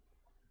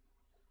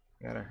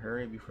 I gotta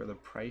hurry before the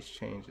price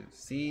changes.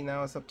 See,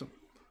 now it's up to...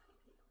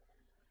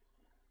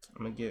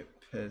 I'm gonna get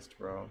pissed,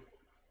 bro.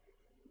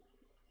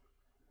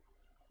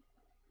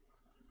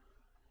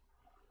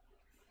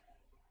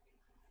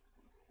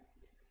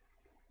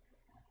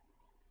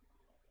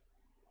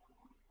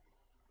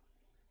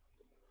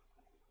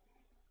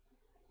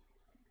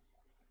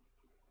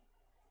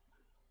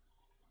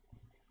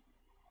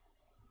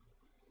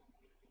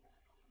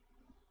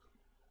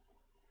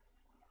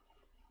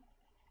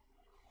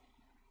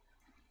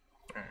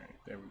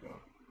 There we go.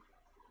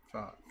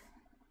 Fuck.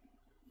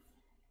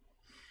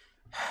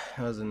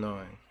 That was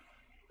annoying.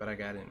 But I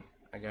got in.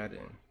 I got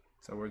in.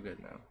 So we're good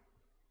now.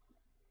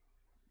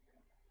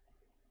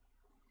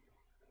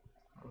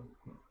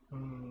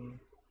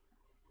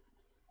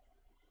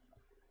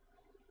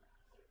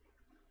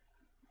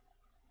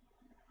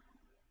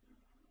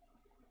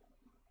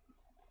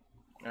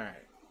 All right.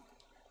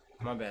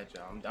 My bad,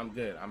 y'all. I'm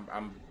good.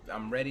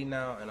 I'm ready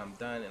now, and I'm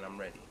done, and I'm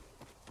ready.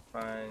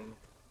 Fine.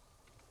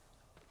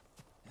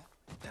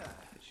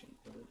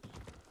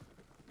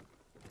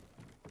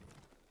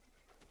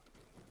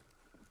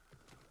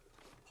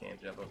 Can't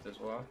jump up this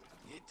wall.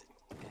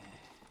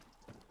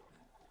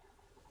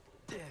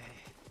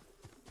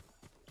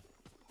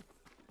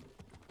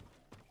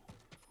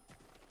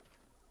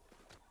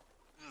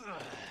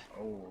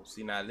 Oh,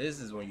 see now this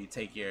is when you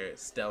take your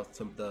stealth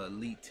to the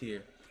elite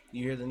tier.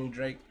 You hear the new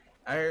Drake?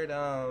 I heard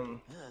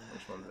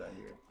which one did I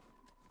hear?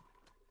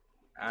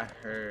 I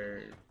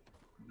heard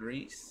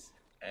Grease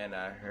and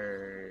I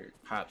heard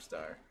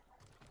Popstar.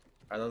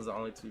 Are those the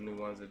only two new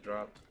ones that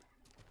dropped?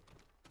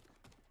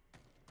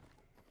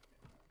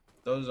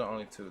 Those are the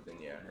only two, then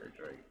yeah, I heard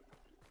Drake.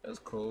 That's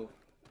cool.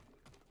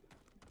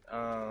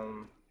 I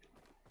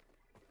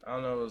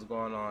don't know what's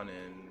going on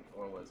in,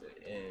 what was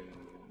it,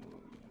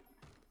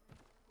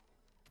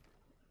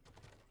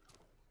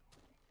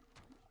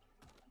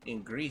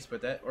 in Greece,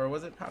 but that, or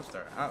was it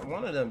Popstar?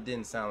 One of them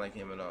didn't sound like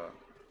him at all.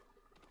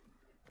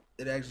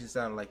 It actually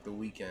sounded like The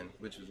Weeknd,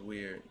 which was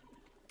weird.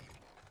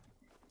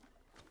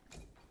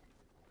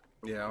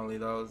 Yeah, only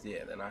those?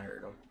 Yeah, then I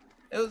heard them.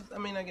 It was, I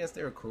mean, I guess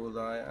they were cool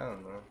though. I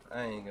don't know.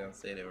 I ain't gonna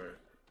say they were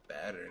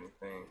bad or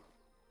anything.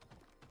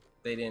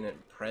 They didn't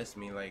impress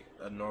me like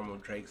a normal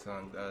Drake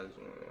song does.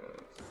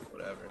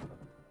 Whatever.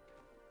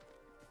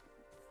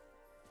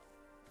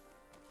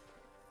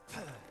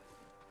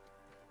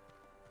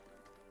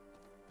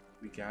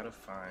 We gotta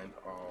find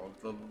all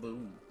the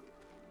loot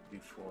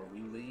before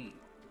we leave.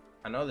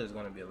 I know there's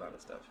gonna be a lot of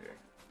stuff here.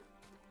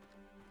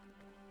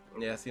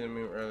 Yeah, I seen a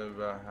meme earlier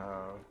about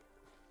how.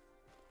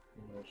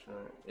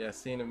 Yeah, I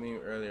seen a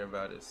meme earlier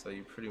about it, so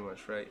you're pretty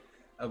much right.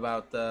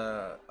 About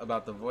the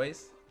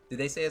voice. Did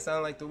they say it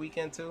sounded like The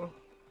Weeknd too?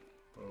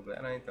 I'm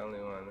glad I ain't the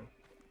only one.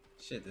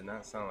 Shit did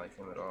not sound like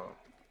him at all.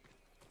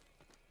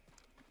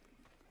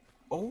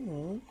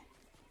 Oh.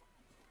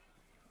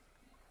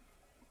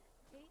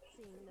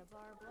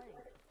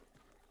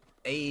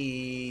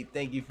 Hey,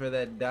 thank you for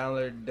that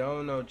 $1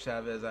 dono,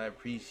 Chavez. I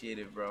appreciate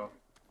it, bro.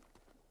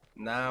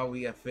 Now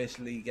we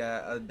officially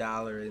got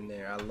 $1 in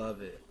there. I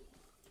love it.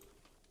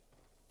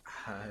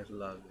 I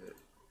love it.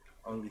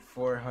 Only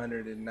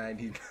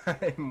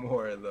 499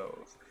 more of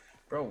those.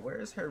 Bro,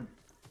 where's her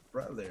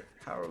brother?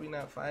 How are we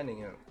not finding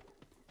him?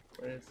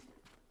 Where's...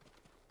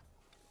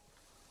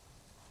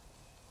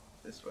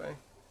 This way?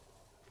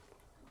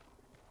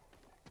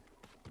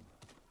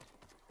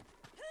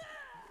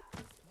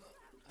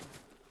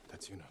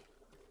 That's Yuna.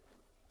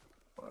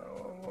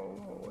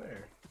 Whoa,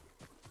 where?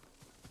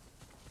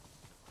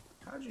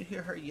 How'd you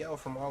hear her yell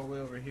from all the way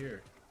over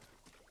here?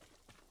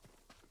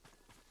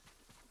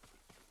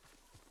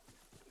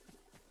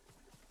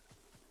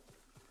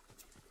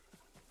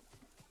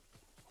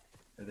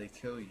 Did they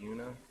kill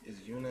Yuna? Is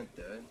Yuna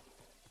dead?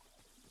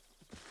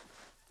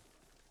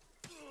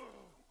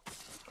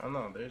 Oh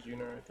no, there's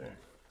Yuna right there.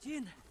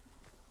 Jin,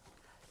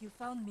 you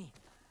found me.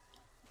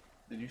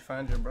 Did you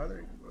find your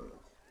brother?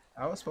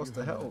 I was supposed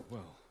to help.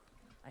 Well,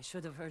 I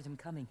should have heard him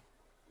coming.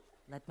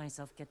 Let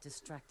myself get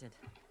distracted.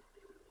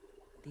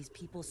 These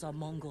people saw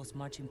Mongols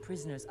marching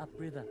prisoners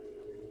upriver.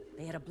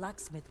 They had a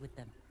blacksmith with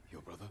them.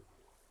 your brother?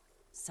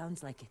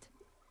 Sounds like it.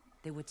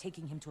 They were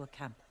taking him to a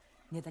camp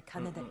near the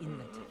Canada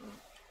Inlet.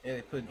 Yeah,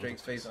 they put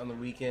Drake's face on The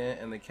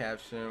Weeknd, and the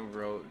caption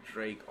wrote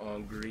Drake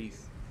on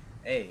Grease.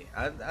 Hey,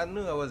 I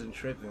knew I wasn't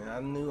tripping. I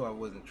knew I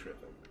wasn't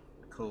tripping.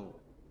 Cool.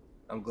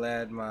 I'm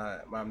glad my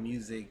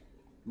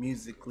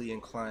musically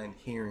inclined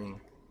hearing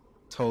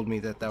told me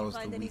that was The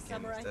Weeknd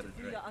instead of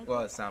Drake.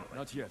 Well, it sounded like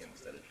Not yet,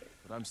 instead of Drake.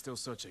 but I'm still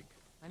searching.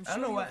 I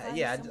don't know why.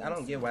 Yeah, I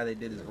don't get why they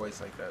did his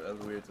voice like that. That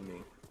was weird to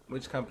me.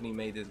 Which company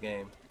made this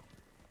game?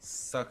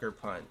 Sucker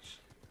Punch.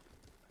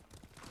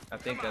 I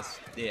think that's,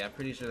 yeah, I'm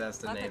pretty sure that's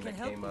the name that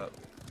came up.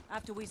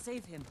 After we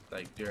save him.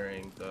 Like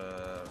during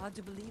the... Hard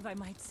to believe I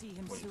might see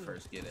him when soon. you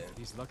first get in.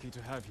 He's lucky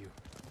to have you.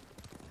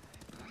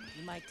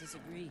 You might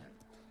disagree.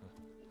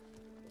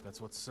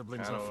 That's what I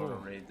siblings are don't for.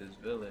 want to raid this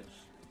village.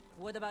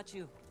 What about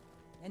you?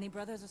 Any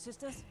brothers or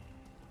sisters?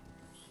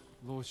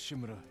 Lord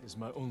Shimura is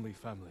my only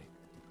family.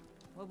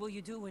 What will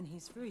you do when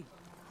he's free?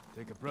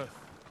 Take a breath.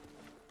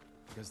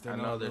 Because I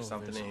then know there's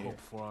something in here. hope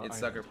for our It's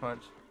island. Sucker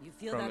Punch You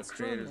feel from the that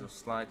creators strongly? of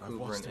Sly I've Cooper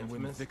watched and him win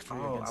Infamous. victory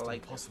Oh, I against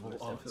like impossible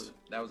Infamous. odds.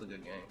 That was a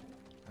good game.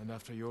 And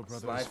after your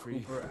brother Sly is free,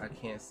 Cooper, I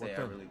can't say what I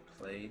then? really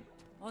played.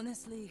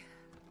 Honestly,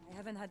 I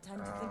haven't had time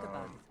to think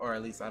about it. Or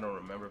at least I don't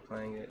remember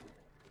playing it.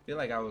 I feel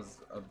like I was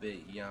a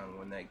bit young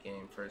when that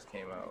game first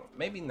came out.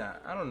 Maybe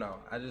not. I don't know.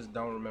 I just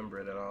don't remember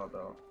it at all,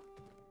 though.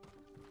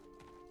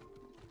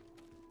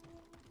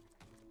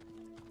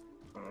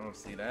 Oh,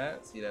 see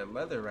that? See that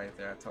leather right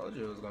there? I told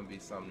you it was gonna be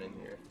something in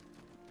here.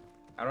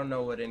 I don't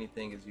know what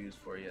anything is used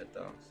for yet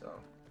though, so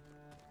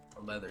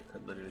leather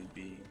could literally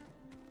be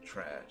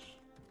trash.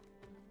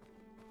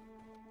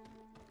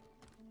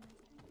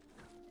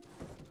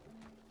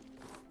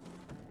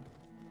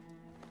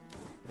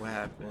 What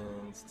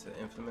happens to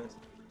Infamous?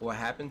 What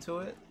happened to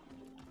it?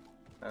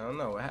 I don't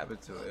know what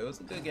happened to it. It was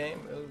a good game.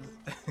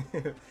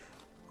 It was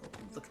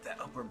look at that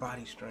upper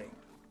body strength.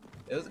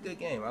 It was a good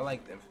game. I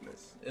liked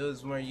Infamous. It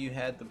was where you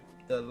had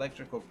the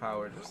electrical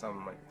powers or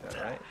something like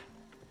that, right?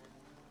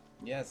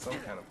 Yeah, some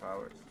kind of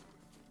powers.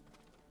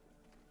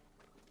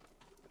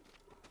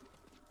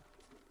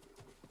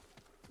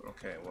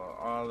 Okay, well,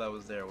 all that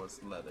was there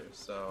was leather,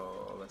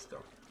 so let's go.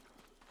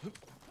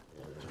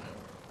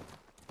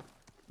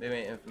 They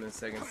made Infamous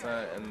Second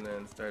Son and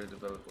then started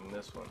developing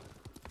this one.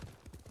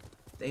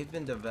 They've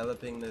been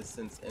developing this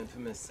since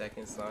Infamous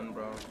Second Son,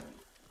 bro.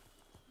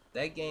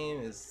 That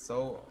game is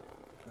so...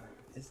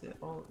 Is it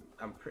old?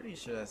 I'm pretty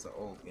sure that's an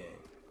old game.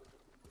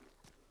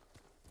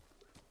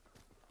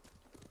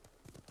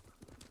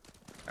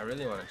 I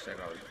really want to check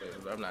all these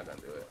videos, but I'm not gonna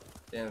do it.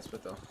 Damn,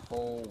 spent a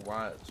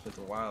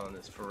while on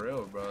this for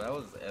real, bro. That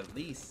was at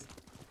least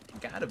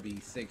gotta be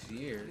 6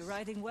 years. You're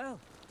riding well.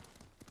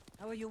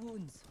 How are your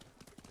wounds?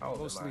 How old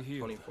Mostly am I? healed.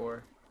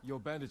 24. Your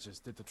bandages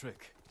did the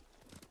trick.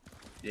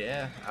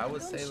 Yeah, I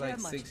would Don't say share like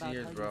much 6 about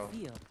years, how bro. you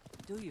feel,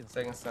 do you?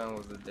 Second Son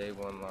was the day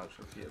one launch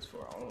for PS4.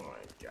 Oh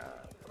my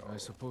god, bro. I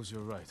suppose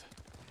you're right.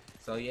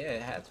 So yeah,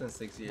 it has been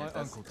 6 years. My That's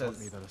uncle taught because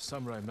me that a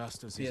samurai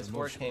masters his PS4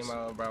 emotions. came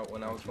out about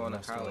when I was Like you going to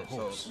master a college, so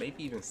horse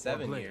maybe even or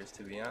 7 blade. years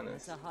to be honest.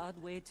 It's a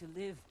hard way to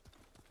live.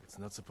 It's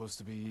not supposed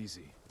to be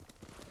easy.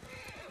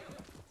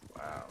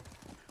 Wow.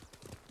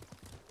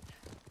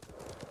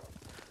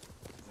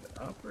 Is it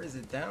up or is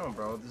it down,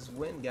 bro? This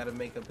wind got to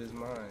make up his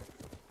mind.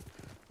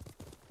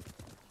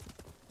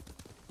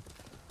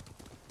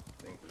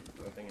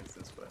 I think it's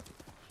this way.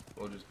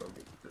 We'll just go get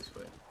it this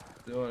way.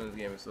 The one in this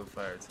game is so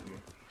fire to me.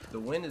 The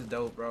wind is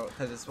dope, bro,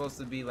 because it's supposed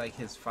to be like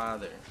his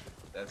father.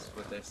 That's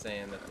what they're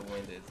saying that the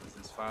wind is. It's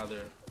his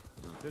father.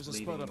 There's a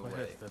leading spot up the ahead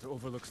way. that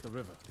overlooks the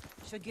river.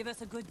 Should give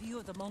us a good view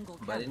of the Mongol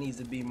camp. But it needs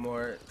to be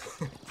more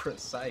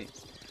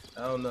precise.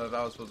 I don't know if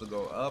I was supposed to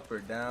go up or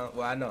down.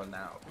 Well, I know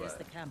now, There's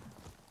the but camp.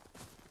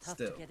 Tough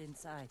still. to get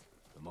inside.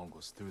 The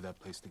Mongols threw that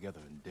place together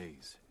in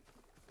days.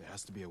 There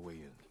has to be a way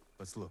in.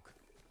 Let's look.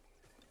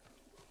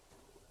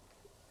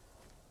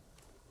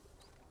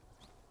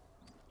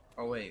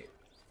 Oh wait,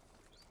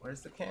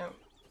 where's the camp?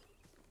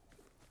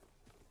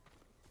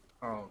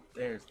 Oh,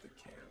 there's the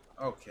camp.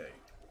 Okay,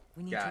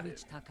 We need Got to it.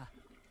 reach Taka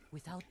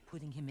without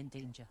putting him in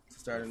danger.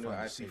 start a new Find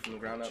a IP safe from the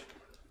ground up. approach.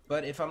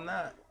 But if I'm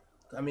not,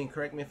 I mean,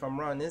 correct me if I'm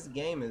wrong. This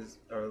game is,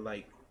 or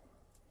like,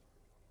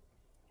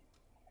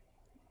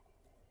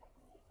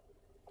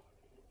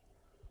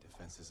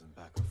 Defenses and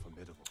back are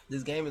formidable.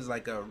 this game is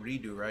like a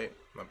redo, right?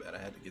 My bad, I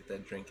had to get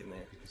that drink in there.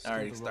 I Still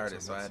already the rocks started,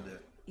 on so I that had side.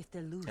 to. If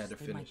they're loose, Had to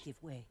they might finish.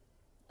 give way.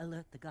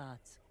 Alert the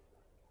guards.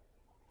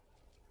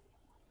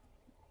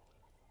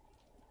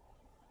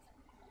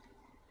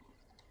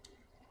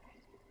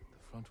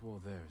 The front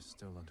wall there is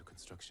still under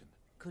construction.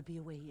 Could be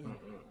a way in.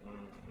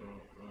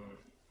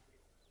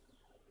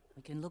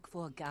 We can look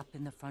for a gap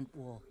in the front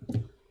wall.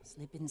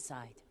 Slip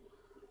inside.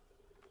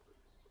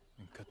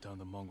 And cut down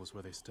the Mongols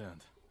where they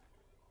stand.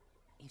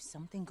 If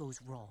something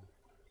goes wrong,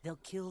 they'll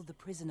kill the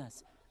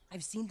prisoners.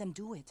 I've seen them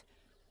do it.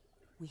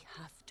 We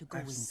have to go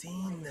in. I've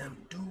seen them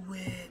do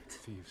it.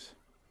 Thieves.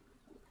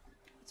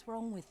 What's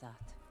wrong with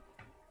that?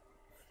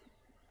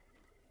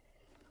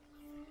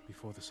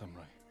 Before the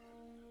samurai,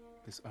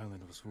 this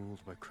island was ruled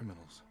by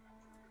criminals.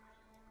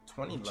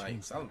 20 We likes.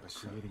 changed that by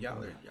creating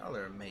order, Y'all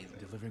are amazing.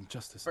 delivering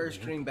justice. First in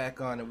the stream back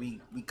on and we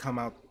come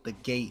out the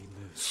gate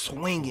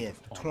swinging.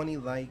 20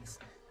 likes,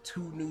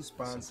 2 new open.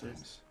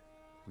 sponsors,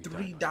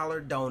 Sometimes we died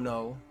 $3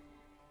 dono.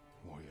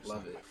 by warriors Love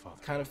like it. my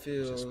father. Kind of who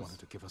feels just wanted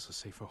to give us a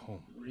safer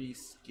home.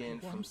 reskinned I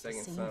from want the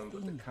Second same Son,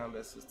 but the thing.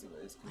 combat system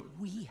is But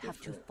we have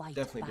to different. fight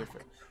Definitely back.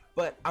 different.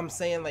 But I'm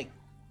saying, like,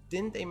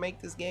 didn't they make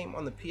this game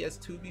on the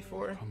PS2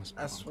 before? Promise me,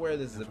 I Uncle, swear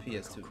this is a never break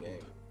our PS2 code.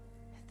 game.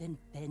 Then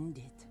bend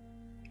it.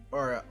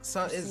 Or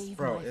some, To it's save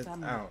bro, my it's I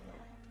family. don't know.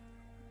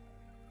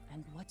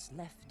 And what's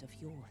left of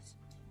yours?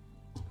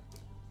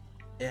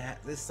 Yeah,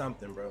 it's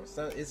something, bro.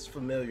 It's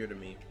familiar to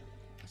me.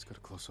 Let's get a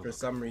closer For look.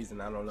 some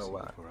reason, I don't know See why.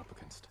 what we're up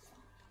against.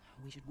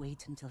 We should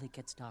wait until it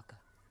gets darker.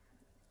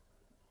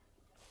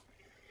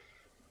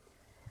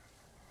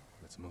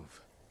 Let's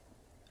move.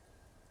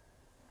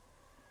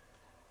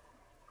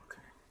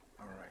 Okay.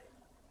 All right.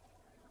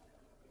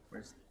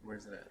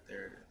 Where's it at?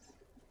 There it is.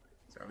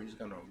 So are we just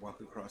gonna walk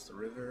across the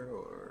river,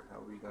 or how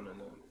are we gonna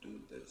do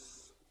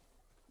this?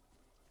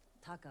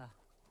 Taka,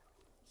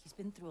 he's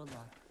been through a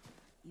lot,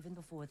 even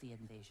before the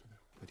invasion.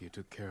 But you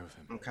took care of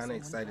him. I'm kind of Someone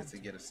excited had to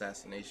to. get He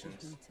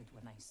assassinations, hated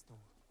when I stole.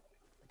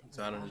 But it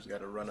so I was don't right. just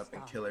gotta run He up and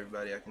starved. kill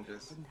everybody. I can I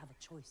just didn't have a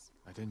choice.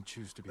 I didn't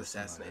choose to be a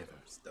samurai assassinate them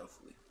either,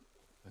 stealthily.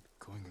 but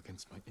going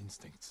against my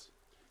instincts,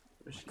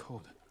 Where's my she?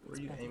 code. Where are It's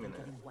you better than aiming at?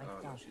 getting wiped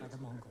Oh, no, out she by the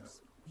doesn't.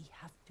 Mongols. We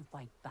have to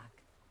fight back.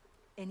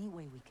 Any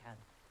way we can.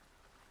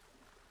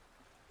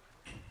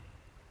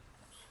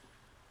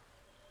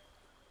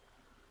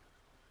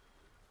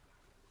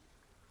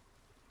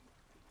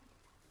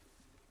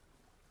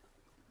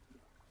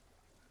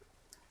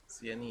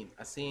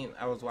 See,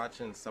 I was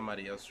watching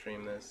somebody else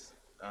stream this,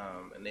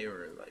 and they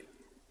were like,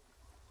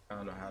 I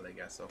don't know how they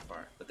got so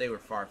far, but they were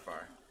far.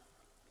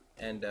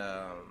 And,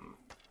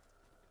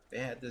 they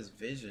had this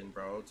vision,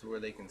 bro, to where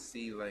they can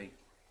see, like,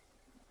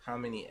 how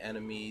many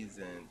enemies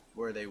and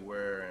where they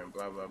were and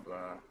blah, blah,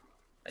 blah.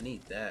 I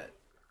need that.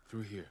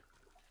 Through here.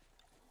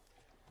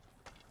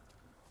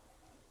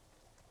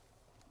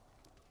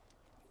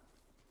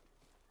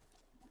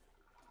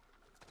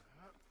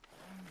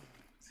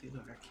 See,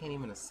 look, I can't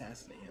even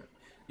assassinate him.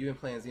 You've been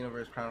playing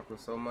Xenoverse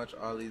Chronicles so much,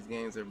 all these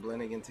games are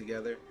blending in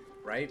together,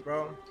 right,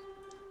 bro?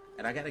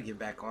 And I gotta get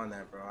back on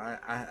that, bro.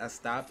 I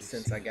stopped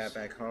since I got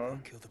back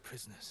home. Kill the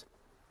prisoners.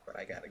 But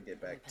I gotta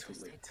get back to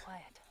Stay it.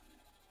 quiet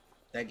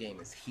That game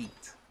is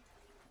heat.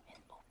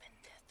 and open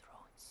their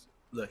throats.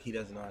 Look, he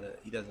doesn't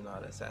know how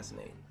to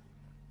assassinate.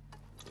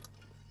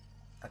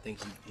 I think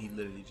he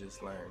literally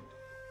just learned.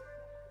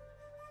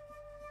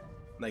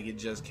 Like it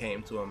just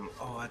came to him,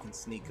 oh, I can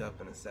sneak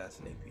up and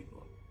assassinate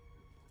people.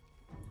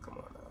 Come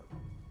on now.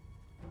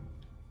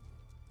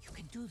 You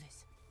can do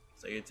this.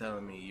 So you're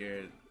telling me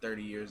you're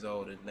 30 years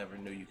old and never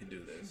knew you could do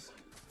this?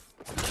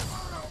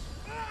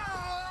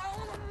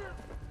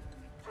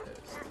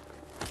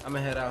 I'm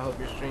gonna head out. Hope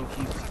your stream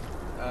keeps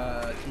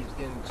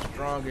getting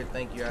stronger.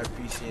 Thank you. I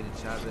appreciate it,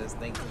 Chavez.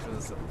 Thank you for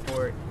the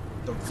support,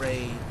 the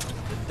raid,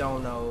 the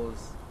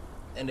donos,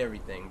 and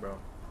everything, bro.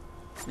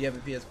 You have a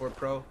PS4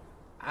 Pro?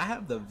 I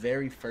have the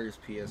very first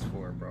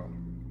PS4, bro.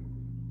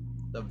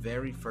 The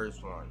very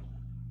first one.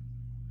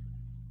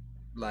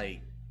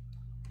 Like,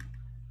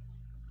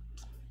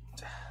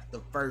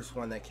 the first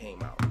one that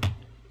came out.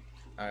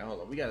 Alright,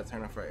 hold on. We gotta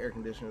turn off our air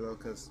conditioner, though,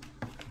 because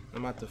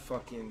I'm about to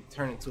fucking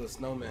turn into a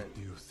snowman. What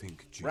do you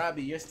think, Jim?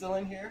 Robbie, you're still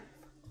in here?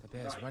 The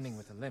bear's running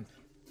with a limp.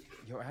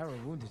 Your arrow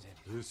wounded him.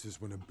 This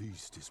is when a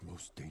beast is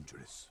most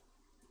dangerous.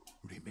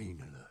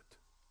 Remain alert.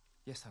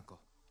 Yes, Uncle.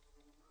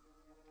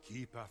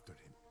 Keep after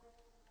him.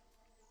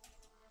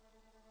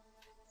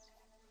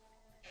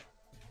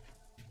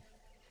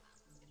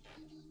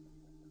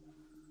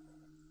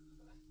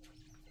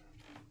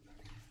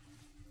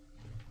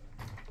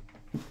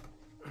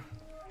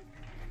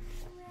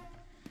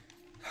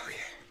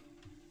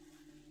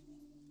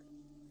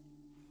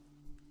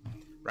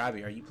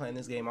 Robbie, are you playing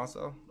this game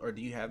also? Or do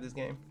you have this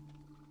game?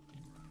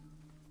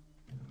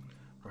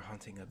 We're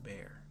hunting a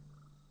bear.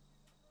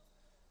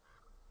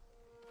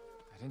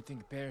 I didn't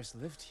think bears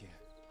lived here.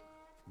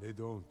 They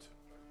don't.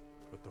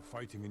 But the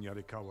fighting in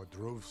Yarikawa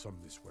drove some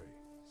this way.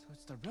 So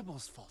it's the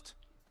rebels' fault.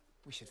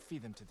 We should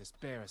feed them to this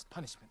bear as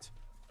punishment.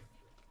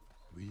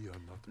 We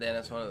are not. Then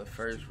that's one of the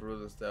first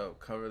rulers that'll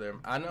cover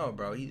them. I know,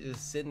 bro. He's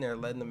just sitting there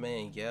letting the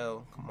man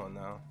yell. Come on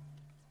now.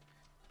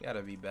 You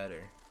gotta be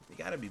better. You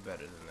gotta be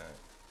better than that.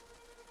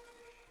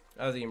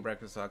 I was eating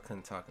breakfast, so I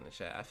couldn't talk in the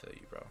chat. I feel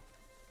you, bro.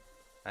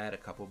 I had a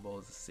couple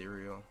bowls of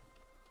cereal.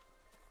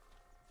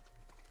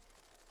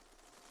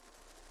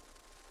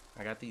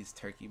 I got these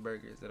turkey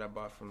burgers that I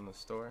bought from the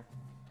store.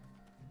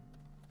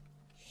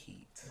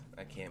 Heat.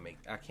 I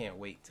can't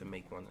wait to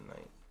make one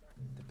tonight.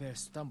 The bear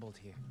stumbled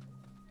here.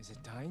 Is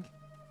it dying?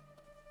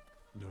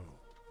 No.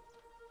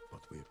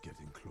 But we're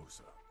getting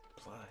closer.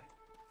 Blood.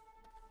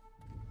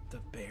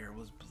 The bear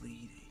was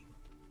bleeding.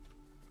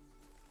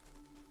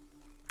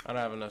 I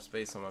don't have enough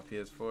space on my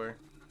PS4.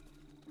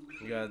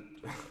 You got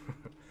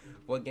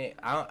what game?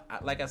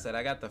 Like I said,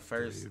 I got the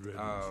first.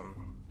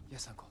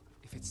 Yes, Uncle.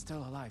 If it's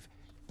still alive,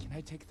 can I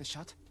take the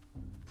shot?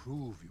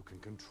 Prove you can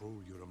control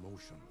your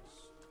emotions.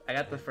 I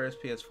got the first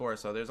PS4,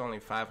 so there's only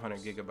 500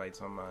 gigabytes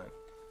on mine.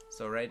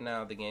 So right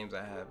now, the games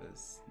I have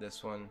is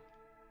this one,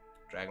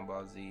 Dragon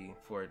Ball Z,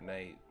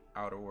 Fortnite,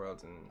 Outer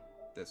Worlds, and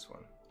this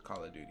one,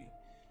 Call of Duty.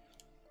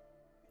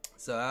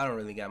 So I don't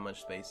really got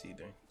much space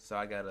either. So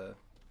I gotta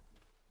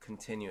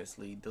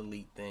continuously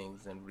delete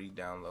things and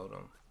re-download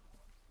them,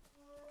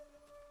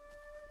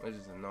 which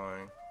is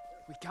annoying.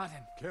 We got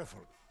him.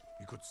 Careful.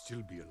 He could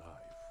still be alive.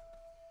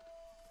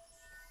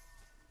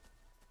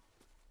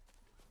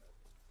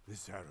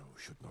 This arrow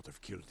should not have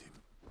killed him.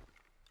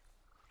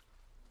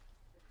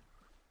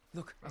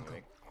 Look, Uncle.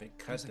 They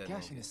cut There's a that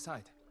gash in nigga. his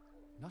side.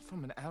 Not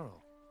from an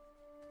arrow.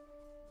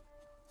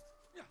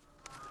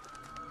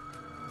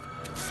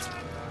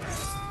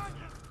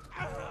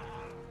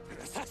 An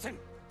assassin!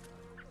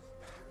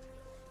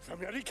 From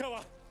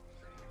Yarikawa!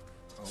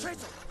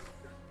 Traitor!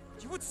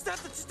 You would stab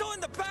the Chido in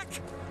the back!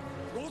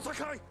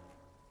 Rosakai!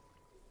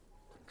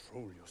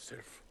 Control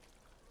yourself.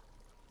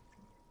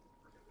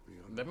 We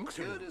are Let me not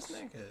kill criminals this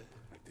nigga.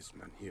 like this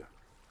man here.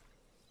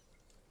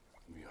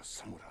 We are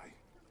samurai.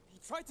 He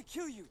tried to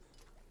kill you.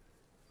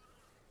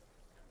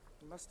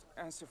 He must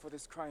answer for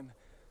this crime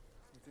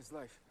with his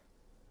life.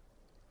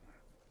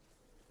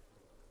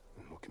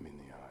 And look him in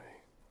the eye.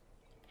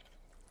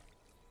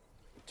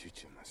 And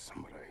teach him that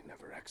samurai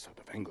never acts out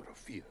of anger or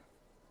fear.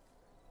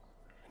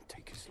 And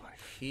take his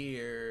life.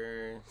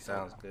 Here,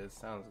 sounds good,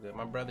 sounds good.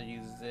 My brother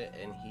uses it,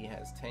 and he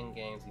has 10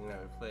 games he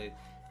never played,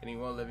 and he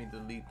won't let me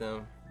delete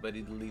them, but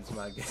he deletes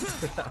my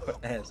games without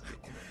asking.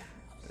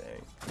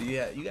 Dang.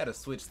 Yeah, you got a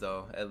Switch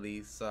though, at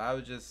least. So I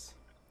would just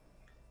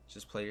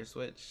play your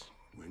Switch.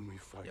 When we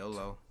fight,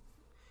 YOLO.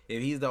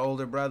 If he's the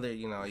older brother,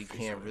 you know, you face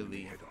can't our enemy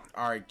really head on.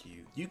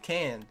 argue. You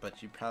can,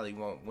 but you probably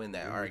won't win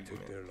that when we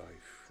argument. take their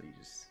life, So you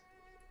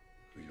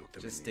we look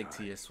them just in stick the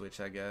to eye. your Switch,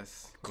 I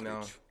guess. You know,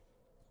 Courage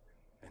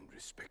and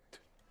respect.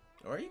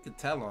 or you could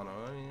tell on him.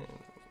 I mean,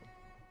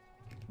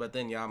 but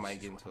then y'all might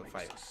This get is into a what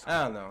fight. makes us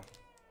I don't know.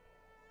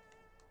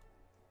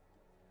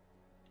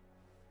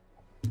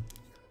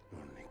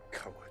 Only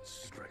cowards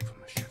strike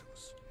from the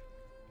shadows.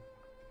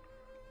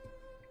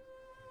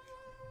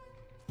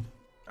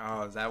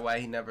 Oh, is that why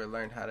he never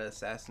learned how to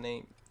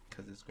assassinate?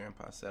 Because his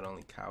grandpa said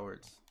only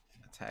cowards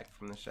attack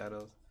from the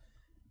shadows.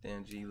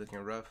 Damn, G, looking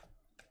rough.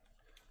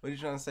 What are you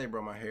trying to say,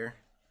 bro? My hair?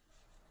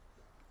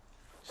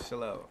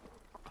 Chill out.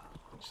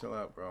 Chill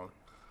out, bro.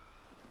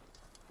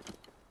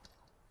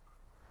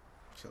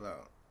 Chill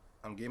out.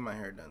 I'm getting my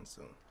hair done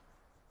soon.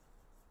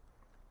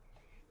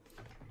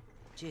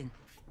 Jin,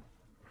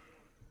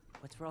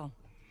 what's wrong?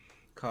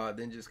 Called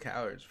then just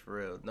cowards, for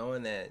real.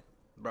 Knowing that,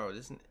 bro,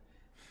 this...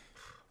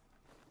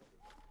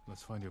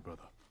 Let's find your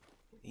brother.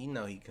 He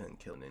know he couldn't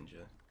kill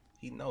Ninja.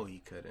 He know he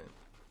couldn't.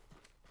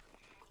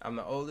 I'm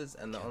the oldest,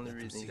 and the Can't only let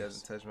them reason he see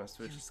doesn't us. touch my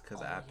Switch is Use because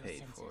all I your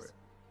paid for senses. it.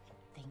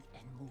 Think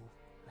and move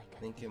like a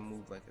Think and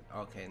move like a...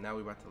 Okay, now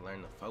we about to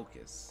learn the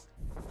focus.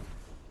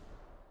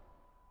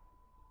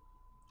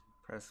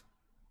 Press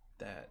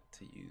that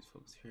to use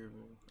focus here.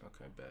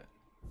 Okay, bet.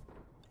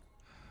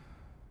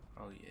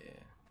 Oh, yeah.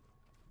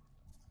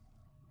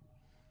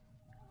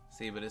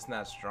 See, but it's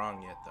not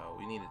strong yet, though.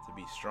 We need it to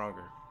be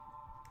stronger.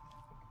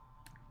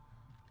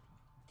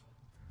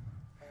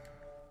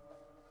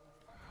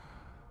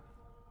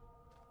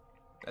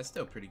 That's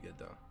still pretty good,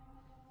 though.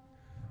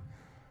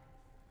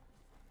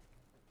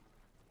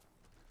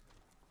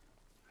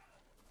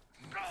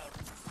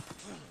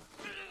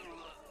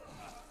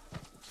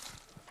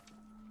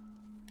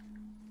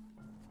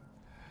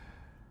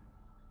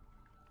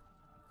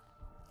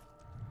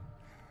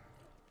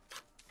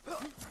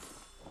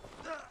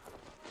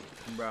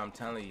 Bro, I'm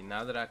telling you,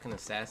 now that I can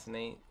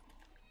assassinate,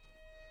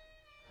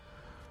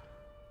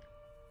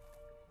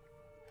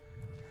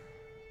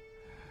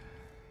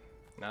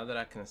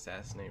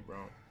 bro,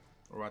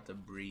 we're about to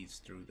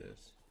breeze through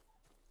this.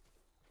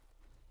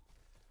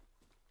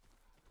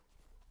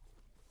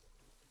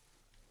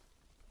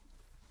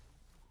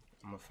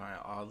 I'm gonna find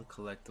all the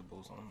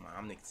collectibles. Oh my,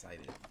 I'm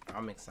excited.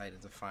 I'm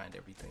excited to find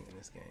everything in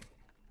this game.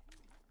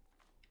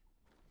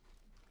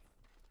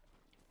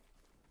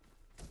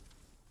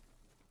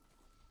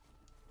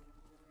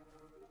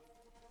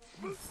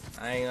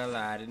 I ain't gonna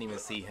lie, I didn't even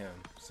see him,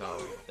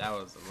 so that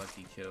was a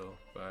lucky kill,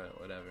 but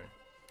whatever.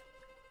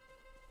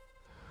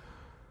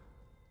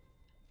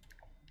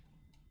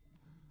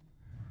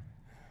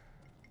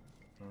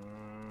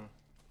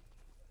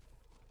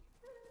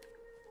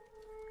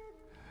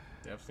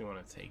 Definitely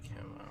want to take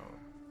him out.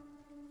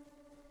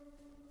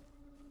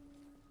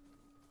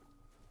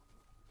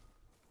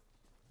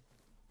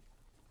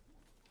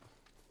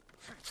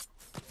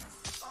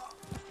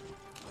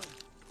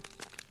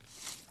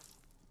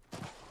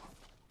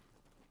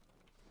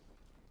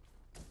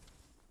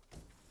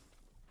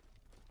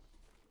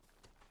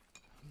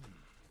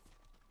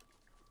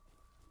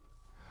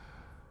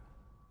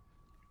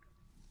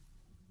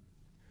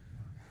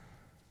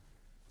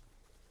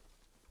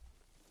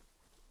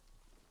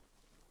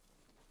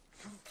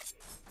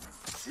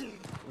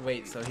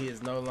 Wait, so he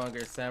is no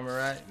longer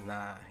samurai?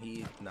 Nah,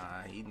 he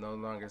no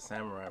longer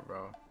samurai,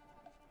 bro.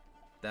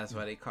 That's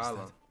why they call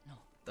him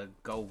the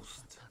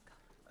ghost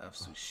of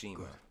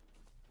Tsushima.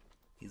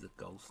 He's a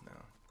ghost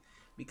now.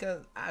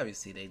 Because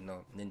obviously they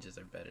know ninjas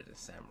are better than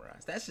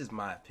samurais. That's just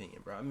my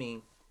opinion, bro. I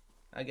mean,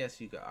 I guess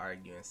you could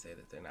argue and say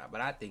that they're not,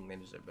 but I think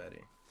ninjas are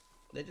better.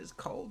 They're just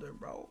colder,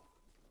 bro.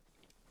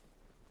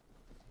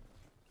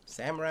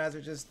 Samurais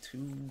are just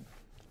too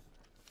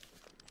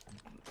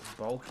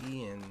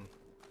bulky and...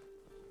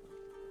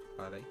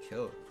 Oh, they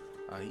killed.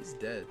 Oh, he's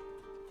dead.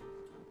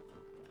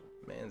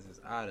 Man's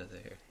just out of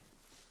there.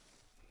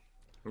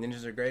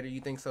 Ninjas are greater?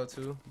 You think so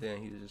too?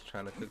 Then he was just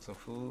trying to cook some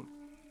food?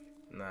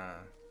 Nah.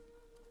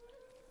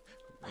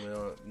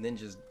 Well,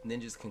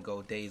 ninjas can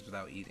go days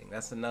without eating.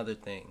 That's another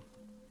thing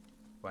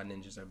why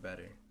ninjas are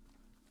better.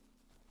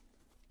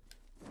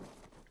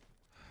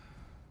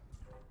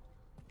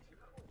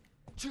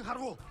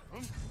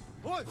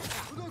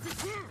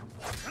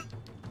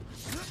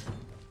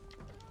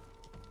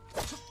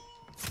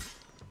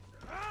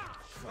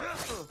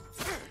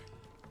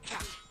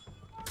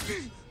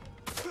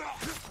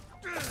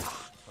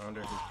 I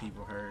wonder if his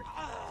people heard.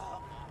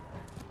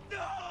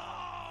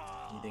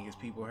 You think his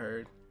people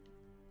heard?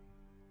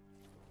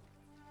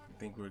 I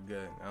think we're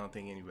good. I don't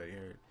think anybody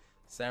heard.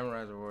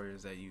 Samurais are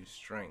warriors that use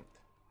strength.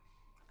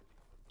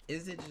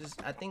 Is it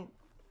just... I think...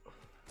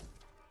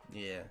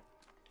 Yeah.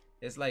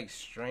 It's like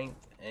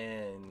strength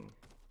and...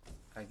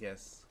 I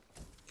guess...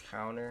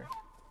 Countering?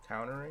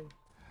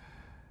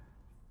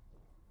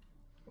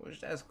 Which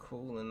that's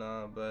cool and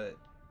all, but...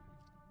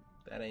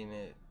 That ain't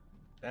it.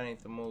 That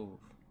ain't the move.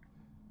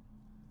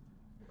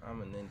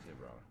 I'm a ninja,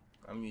 bro.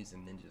 I'm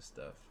using ninja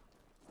stuff.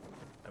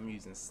 I'm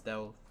using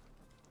stealth,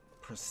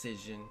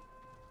 precision,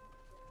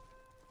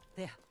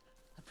 There,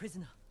 a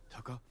prisoner.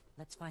 Taka?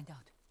 Let's find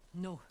out.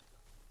 No,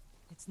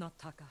 it's not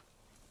Taka.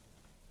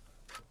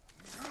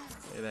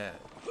 Look at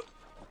that.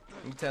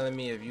 You telling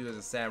me if you was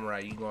a samurai,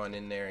 you going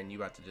in there and you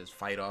about to just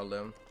fight all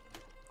them?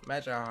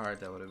 Imagine how hard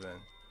that would have been.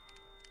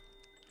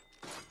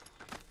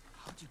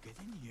 How'd you get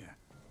in here?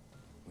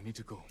 We need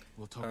to go.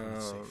 We'll talk when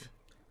it's safe.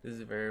 This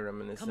is very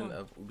reminiscent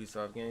of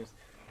Ubisoft games.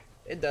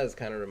 It does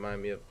kind of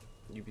remind me of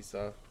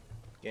Ubisoft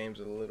games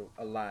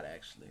a lot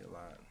actually, a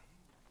lot.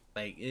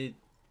 Like it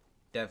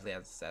definitely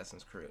has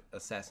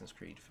Assassin's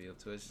Creed feel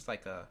to it. It's just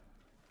like a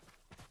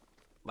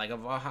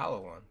Valhalla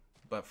one,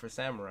 but for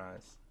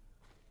samurais,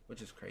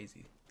 which is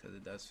crazy because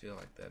it does feel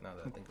like that now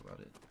that I think about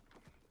it.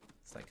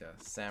 It's like a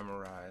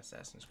samurai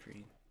Assassin's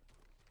Creed.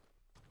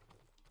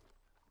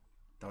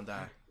 Don't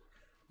die.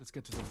 Let's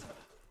get to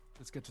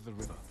the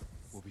river.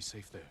 We'll be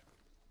safe there.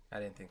 I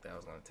didn't think that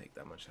was gonna take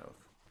that much health.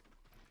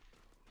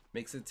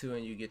 Mix it too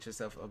and you get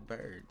yourself a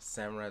bird.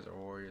 Samurais are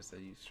warriors that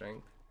use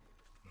strength.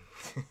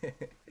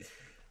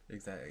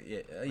 Exactly.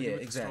 Yeah. Yeah.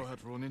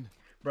 Exactly.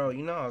 Bro,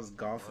 you know I was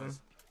golfing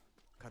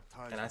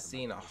and I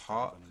seen a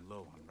hawk.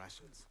 Lord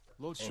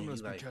And Shimura's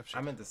he, been like, captured.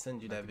 I meant to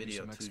send you that I could use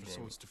video some too, extra Jamie.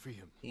 swords to free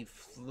him. He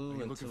flew Are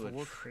you into looking for a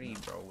work? tree,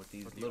 bro, with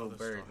these little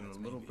birds, and the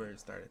little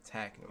birds started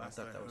attacking him. I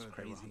thought that was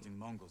crazy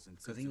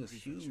because he was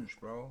huge,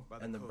 bro,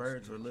 and the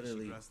birds were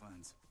literally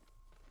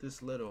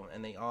this little,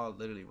 and they all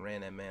literally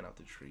ran that man out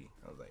the tree.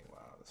 I was like,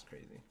 wow, that's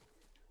crazy.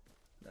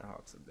 That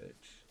hawk's a bitch.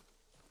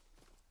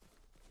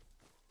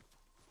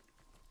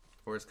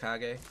 Where's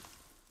Kage?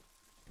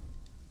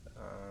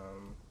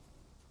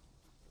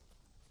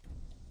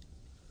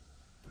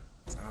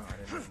 Oh, I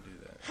didn't even do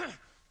that.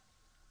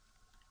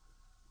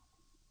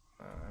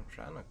 I'm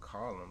trying to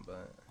call him,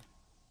 but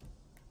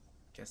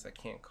guess I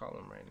can't call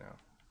him right now.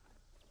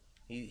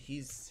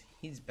 He's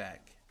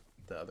back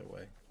the other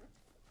way.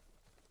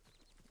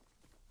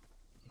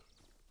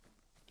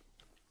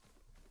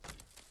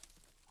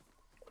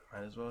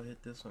 Might as well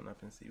hit this one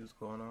up and see what's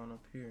going on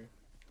up here.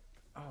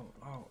 Oh,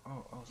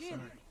 sorry.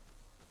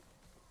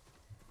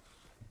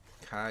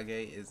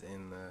 Kage is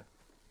in the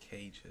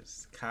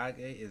cages. Kage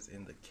is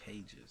in the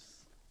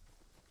cages.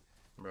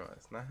 Bro,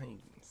 it's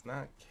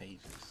not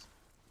cages.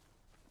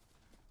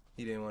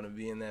 He didn't want to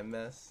be in that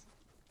mess.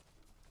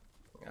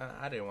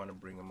 I didn't want to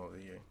bring him over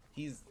here.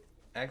 He's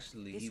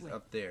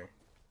up there.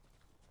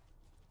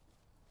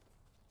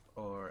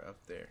 Or up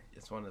there.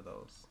 It's one of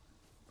those.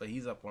 But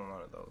he's up on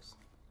one of those.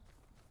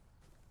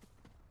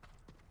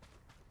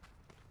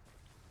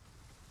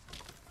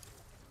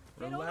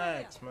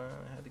 Relax, man.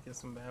 I had to get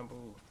some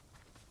bamboo.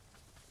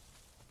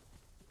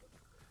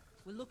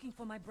 We're looking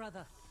for my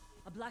brother,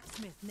 a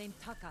blacksmith named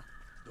Taka.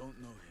 Don't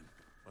know him,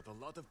 but a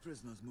lot of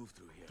prisoners move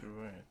through here.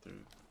 Through where?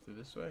 Through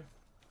this way?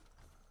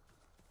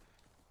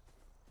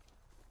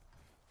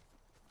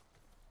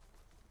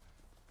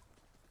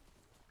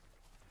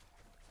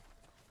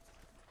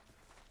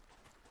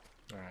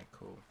 Alright,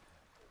 cool.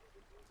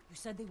 You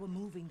said they were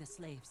moving the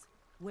slaves.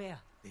 Where?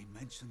 They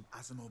mentioned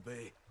Azamo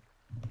Bay.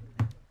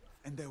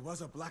 And there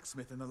was a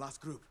blacksmith in the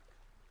last group.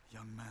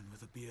 Young man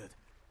with a beard.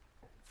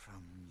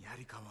 From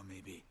Yarikawa,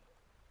 maybe.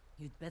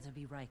 You'd better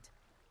be right.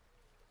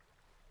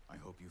 I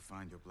hope you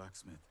find your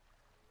blacksmith.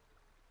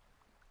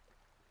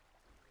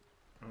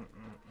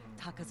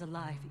 Taka's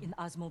alive in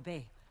Azamo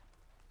Bay.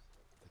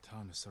 The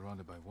town is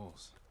surrounded by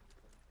walls.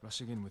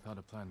 Rushing in without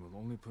a plan will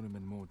only put him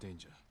in more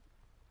danger.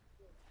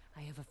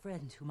 I have a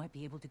friend who might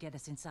be able to get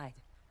us inside.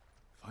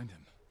 Find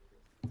him.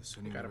 The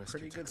sooner We got a rescue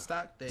pretty good Taka,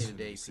 stock day the sooner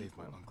today, we save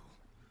my people. uncle.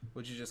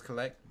 Would you just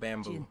collect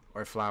bamboo Jin.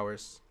 or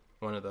flowers?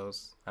 One of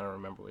those. I don't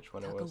remember which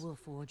one it Taka was. will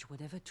forge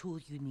whatever tool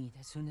you need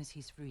as soon as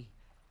he's free.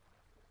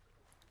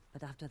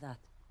 But after that,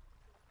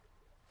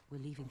 we're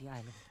leaving the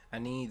island. I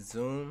need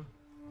zoom.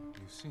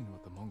 You've seen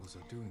what the Mongols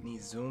are doing.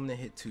 Need zoom to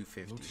hit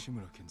 250. Lord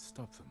Shimura can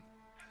stop them.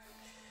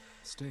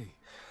 Stay.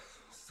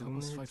 Zoom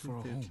Help us to fight hit for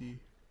our home. 250.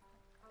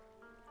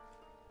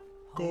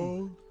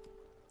 Home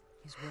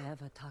is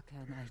wherever Taka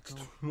and I go.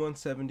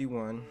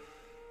 171.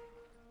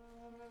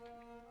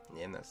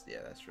 Yeah, and that's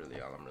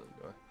really all I'm really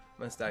doing.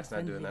 My stack's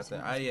not doing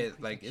nothing.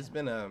 It's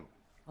been a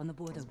On the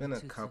border it's been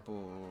with a Tsutsu.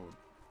 couple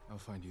I'll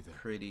find you there.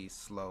 pretty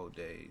slow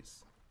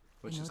days,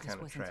 which know is this kind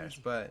of wasn't trash.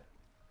 easy. But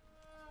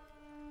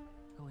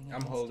Going I'm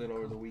against holding your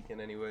over the call.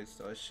 weekend anyway,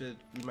 so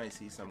we might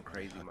see some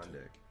crazy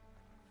Monday.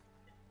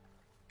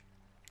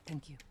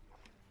 Thank you.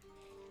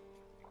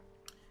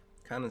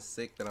 Kind of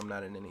sick that I'm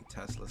not in any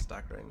Tesla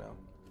stock right now,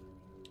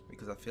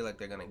 because I feel like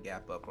they're gonna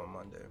gap up on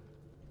Monday,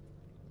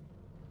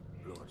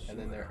 and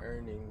then their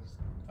earnings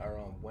are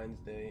on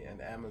Wednesday,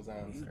 and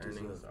Amazon's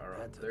earnings are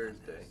on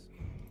Thursday.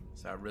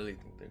 So I really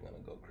think they're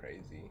gonna go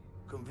crazy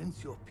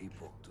Convince your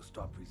people to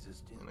stop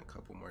resisting. in a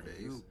couple more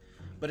days.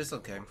 But it's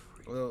okay.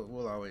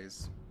 We'll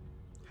always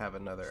have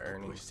another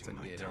earnings to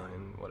get in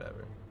and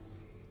whatever.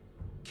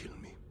 Kill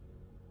me.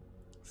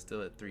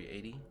 Still at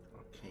 380.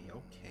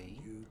 Okay.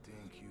 You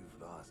think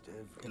you've lost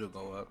everything, It'll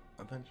go up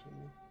eventually.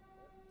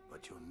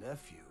 but your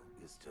nephew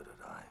is still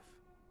alive.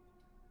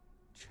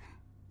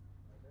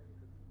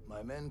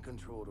 My men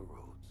control the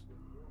roads.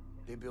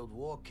 They build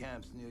war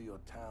camps near your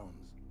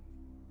towns.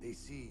 They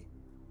see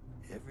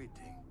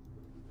everything,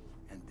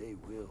 and they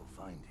will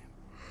find him.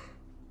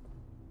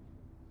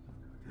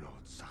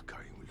 Lord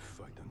Sakai will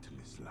fight until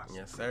his last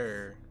Yes, breath.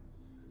 sir.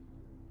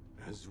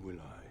 As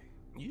will I.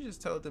 You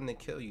just told them to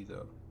kill you,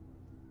 though.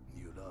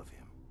 You love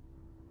him,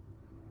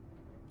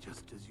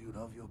 just as you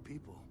love your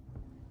people.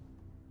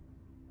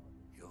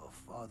 You're a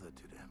father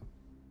to them.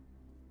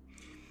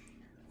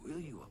 Will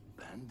you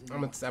abandon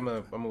I'm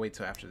gonna wait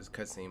till after this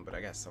cutscene, but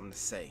I got something to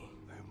say.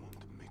 I want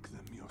to make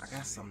them your I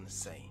got something to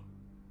say.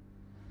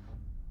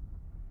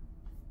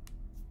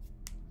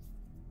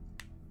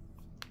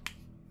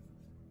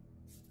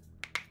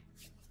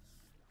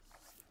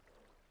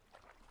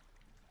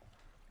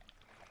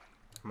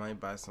 I might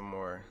buy some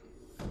more.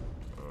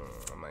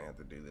 I might have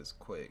to do this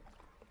quick.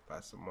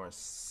 Buy some more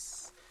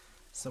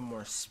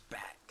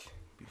SPAC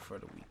before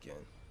the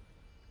weekend.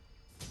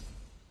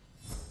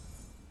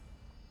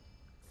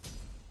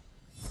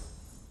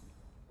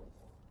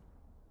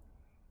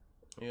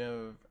 You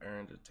have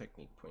earned a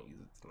technique point.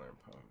 Use it to learn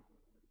power.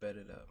 Bet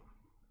it up.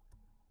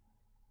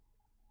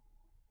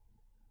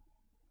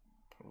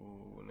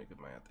 Ooh, nigga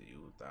might have to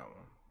use that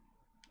one.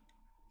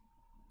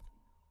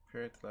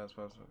 Period to last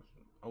possible.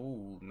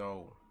 Oh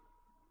no.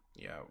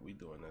 Yeah, we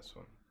doing this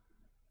one.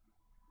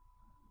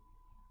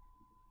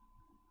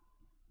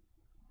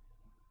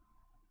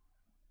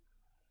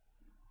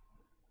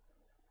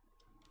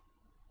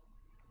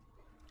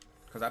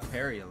 Cause I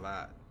parry a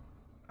lot,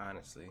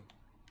 honestly.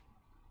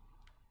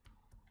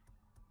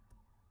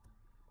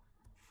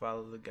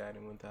 Follow the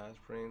guiding wind to hot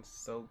springs,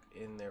 soak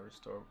in their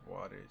restored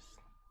waters.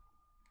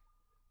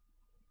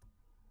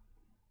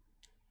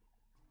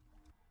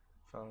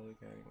 Follow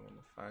the guiding wind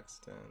to fox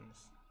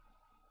dens.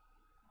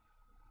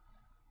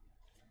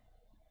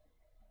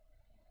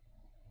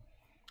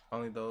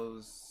 Only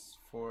those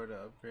 4 to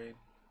upgrade?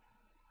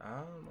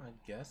 I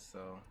guess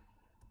so.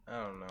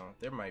 I don't know.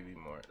 There might be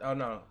more. Oh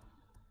no.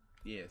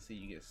 Yeah, see,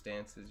 you get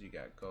stances, you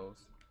got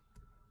ghosts.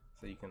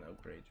 So you can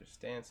upgrade your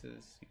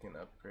stances, you can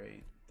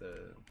upgrade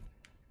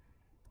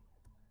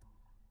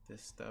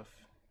this stuff.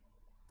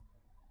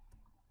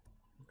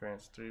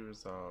 Grants 3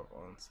 resolve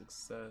on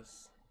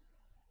success.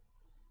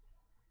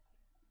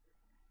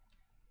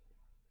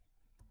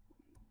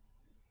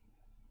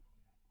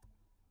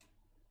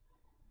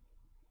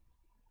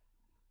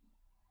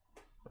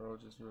 Roll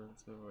just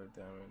runs to avoid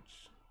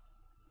damage.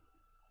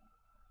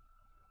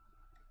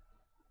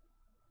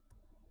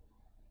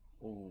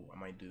 Ooh, I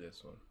might do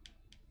this one.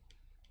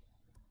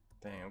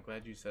 Dang, I'm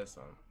glad you said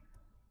something.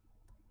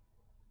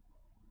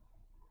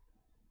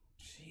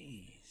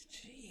 Jeez.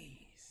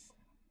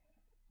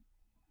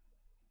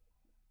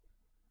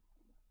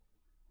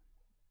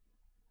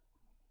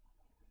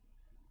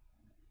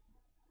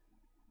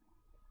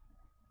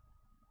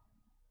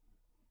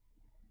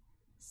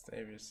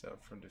 Save yourself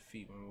from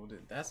defeat when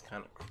wounded. That's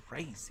kind of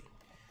crazy.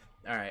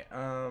 All right.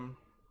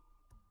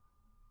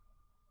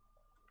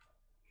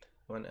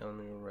 One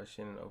enemy will rush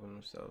in and open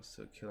themselves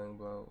to a killing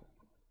blow.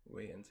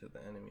 Wait until the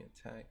enemy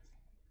attacks.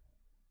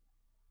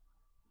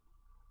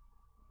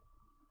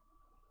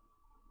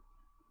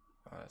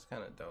 Oh, that's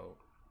kind of dope.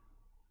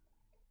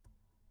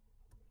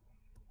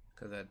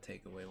 Because that'd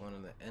take away one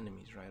of the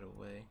enemies right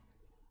away.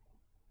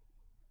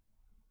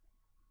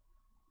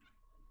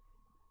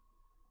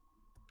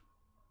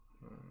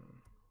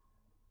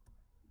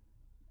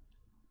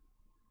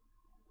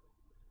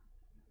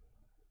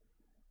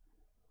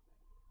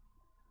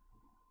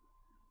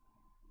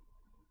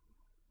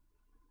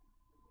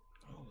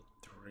 Oh,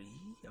 3?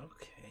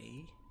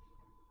 Okay.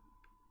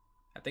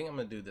 I think I'm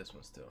gonna do this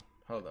one still.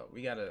 Hold up.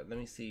 Let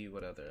me see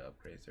what other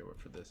upgrades there were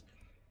for this.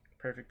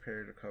 Perfect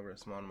parry to cover a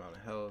small amount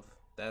of health.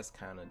 That's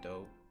kind of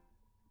dope.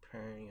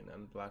 Parrying an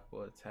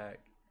unblockable attack.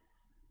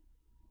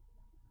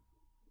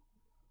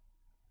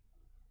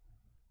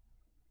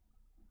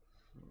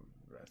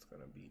 That's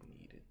gonna be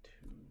needed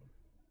too.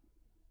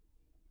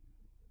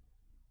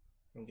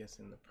 I'm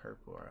guessing the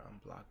purple are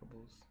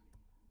unblockables.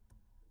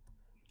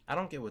 I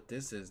don't get what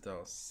this is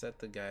though. Set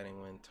the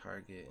guiding wind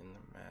target in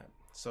the map.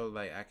 So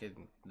like I could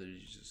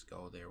literally just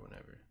go there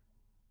whenever.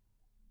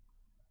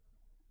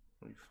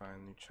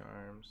 Refine new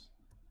charms.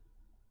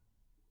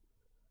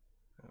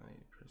 Allow you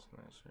to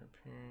personalize your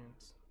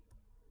appearance.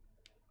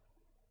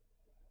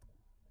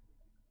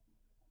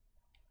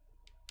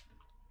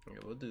 Yeah,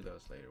 we'll do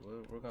those later.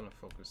 We're gonna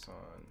focus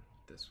on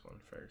this one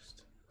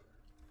first.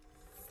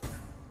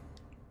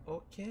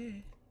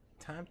 Okay,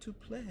 time to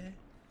play.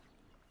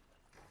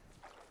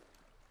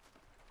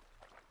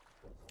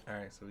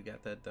 Alright, so we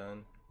got that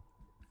done.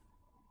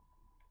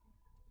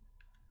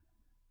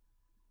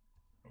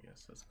 I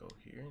guess let's go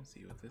here and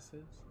see what this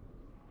is.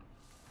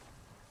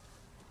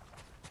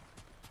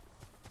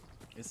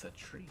 It's a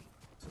tree.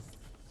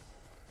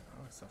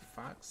 Oh, it's a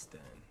fox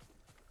den.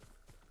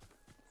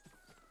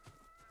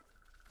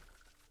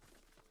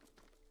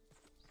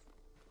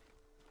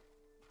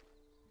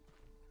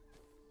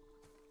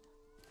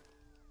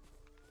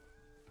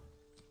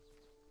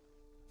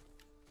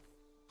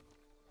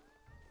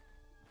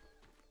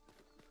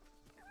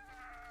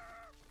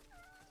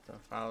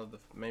 So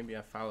maybe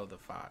I follow the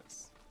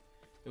fox.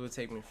 It would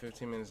take me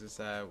 15 minutes to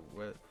decide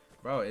what.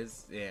 Bro,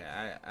 it's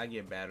yeah. I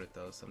get bad with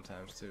those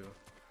sometimes too.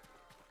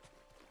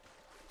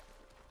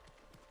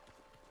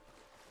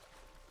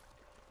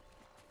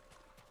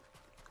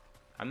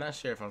 I'm not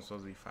sure if I'm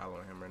supposed to be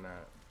following him or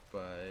not,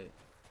 but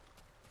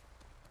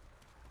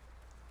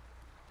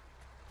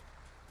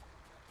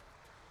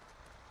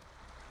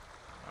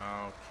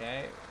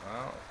okay.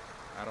 Well,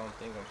 I don't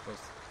think I'm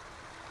supposed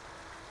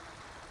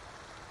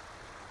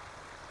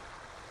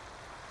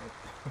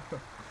to.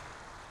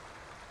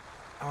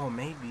 Oh,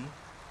 maybe.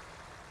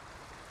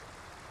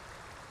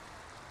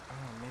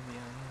 Oh, maybe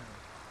I am.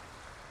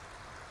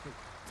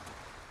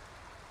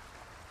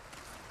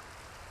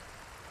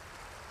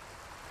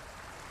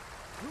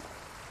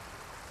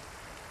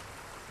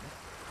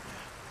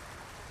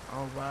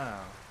 Oh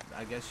wow,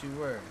 I guess you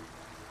were.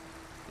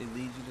 It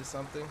leads you to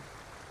something?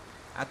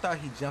 I thought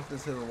he jumped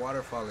into the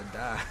waterfall and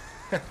died.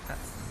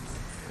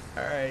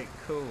 Alright,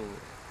 cool.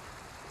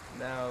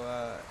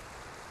 Now,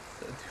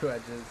 do I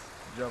just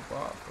jump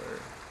off or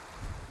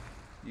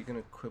you can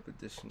equip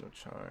additional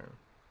charm?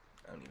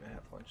 I don't even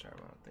have one charm,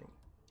 I don't think.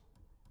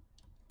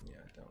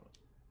 Yeah, I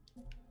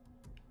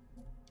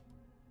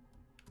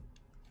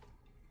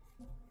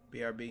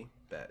don't. BRB,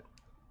 bet.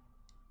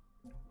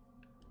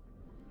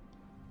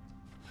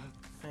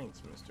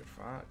 Thanks, Mr.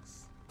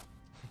 Fox.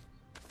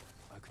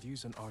 I could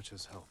use an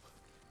archer's help.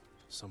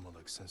 Someone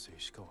like Sensei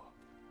Ishikawa.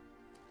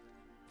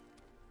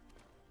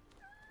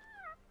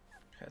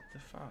 Pet the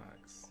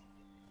fox.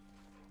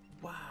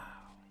 Wow.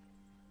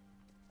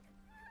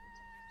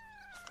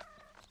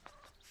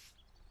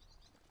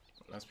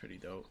 That's pretty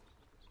dope.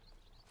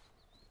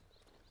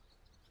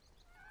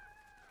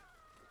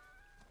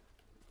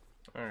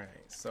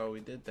 Alright, so we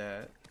did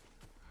that.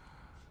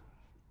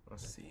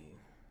 Let's see.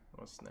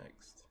 What's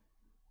next?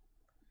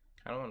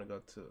 I don't want to go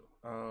to.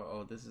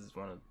 Oh, this is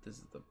this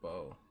is the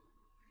bow.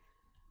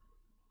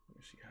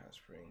 She Hot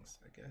Springs.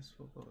 I guess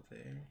we'll go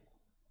there.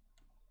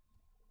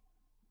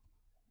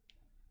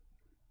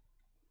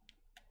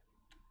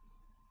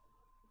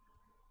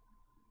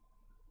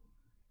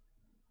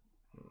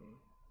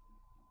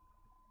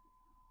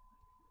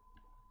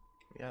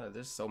 Yeah,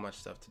 there's so much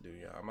stuff to do,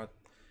 y'all.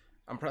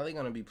 I'm probably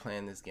gonna be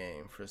playing this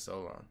game for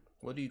so long.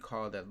 What do you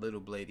call that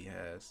little blade he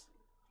has?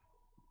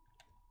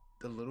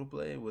 The little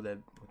blade? Would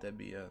that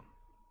be a?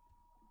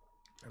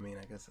 I mean,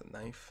 I guess a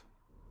knife.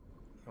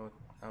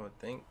 I would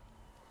think.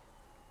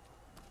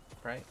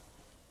 Right?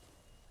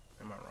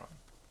 Am I wrong?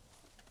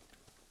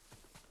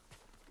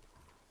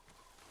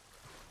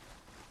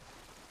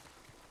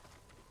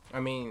 I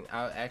mean,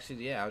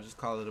 I'll just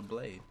call it a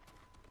blade.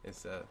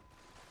 It's a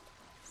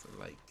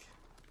like.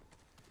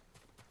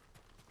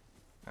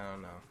 I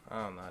don't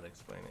know how to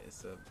explain it.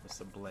 It's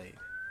a blade.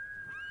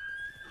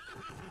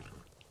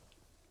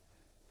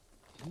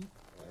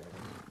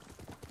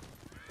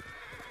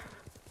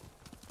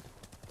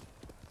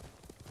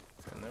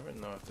 I never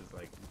know if it's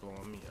like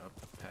blowing me up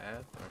the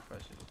path or if I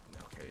should.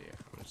 Okay, yeah,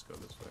 I'm gonna just go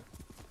this way.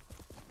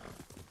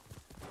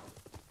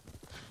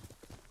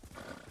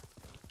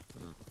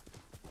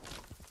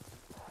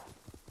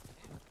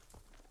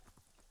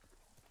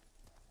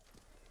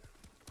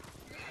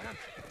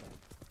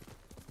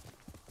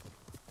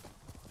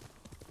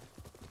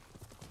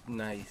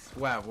 Nice.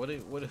 Wow. What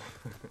what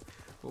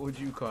would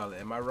you call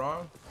it? Am I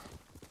wrong?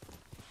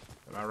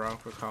 Am I wrong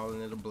for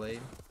calling it a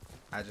blade?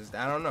 I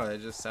don't know.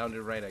 It just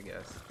sounded right, I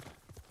guess.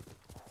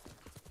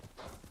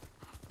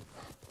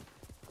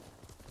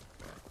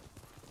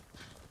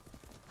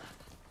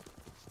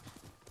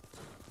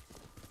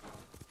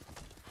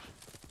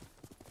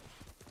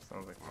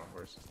 Sounds like my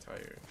horse is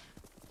tired.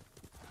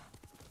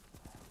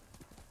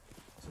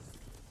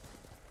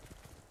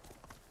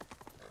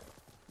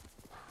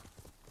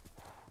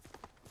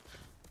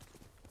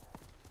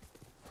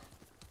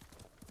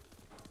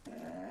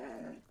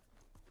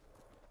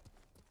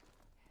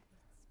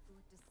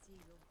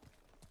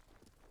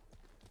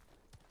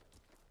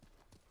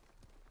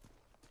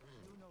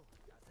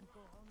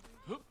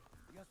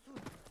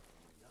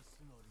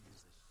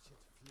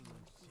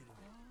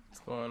 What's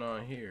going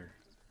on here?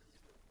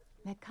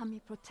 May Kami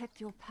protect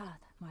your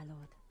path, my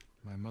lord.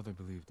 My mother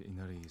believed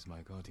Inari is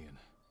my guardian.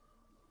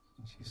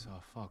 She saw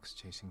a fox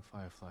chasing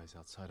fireflies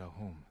outside our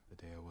home the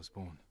day I was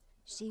born.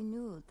 She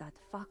knew that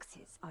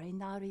foxes are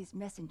Inari's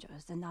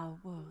messengers in our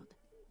world.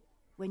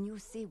 When you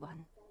see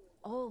one,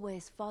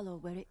 always follow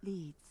where it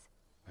leads.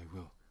 I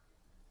will.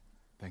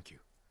 Thank you.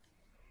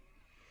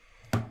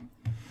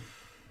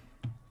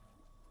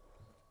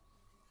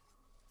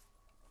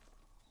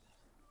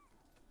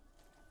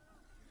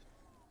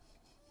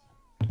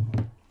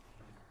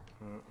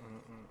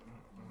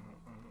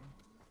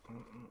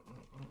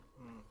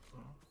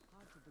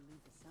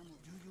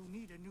 Do you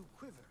need a new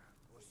quiver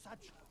or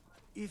such?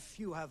 If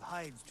you have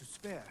hides to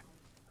spare,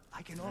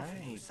 I can offer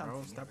you something.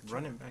 Bro, stop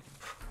running back and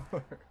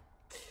forth.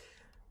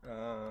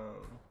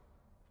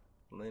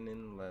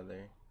 Linen,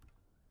 leather,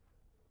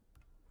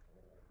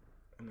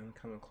 and then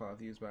common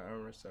cloth used by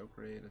armorists to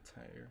upgrade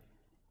attire.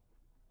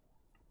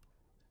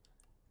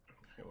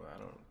 Okay, well I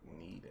don't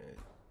need it.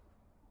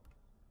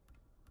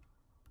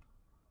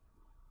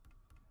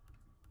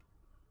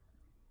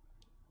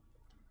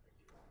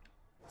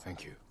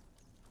 Thank you.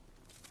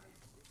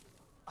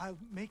 I'll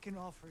make an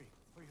offering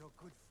for your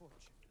good fortune.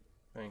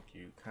 Thank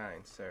you,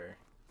 kind sir.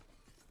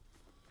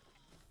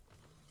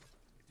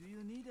 Do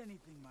you need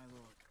anything, my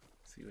lord?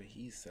 See what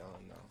he's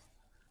selling though.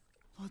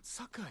 Lord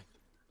Sakai,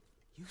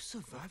 you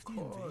survived Of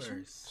the invasion?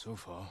 course. So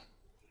far.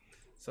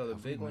 So the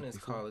Have we big one met is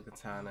before? called a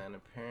katana, and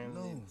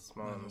apparently No, the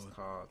small my one is lord.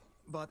 called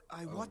But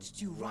I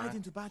watched you ride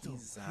into battle.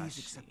 Please wakizashi.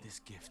 accept this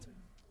gift.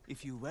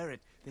 If you wear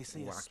it, they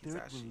say a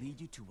spirit will Wakizashi.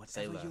 lead you to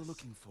Say whatever you're less.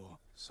 looking for.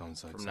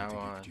 Sounds like From now something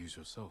you on, could use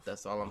yourself.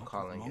 that's all I'm Not with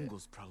calling it.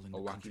 Mongols prowling A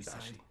the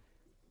countryside. wakizashi.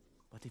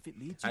 But if it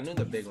leads you I knew to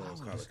the new big one was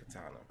called flowers, a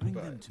katana, bring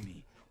but them to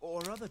me,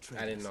 or other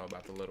traders. I didn't know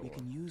about the little We one.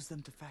 can use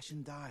them to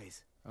fashion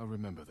dyes. I'll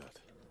remember that.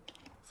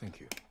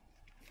 Thank you.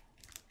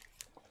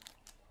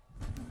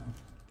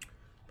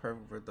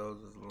 Perfect for those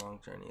with a long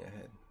journey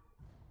ahead.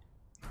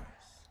 Nice.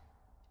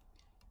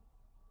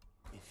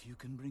 If you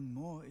can bring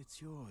more,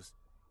 it's yours.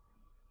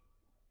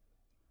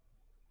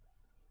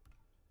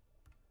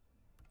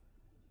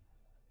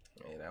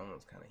 Hey, that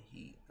one's kind of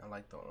heat. I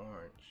like the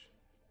orange.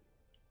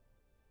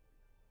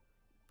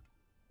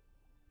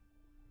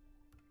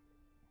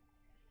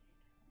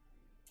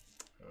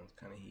 That one's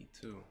kind of heat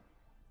too.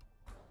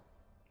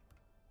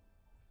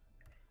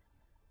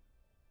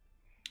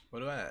 What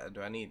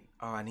do I need?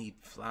 Oh, I need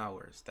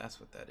flowers. That's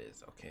what that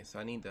is. Okay, so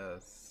I need to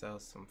sell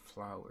some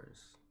flowers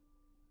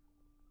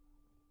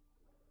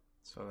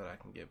so that I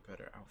can get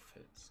better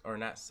outfits. Or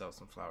not sell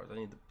some flowers. I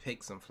need to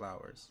pick some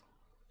flowers.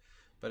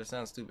 But it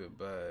sounds stupid,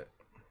 but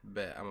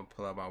bet I'm gonna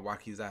pull out my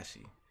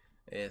wakizashi.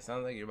 Yeah, it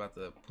sounds like you're about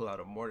to pull out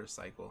a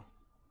motorcycle.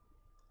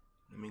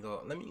 Let me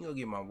go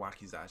get my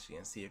wakizashi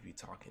and see if you're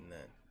talking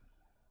then.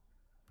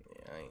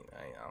 Yeah,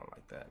 I don't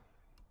like that.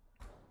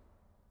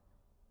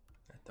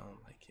 I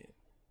don't like it.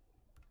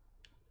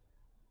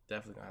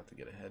 Definitely gonna have to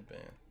get a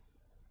headband.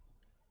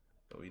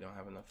 But we don't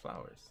have enough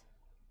flowers.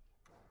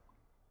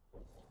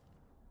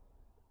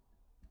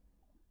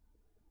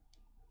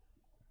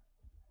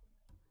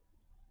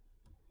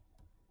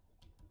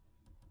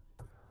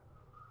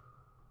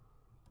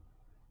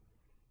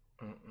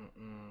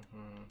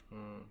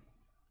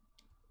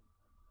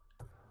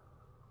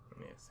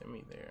 Yeah, send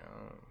me there.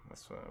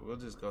 That's fine. We'll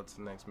just go to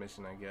the next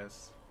mission, I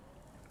guess.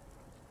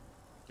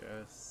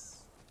 I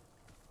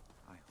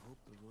hope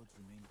the roads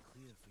remain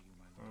clear for you,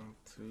 my lord. 1,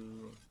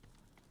 2.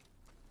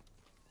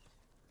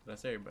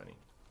 That's everybody.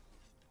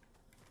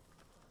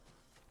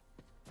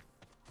 I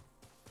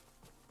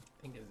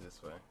think it's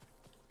this way.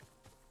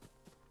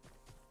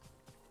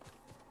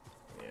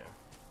 Yeah.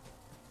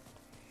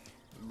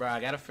 Bro, I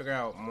gotta figure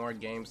out more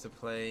games to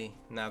play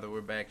now that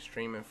we're back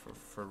streaming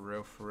for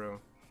real, for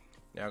real.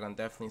 Y'all gonna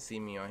definitely see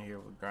me on here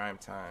with Grime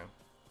Time.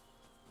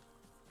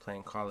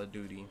 Playing Call of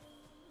Duty.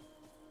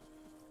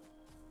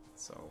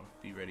 So,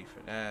 be ready for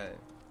that.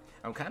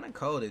 I'm kind of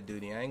cold at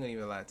duty. I ain't gonna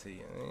even lie to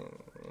you.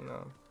 You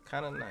know,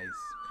 kind of nice.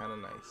 Kind of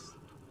nice.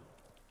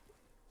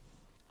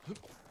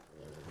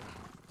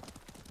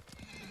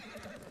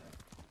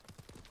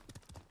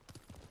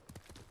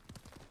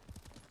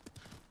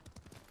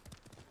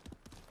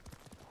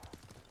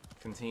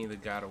 Continue the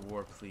God of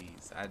War,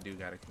 please. I do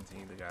gotta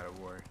continue the God of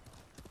War.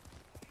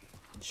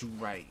 You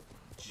right.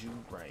 You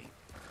right.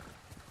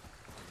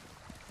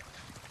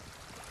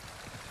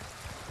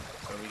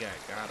 So we got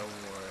God of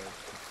War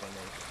to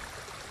finish.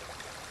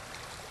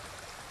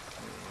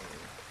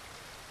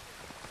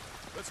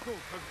 Let's go. I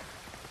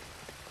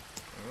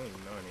don't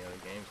even know any other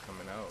games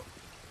coming out.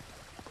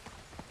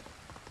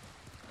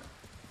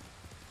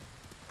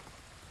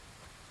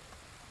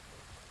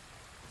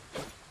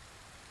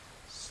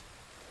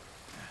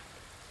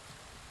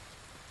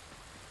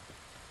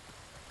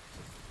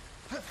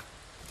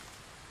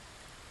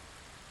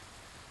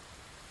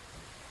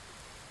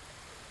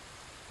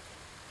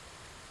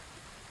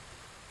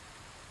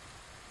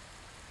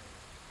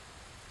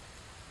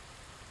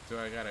 Do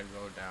I gotta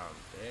go down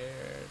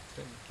there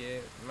to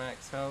get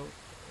max health,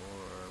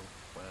 or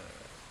what?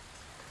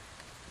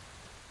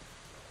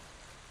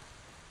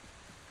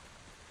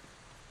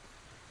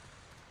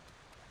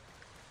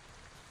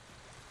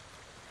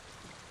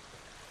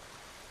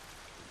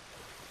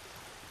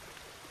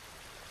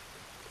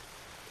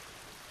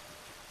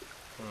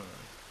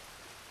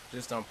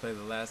 Just don't play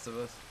The Last of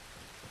Us.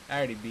 I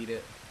already beat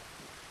it.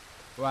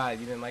 Why?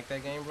 You didn't like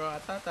that game, bro? I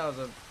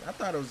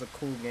thought it was a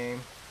cool game.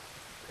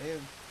 It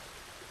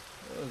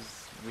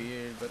was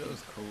weird, but it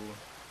was cool.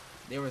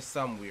 There were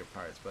some weird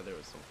parts, but there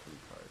were some cool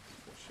parts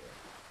for sure.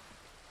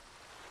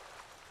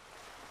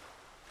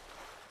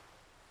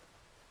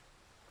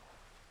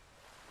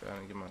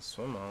 Gotta get my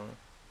swim on.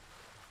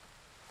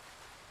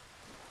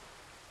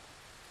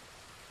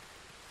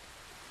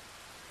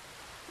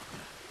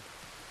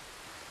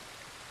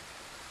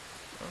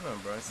 I don't know,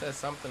 bro. It says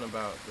something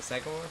about the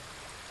second one.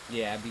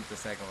 Yeah, I beat the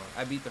second one.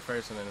 I beat the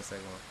first one and the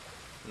second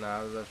one. Nah,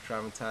 I was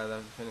traumatized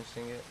after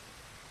finishing it.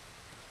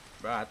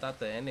 Bro, I thought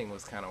the ending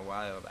was kind of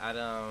wild.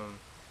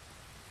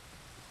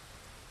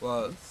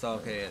 Well, so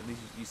okay, at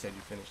least you said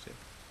you finished it.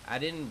 I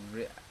didn't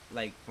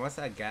like once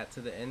I got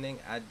to the ending,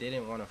 I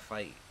didn't want to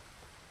fight.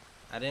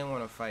 I didn't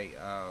want to fight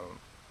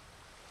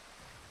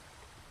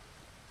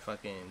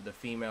the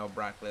female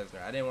Brock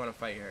Lesnar. I didn't want to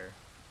fight her.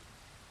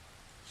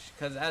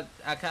 Cause I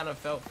kind of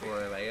felt for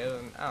her, like I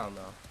don't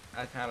know.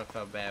 I kind of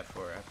felt bad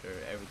for her after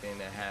everything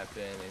that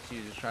happened, and she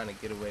was just trying to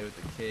get away with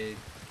the kid.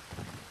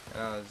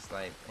 And I was just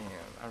like, damn,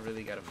 I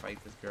really gotta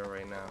fight this girl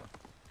right now.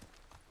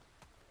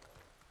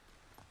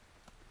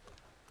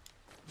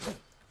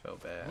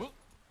 Felt bad.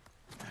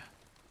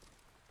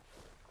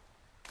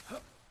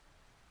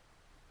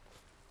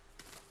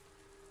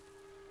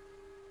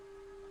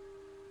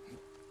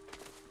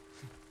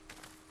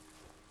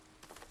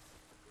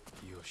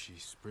 Yoshi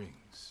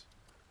Springs.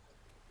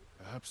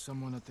 Perhaps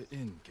someone at the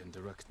inn can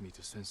direct me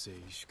to Sensei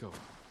Ishikawa.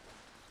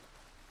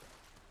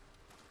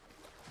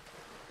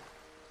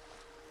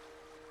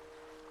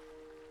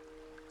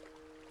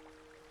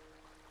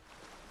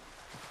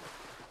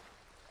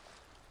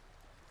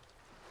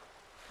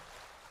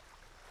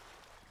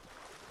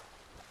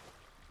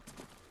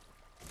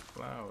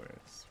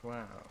 Flowers.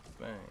 Wow,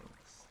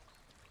 thanks.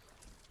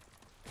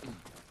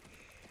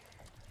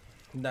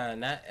 Nah,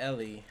 not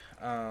Ellie.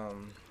 The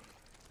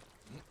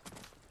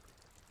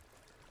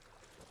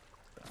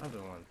other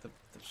one, the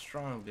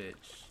strong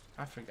bitch.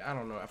 I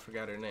don't know. I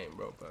forgot her name,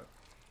 bro. But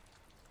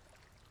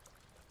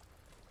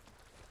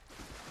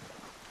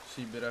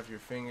she bit off your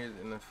fingers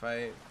in the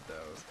fight.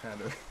 That was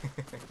kind of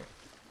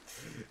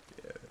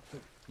yeah.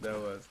 That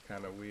was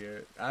kind of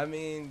weird. I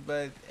mean,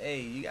 but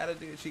hey, you gotta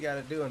do what you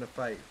gotta do in the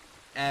fight.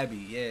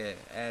 Abby, yeah,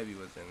 Abby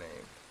was her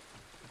name.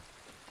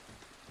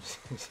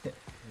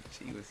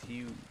 She was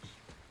huge.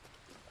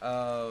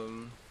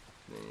 Then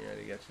you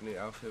already got your new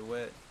outfit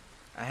wet.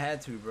 I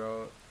had to,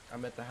 bro.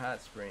 I'm at the hot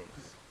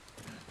springs.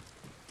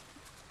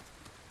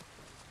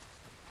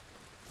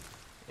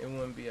 It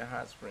wouldn't be a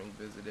hot spring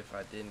visit if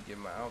I didn't get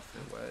my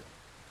outfit wet.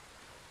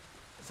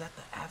 Is that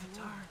the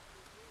Avatar?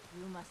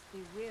 You must be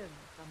weary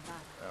from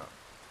battle. Oh.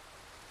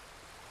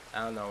 I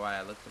don't know why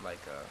I looked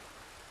like a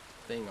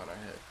thing on her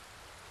head.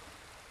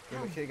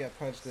 When the kid got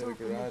punched in the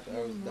garage,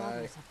 I was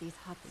dying. He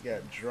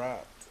got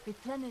dropped.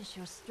 Replenish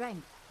your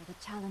strength for the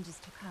challenges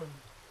to come.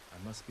 I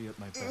must be at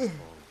my best,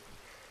 Paul.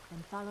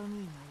 Then follow me,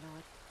 my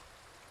lord.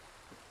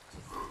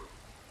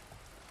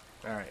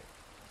 Alright.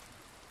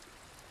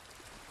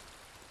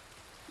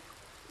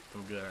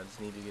 I'm good. I just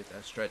need to get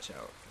that stretch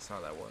out. That's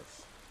all that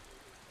was.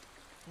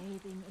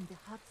 Bathing in the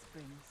hot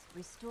springs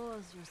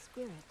restores your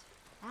spirit,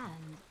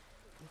 and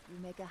if you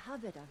make a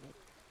habit of it,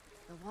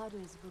 the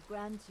waters will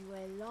grant you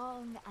a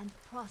long and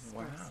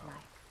prosperous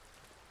life.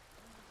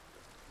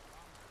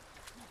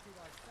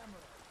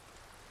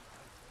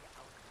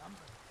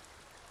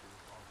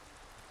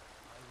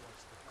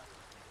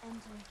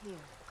 Enter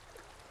here.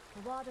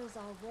 The waters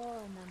are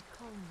warm and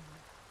calming.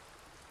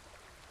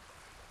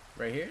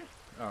 Right here?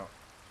 Oh,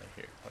 right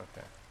here.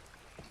 Okay.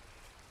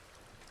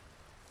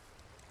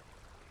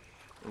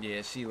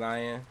 Yeah, she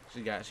lying.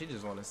 She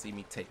just want to see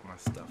me take my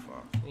stuff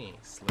off. She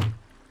ain't slick.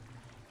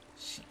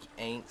 She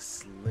ain't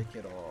slick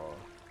at all.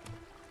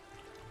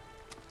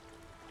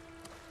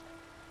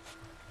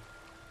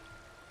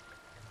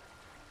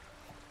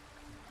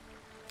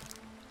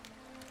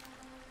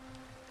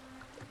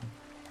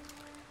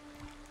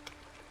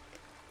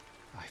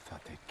 I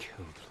thought they'd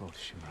killed Lord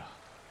Shimura.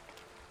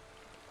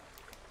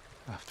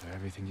 After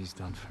everything he's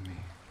done for me,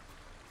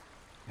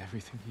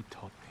 everything he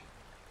taught me.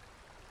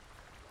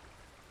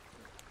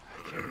 I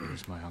can't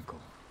lose my uncle.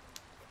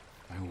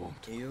 I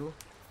won't. Ew?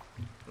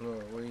 No,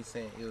 what are you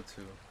saying ew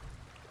to?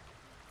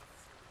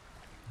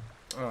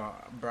 Oh,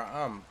 bro,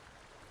 I'm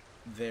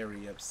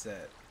very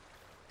upset.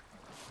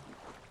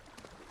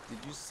 Did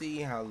you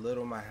see how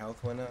little my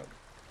health went up?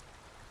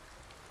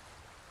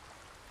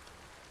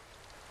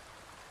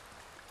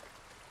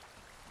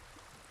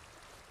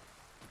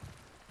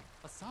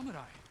 A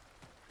samurai.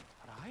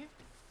 Arai?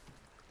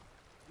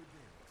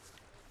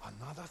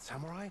 Another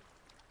samurai?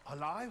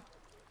 Alive?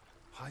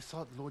 I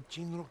thought Lord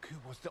Jinroku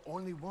was the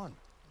only one.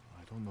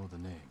 I don't know the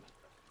name.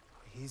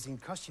 He's in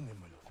Kashime,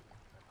 my lord.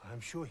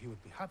 I'm sure he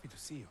would be happy to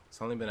see you. It's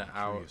only been an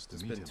hour. Curious to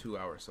It's meet been him. 2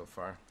 hours so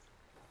far.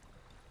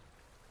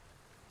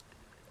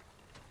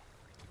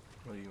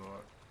 What do you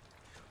want?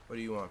 What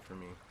do you want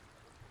from me?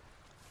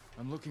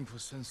 I'm looking for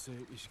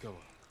Sensei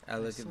Ishikawa. I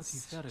look at thought he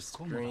fed the us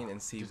screen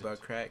and see Did it? butt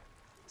crack.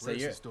 So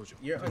Where's you're his dojo?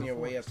 you're In on the your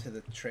way up forest. to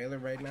the trailer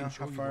right I now. can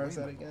show How you far the is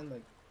way, that my again?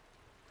 Like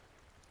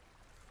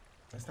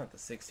that's not the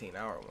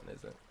 16-hour one,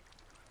 is it?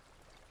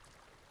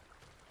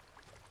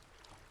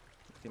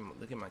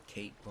 Look at my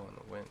cape blowing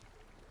the wind.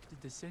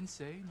 Did the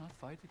sensei not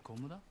fight at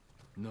Komoda?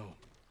 No.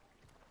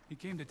 He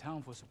came to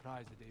town for a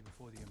surprise the day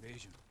before the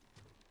invasion.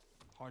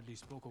 Hardly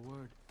spoke a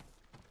word,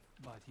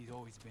 but he's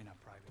always been a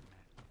private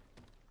man.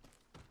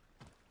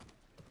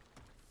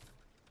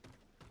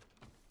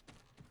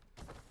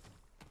 I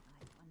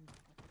wonder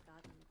what the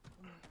battle of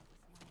Komoda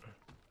was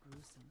like.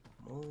 Gruesome.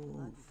 Move.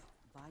 Bloody,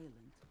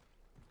 violent.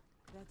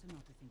 Better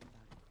not to think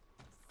about it.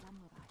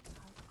 Samurai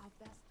are our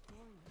best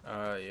warriors.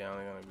 Yeah, I'm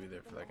only gonna be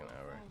there for like an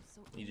hour.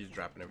 You just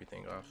dropping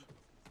everything off.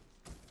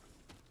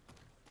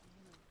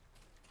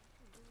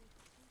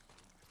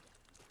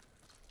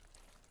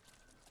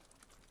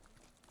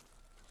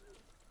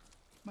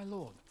 My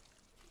lord,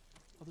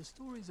 Are the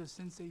stories of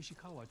Sensei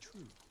Ishikawa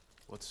true?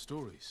 What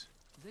stories?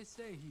 They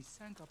say he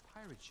sank a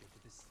pirate ship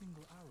with a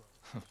single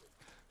arrow.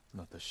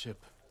 Not the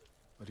ship,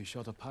 but he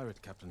shot a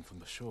pirate captain from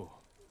the shore.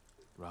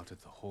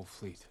 Routed the whole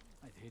fleet.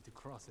 I'd hate to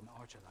cross an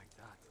archer like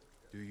that.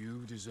 Do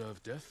you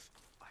deserve death?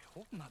 I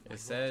hope not, my It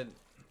said,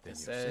 Then it you're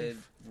said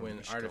safe from when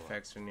Ishikawa.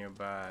 artifacts are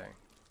nearby,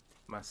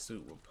 my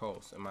suit will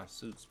pulse, and my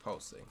suit's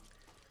pulsing.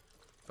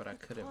 But I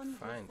couldn't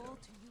find them.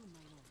 To you,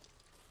 my lord.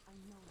 I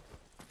know.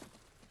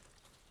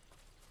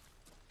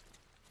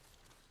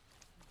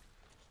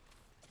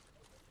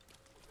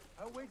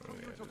 I'll wait for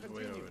you to Just wait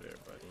continue. over there,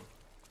 buddy.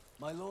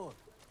 My lord,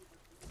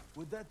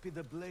 would that be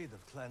the blade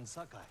of Clan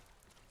Sakai?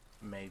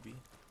 Maybe.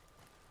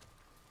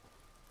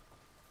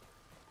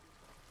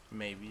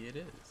 Maybe it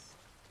is.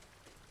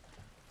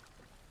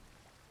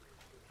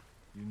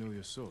 You know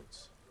your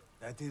swords.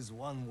 That is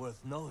one worth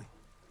knowing.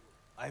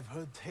 I've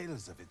heard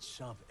tales of its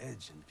sharp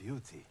edge and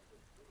beauty,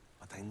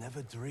 but I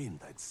never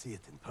dreamed I'd see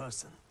it in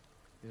person.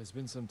 It has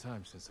been some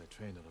time since I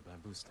trained on a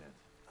bamboo stand.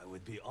 I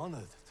would be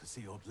honored to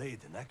see your blade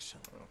in action.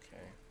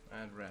 Okay,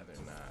 I'd rather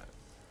not.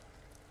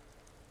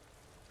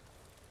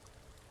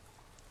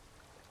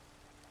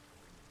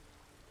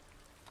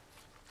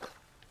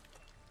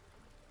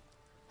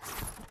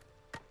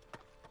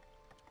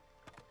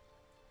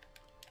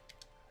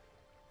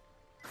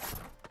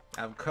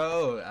 I'm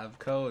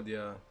cold,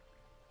 yo.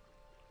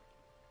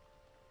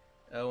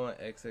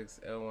 L1,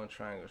 XX, L1,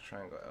 triangle,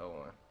 triangle,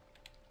 L1.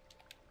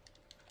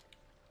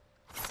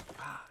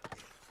 Fuck.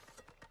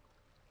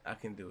 I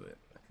can do it.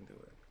 I can do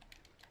it.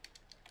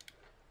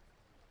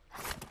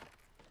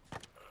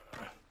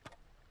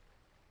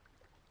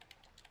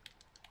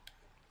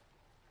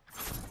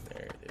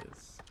 There it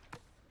is.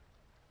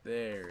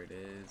 There it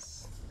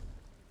is.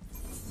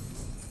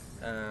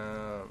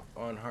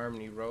 On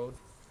Harmony Road.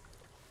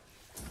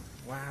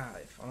 Wow,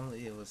 if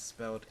only it was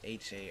spelled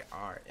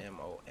Harmoni.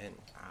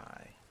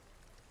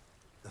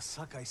 The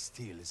Sakai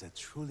steel is a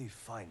truly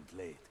fine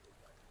blade,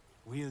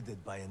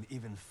 wielded by an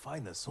even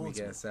finer We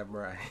swordsman. got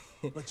samurai.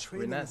 But We're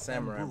training not with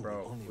samurai, bamboo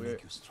bro. will only We're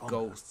make you stronger.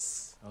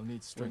 ghosts. I'll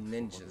need strength We're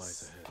for what ninjas.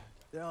 lies ahead.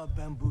 There are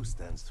bamboo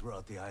stands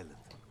throughout the island.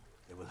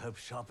 They will help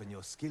sharpen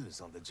your skills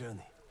on the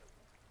journey.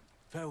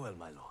 Farewell,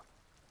 my lord.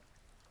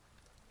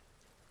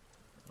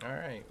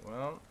 Alright,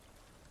 well,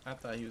 I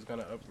thought he was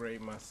gonna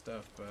upgrade my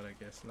stuff, but I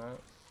guess not.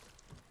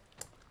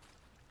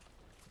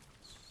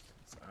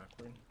 It's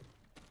awkward.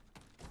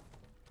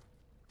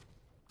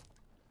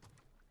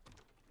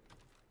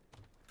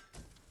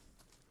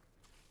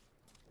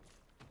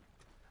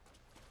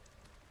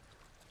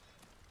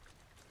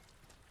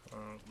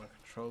 My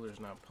controller's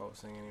not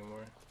pulsing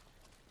anymore.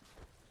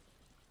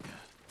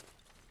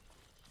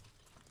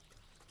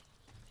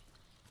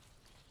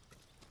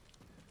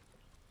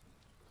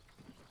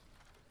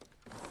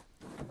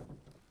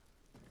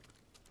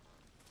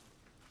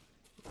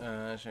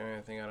 Share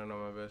anything? I don't know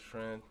my best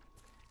friend.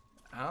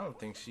 I don't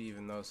think she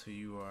even knows who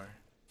you are.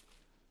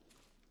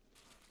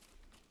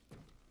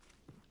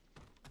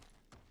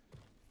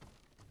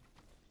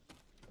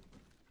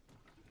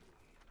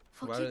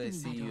 Why do they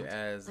see you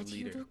as a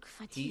leader? But you look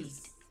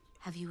fatigued.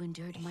 Have you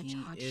endured much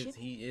hardship?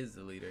 He is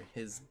the leader.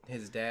 His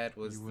dad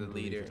was the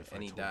leader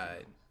and he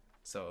died.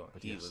 So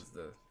But he yes, was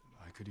the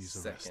I could use a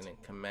second in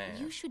rest. command.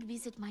 You should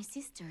visit my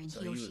sister in So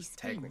he Hiyoshi was Springs.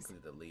 technically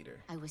the leader.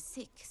 I was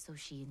sick, so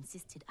she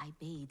insisted I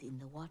bathe in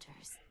the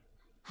waters.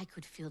 I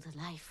could feel the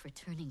life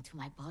returning to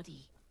my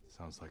body.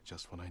 Sounds like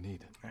just what I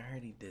need. I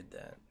heard he did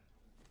that.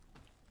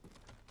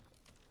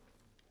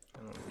 I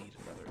don't need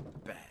another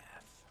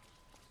bath.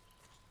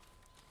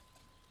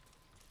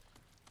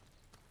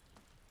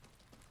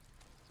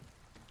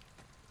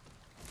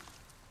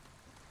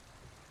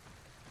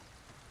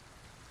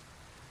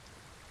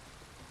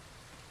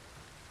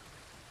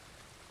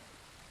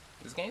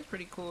 This game's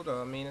pretty cool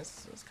though. I mean,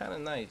 it's kind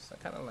of nice. I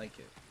kind of like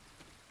it.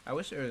 I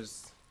wish there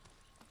was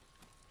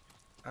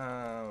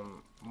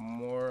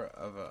more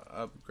of a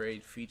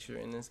upgrade feature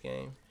in this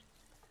game.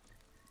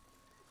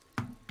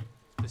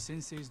 The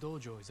Sensei's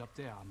dojo is up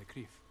there on the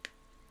cliff.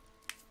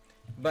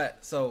 But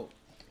so,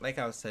 like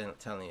I was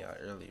telling y'all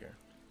earlier,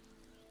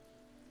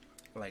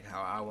 like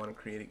how I want to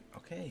create it.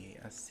 Okay,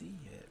 I see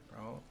it,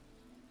 bro.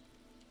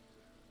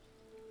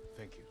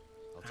 Thank you.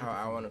 I'll take How it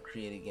I from want to here.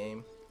 create a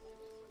game.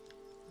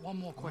 One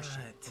more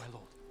question, What? my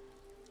lord.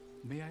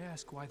 May I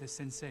ask why the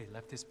sensei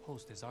left his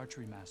post as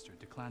archery master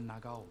to Clan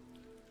Nagao?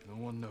 No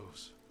one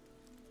knows.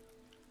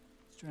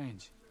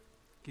 Strange.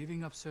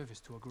 Giving up service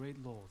to a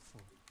great lord for...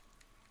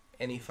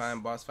 Any fine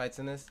boss fights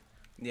in this?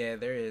 Yeah,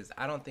 there is.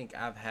 I don't think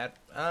I've had.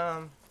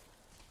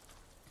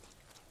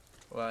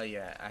 Well,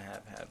 yeah, I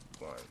have had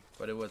one,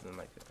 but it wasn't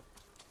like a.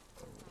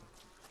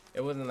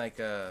 It wasn't like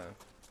a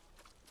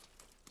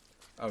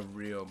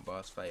real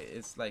boss fight.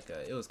 It's like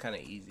it was kind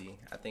of easy.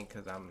 I think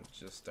because I'm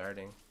just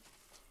starting.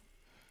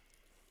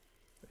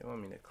 They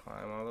want me to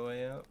climb all the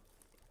way up.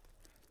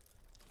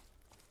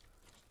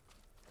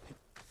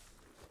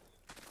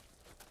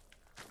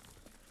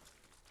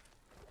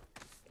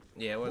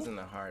 Yeah, it wasn't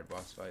a hard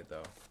boss fight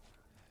though.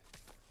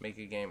 Make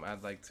a game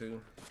I'd like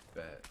to.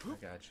 Bet I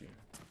got you.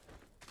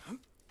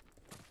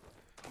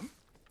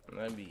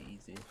 That'd be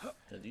easy.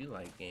 Cause you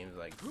like games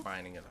like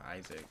Binding of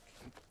Isaac.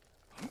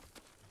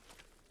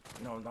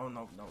 No. Okay.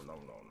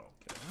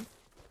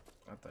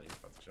 I thought he was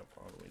about to jump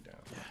all the way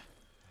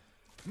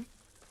down.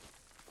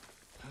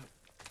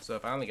 So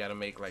if I only gotta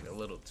make like a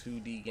little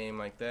 2D game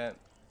like that,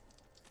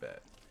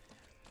 bet.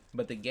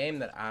 But the game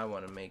that I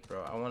want to make,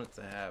 bro, I want it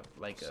to have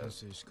like a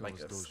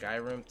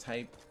Skyrim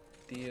type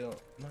deal.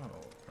 No,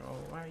 bro,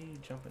 why are you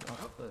jumping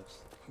off the cliffs?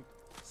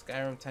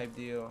 Skyrim type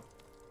deal,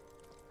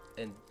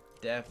 and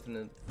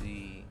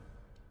definitely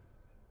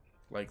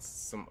like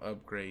some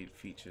upgrade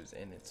features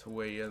in it to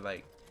where you're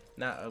like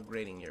not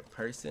upgrading your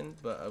person,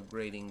 but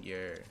upgrading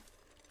your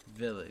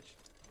village,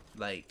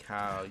 like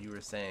how you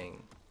were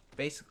saying,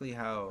 basically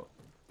how.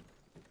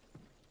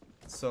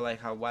 So like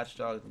how Watch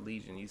Dogs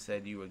Legion, you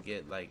said you would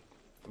get like,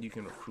 you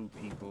can recruit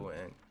people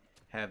and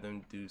have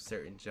them do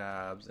certain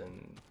jobs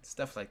and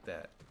stuff like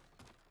that.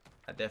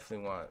 I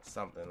definitely want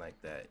something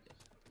like that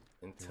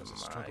into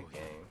my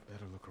game.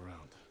 Better look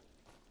around.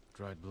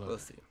 Dried blood. We'll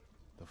see.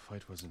 The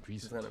fight wasn't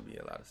recent. There's gonna be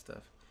a lot of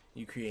stuff.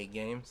 You create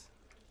games?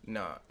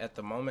 No, at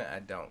the moment I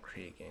don't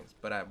create games,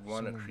 but I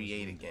want to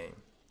create a game.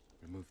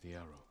 Remove the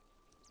arrow.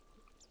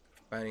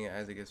 Finding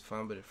Isaac is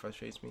fun, but it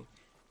frustrates me.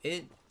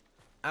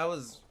 I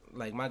was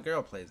like, my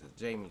girl plays it.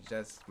 Jamie,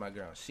 that's my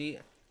girl.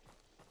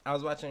 I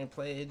was watching her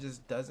play. It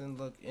just doesn't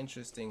look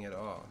interesting at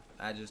all.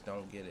 I just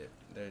don't get it.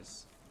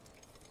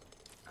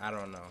 I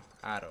don't know.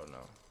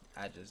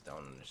 I just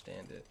don't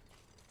understand it.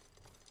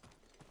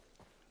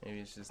 Maybe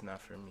it's just not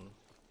for me.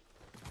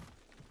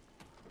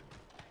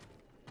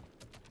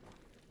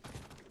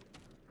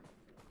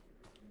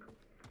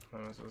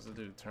 What am I supposed to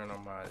do? Turn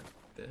on my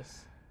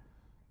this?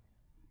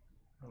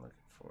 What am I looking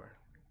for?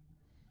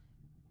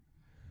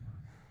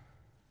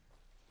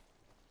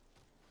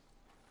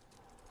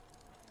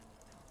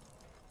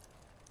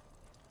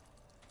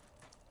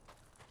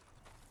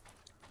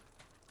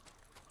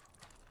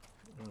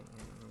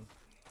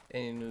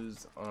 Any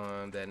news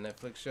on that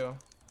Netflix show?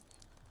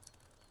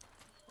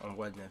 On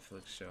what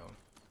Netflix show?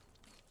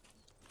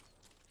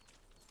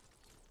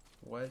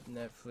 What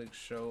Netflix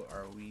show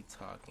are we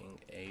talking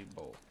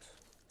about?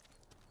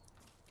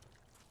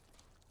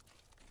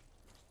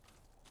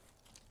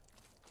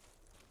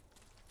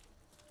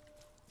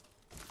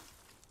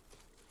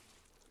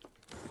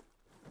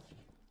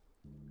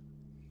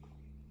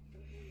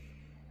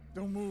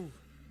 Don't move.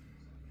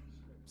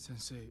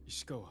 Sensei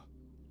Ishikawa.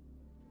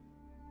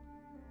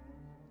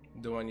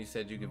 The one you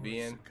said you could be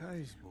in?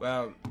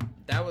 Well,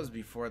 that was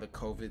before the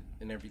COVID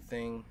and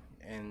everything,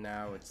 and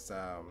now it's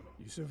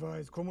You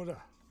survived Komoda.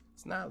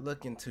 It's not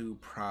looking too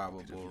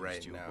probable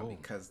right now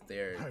because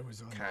they're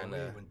kind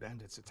of when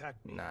bandits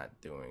attacked me. not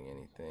doing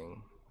anything.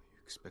 Are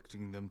you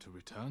expecting them to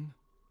return?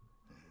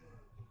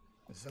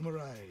 The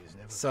samurai is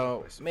never.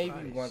 So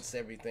maybe once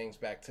everything's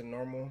back to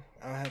normal,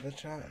 I'll have a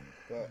try.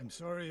 But I'm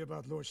sorry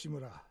about Lord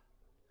Shimura.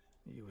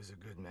 He was a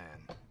good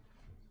man.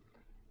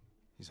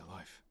 He's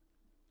alive.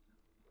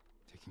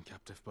 Taken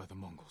captive by the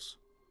Mongols.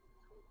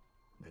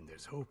 Then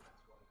there's hope.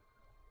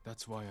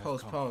 That's why I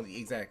postponed.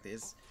 Exactly.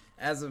 It's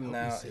as of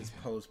now. It's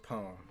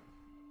postponed.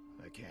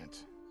 I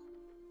can't.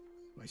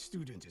 My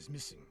student is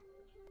missing.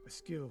 A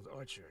skilled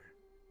archer.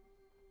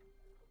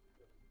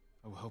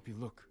 I will help you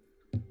look.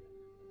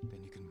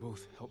 Then you can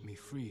both help me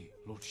free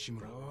Lord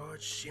Shimura. Lord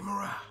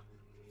Shimura.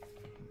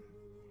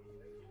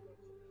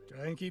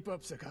 Try and keep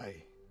up,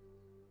 Sakai.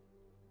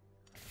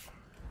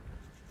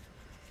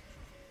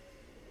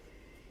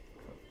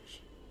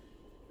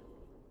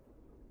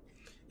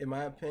 In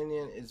my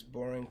opinion, it's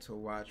boring to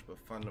watch but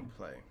fun to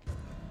play.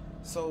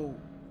 So,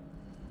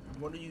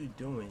 what are you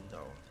doing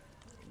though?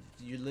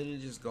 You're literally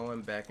just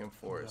going back and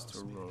forth to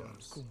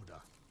rooms.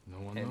 No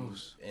one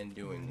knows. And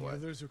doing what?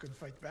 Others who can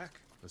fight back?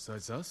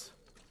 Besides us?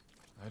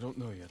 I don't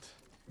know yet.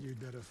 You'd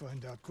better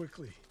find out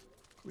quickly.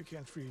 We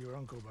can't free your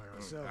uncle by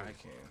ourselves. I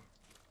can.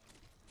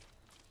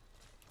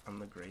 I'm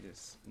the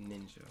greatest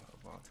ninja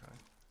of all time.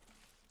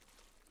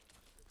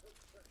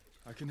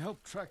 I can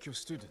help track your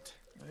student.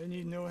 I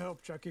need no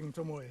help tracking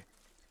Tomoe.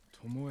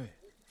 Tomoe?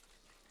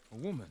 A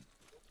woman?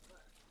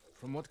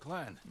 From what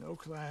clan? No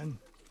clan.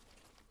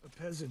 A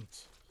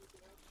peasant.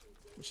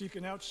 But she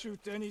can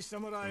outshoot any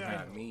samurai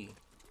I know. Me.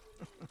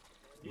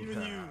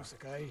 Even you,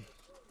 Sakai.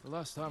 The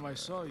last time I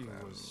saw you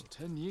was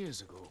 10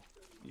 years ago.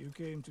 You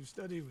came to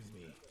study with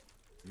me.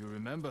 You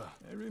remember?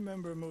 I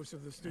remember most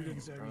of the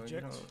students I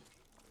reject.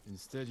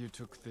 Instead, you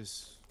took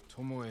this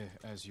Tomoe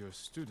as your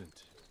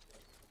student.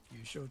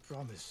 You showed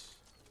promise.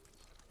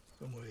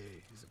 Tomoe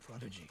is a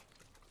prodigy.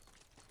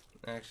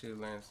 I actually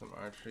learned some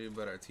archery,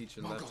 but our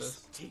teacher left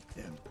us. Take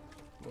them.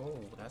 Whoa,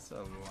 that's a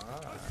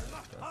lot. That's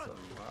a lot.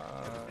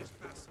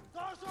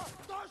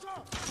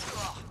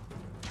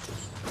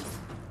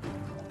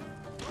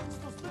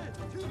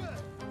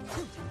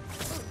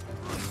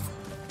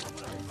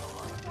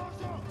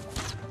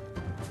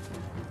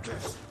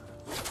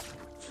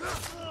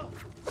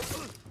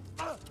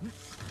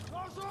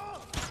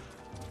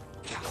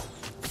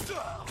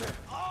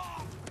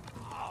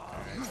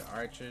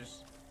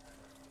 Archers.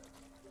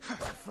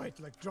 Fight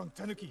like drunk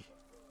tanuki.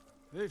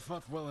 They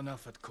fought well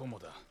enough at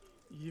Komoda.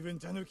 Even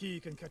Tanuki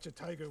can catch a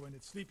tiger when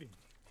it's sleeping.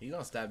 He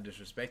gonna stop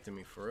disrespecting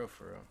me for real,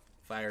 for real.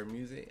 Fire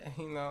music,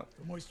 you know.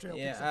 The moist trail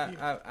picks Yeah, up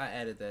here. I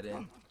added that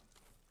in.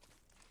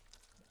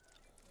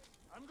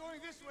 I'm going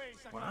this way,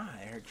 Sakai.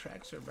 Why? Her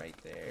tracks are right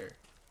there.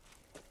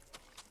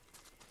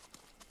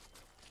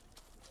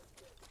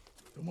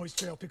 The moist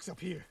trail picks up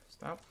here.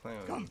 Stop playing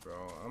with me,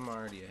 bro. I'm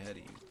already ahead of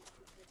you.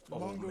 The Oh,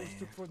 Mongols man.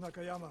 took Fort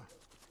Nakayama.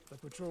 The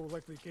patrol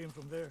likely came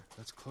from there.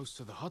 That's close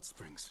to the hot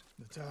springs.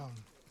 The town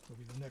will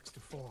be the next to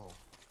fall.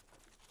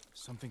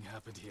 Something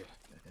happened here.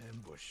 An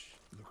ambush.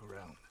 Look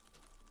around.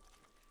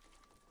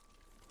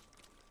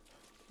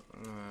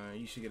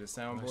 You should get a Rice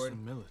soundboard.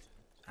 and millet.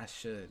 I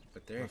should,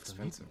 but they're Not for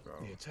expensive, bro.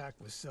 The attack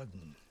was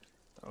sudden.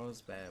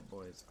 Those bad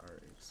boys are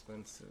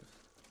expensive.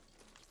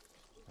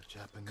 A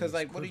Japanese Cause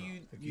like, what do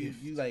quiver.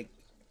 you like?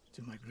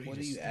 To my greatest What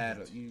do you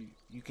add? spirit.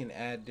 You can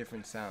add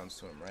different sounds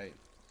to them, right?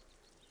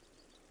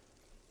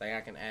 Like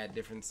I can add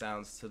different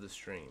sounds to the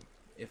stream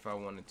if I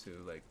wanted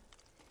to, like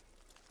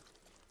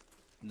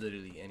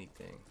literally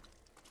anything.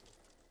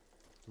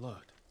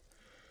 Blood.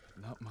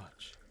 But not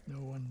much. No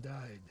one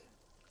died.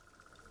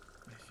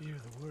 I fear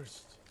the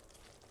worst.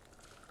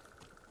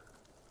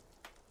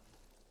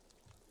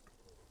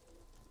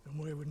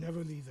 Tomoe would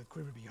never leave the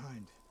quiver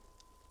behind.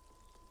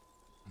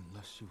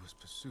 Unless she was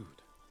pursued.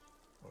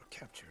 Or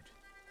captured.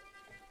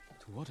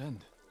 To what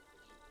end?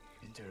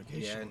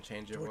 Interrogation. Yeah, and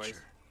change your torture.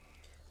 voice.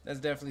 That's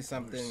definitely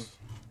something.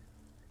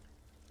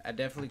 I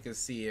definitely could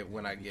see it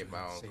when I get my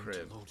own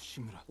crib.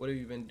 What have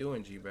you been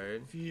doing,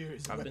 G-Bird? Fear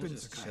is a I've been weapon,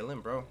 just Sakai. chilling,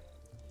 bro.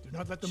 Do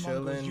not let the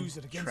Mongols use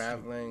it against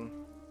traveling,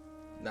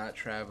 not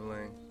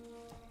traveling.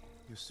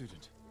 Your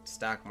student.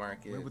 Stock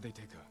market. Where would they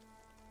take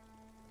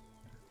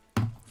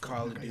her?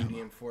 Call of Duty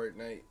and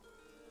Fortnite.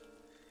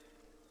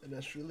 And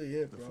that's really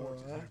it, bro. The fort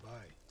is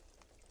nearby.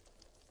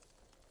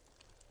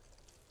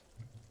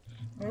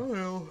 I don't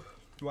know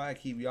why I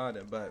keep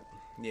yawning, but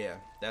yeah,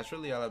 that's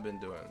really all I've been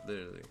doing,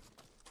 literally.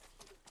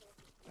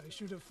 I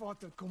should have fought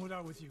the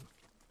Komura with you.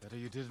 Better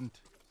you didn't.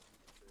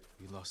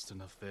 We lost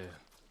enough there.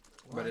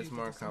 But it's Why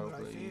more did the samurai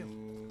complicated.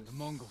 fail? The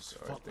Mongols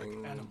fought like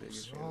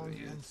animals. Wrong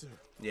answer.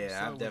 Yeah,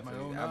 Saw I've with my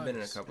definitely, own I've been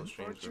in a eyes. couple An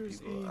streams where archer's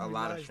people, aim a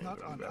lot of relies streams not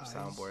where people on have eyes,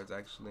 soundboards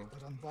actually.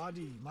 But on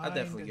body, mind, I'll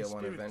definitely and get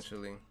one spirit.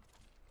 eventually.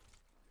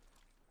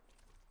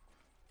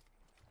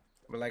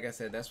 But like I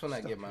said, that's when I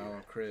Stop get my here.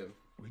 own crib.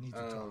 We need to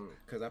talk.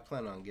 Cause I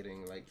plan on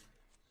getting like,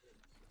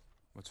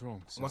 What's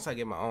wrong? once I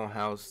get my own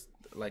house,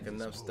 like This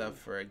enough bow stuff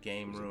for a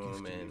game was a gift room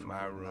to me and from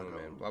my Uncle room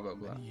Nago and blah blah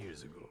blah. Many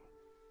years ago.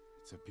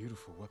 It's a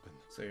beautiful weapon.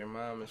 So your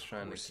mom is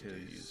trying to course it kill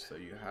you, is. so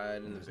you hide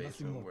in the There's nothing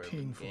basement more where the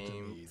painful to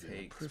game me than a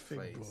takes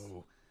perfect place.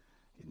 blow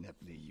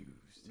ineptly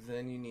used.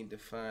 Then you need to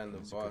find the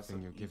It's a good boss thing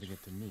of you're giving each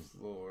it to me.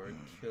 floor,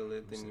 kill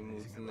it, then you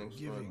move to the anything about next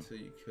floor giving. until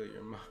you kill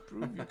your mom.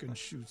 Prove you can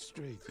shoot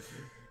straight.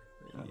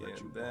 I'll Yeah, let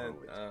you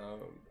that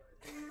borrow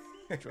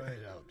Try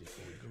it out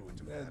before we go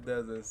into that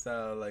battle. doesn't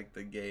sound like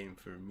the game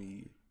for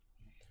me.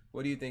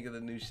 What do you think of the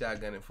new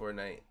shotgun in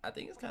Fortnite? I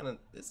think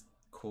it's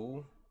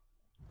cool.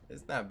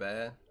 It's not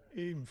bad.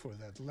 Aim for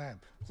that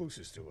lamp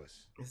closest to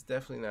us. It's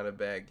definitely not a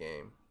bad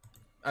game.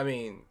 I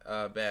mean,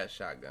 bad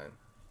shotgun.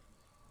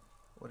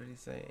 What did he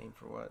say? Aim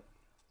for what?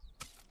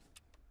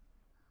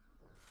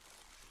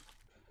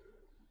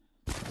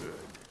 Good.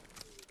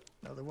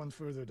 Now the one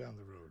further down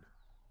the road.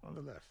 On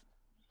the left.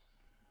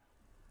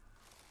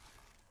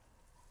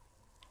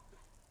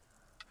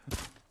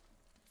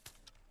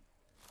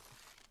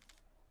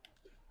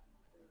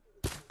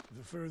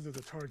 The further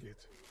the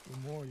target, the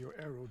more your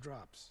arrow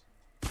drops.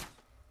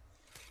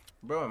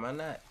 Bro, am I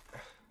not?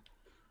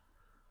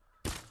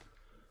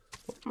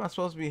 What am I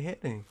supposed to be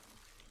hitting?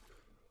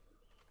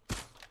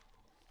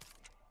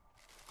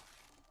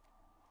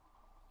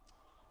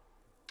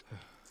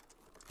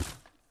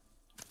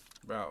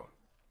 Bro.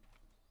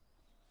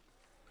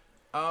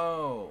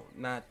 Oh,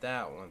 not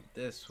that one.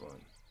 This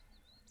one.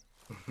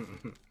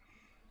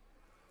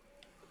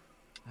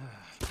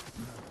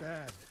 Not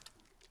bad.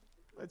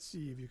 Let's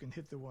see if you can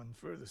hit the one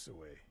furthest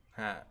away.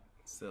 Ha,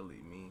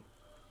 silly me.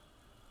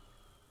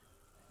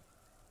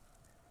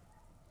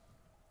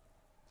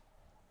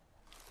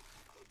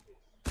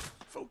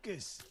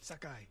 Focus,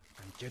 Sakai.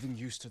 I'm getting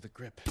used to the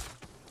grip.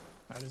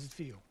 How does it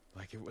feel?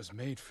 Like it was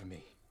made for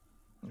me.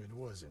 It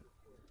wasn't.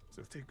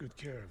 So take good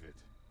care of it.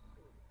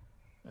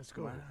 Let's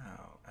go.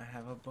 Wow, I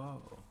have a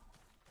bow.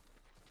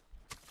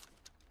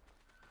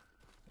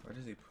 Where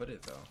does he put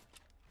it though?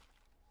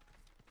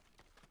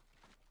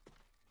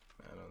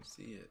 I don't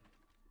see it.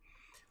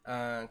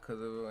 Cause of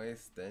the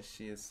voice that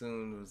she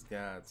assumed was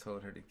God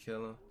told her to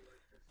kill him.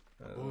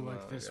 A bow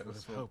like this would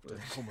have helped at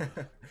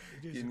Komura.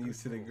 Getting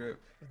used to the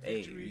grip.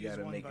 Hey, you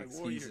gotta make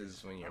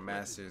excuses when your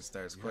master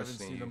starts You haven't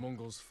questioning seen you. the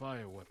Mongols'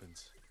 fire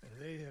weapons. And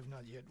they have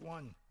not yet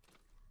won.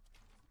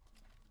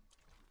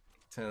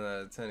 10 out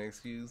of 10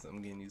 excuse.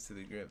 I'm getting used to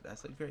the grip.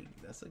 That's a great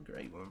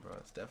one, bro.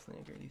 It's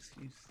definitely a great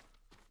excuse.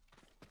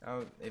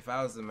 If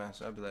I was the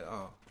master, I'd be like,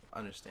 oh,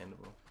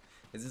 understandable.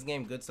 Is this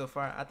game good so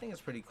far? I think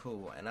it's pretty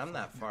cool, and I'm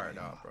not far at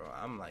all, bro.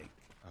 I'm like,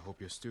 I hope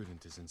your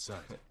student is inside.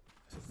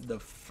 The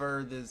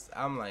furthest,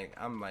 I'm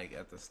like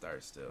at the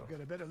start still.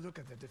 Get a better look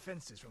at the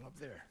defenses from up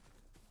there.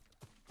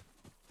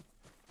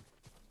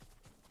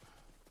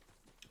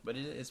 But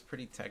it's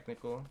pretty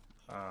technical.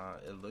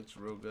 It looks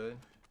real good.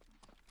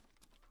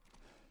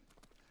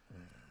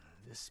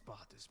 This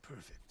spot is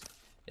perfect.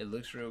 It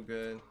looks real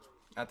good.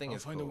 I think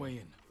it's find cool. a way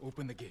in.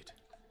 Open the gate.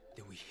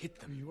 Then we hit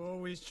them. You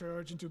always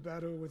charge into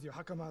battle with your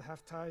hakama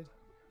half-tied?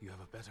 You have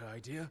a better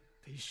idea?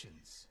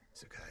 Patience,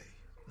 Sakai.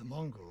 The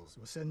Mongols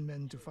will send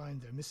men to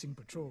find their missing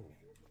patrol.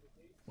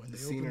 When The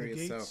they open scenery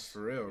the itself, gates,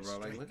 for real, bro.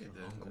 strike Like, look at the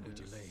this. longer we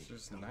It's delay,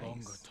 just the nice.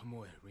 longer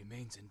Tomoe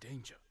remains in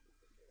danger.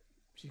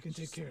 She can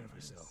take care of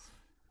herself.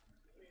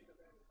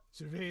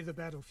 Survey the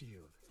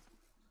battlefield.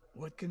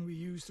 What can we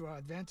use to our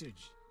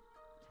advantage?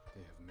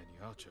 They have many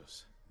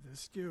archers. They're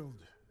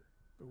skilled,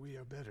 but we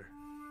are better.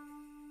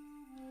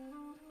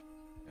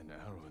 An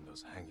arrow in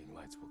those hanging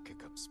lights will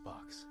kick up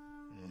sparks.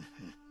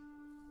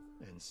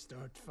 And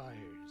start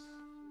fires.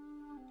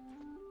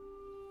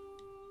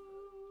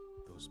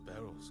 Those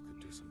barrels could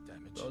do some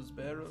damage. Those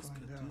barrels Find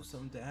could do out.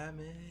 some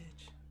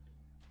damage.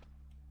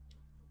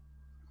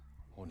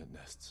 Hornet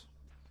nests.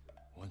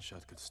 One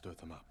shot could stir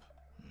them up.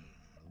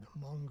 The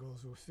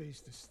Mongols will face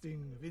the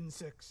sting of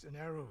insects and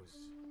arrows.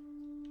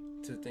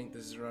 To think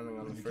this is running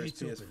on When the the first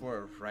gates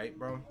PS4, right,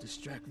 bro?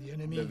 Distract the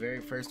enemy. The very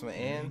first one,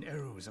 and rain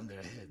arrows on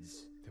their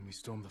heads. Then we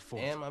storm the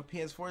fort. my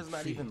PS4 is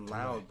not Free even to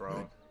loud, wait.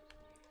 bro.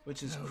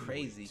 Which is Now you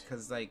crazy, wait.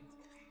 cause like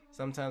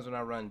sometimes when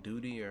I run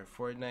Duty or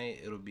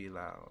Fortnite, it'll be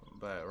loud.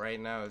 But right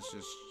now it's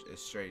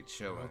straight We're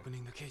chilling.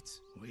 opening the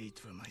gates. Wait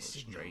for my It's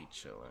signal. straight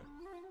chilling.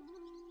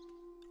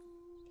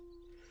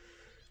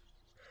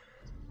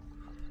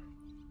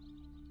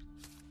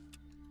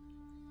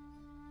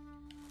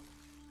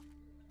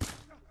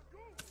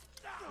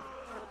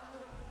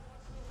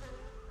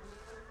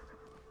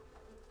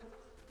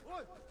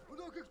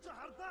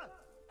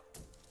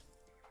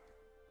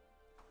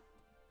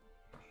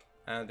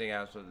 I don't think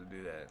I was supposed to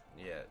do that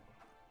yet.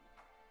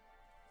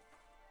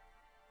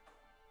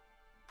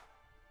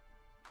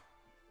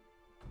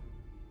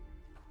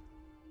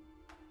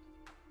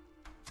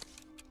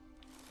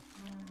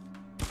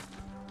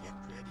 Get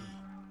ready.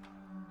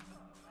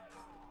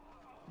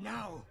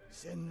 Now,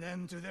 send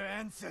them to their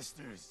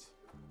ancestors.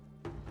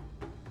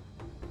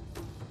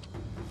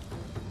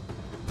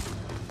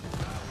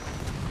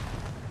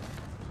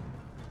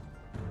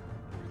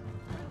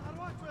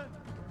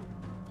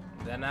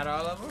 Is that not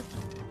all of them?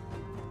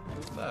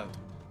 Who's left?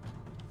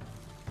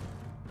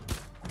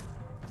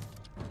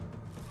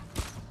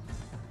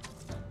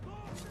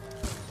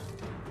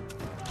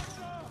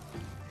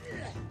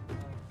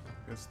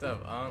 Good stuff.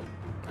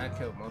 I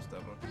killed most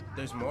of them.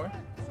 There's more?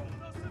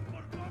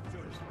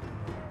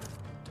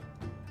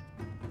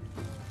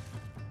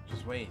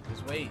 Just wait.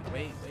 Wait.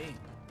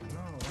 No,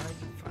 why are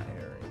you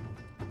firing?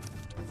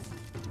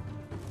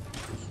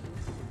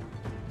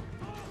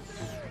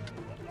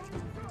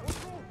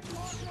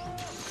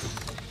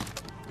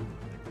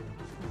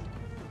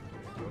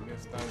 Don't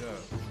get stung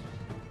up.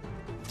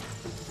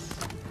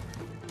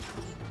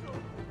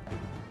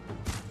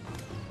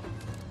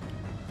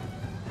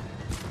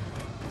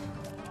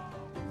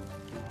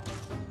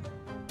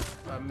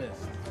 I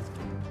missed.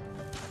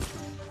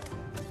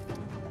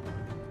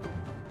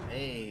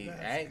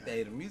 Hey,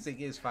 the music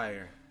is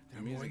fire. The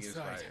They're more music is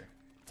inside. fire.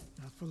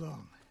 Not for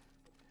long.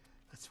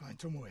 Let's find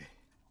Tomoe.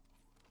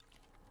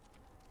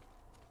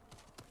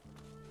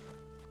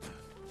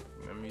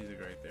 That music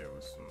right there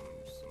was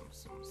some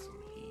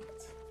heat.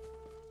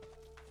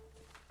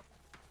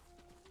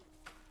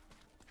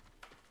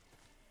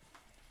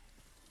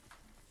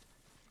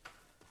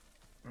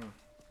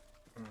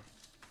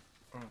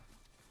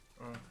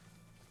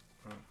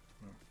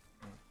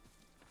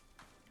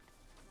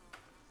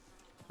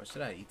 What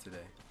should I eat today?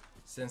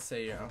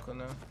 Sensei, your uncle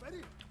now?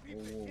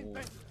 Ooh.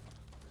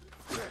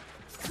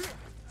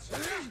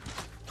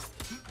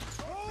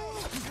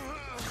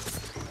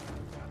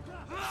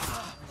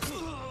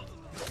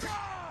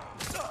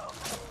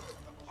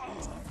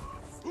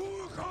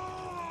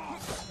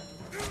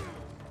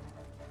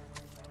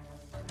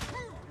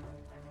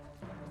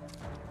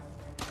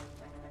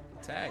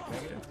 Tag,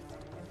 nigga.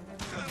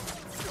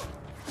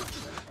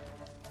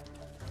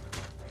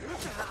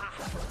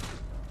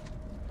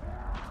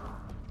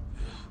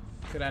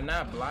 Could I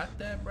not block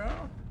that, bro?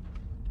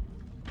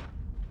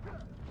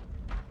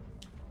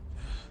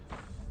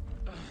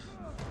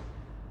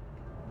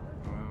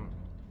 Well,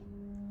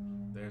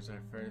 there's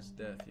our first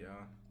death,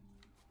 y'all.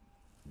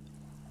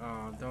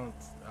 Oh, don't.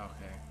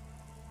 Okay.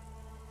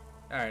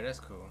 All right, that's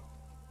cool.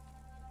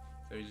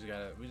 So we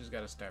just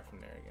gotta start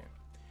from there again,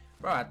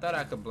 bro. I thought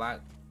I could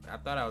block. I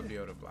thought I would be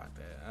able to block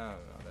that. I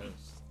don't know.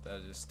 That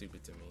was just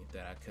stupid to me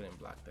that I couldn't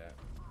block that.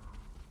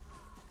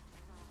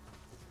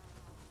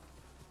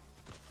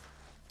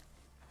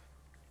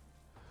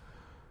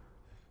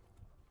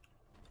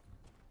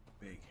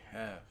 Big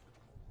half.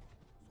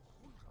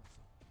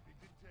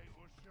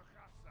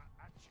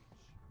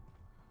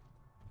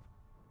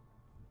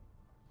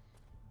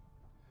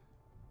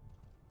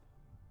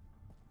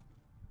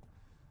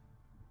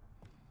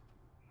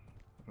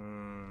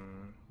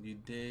 You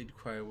did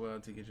quite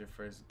well to get your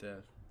first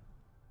death.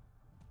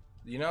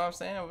 You know what I'm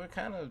saying? We're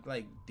kind of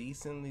like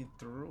decently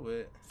through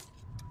it.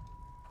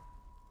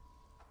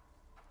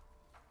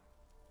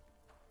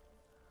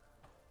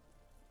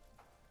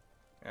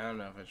 I don't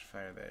know if I should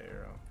fire that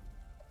arrow.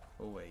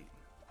 Oh wait.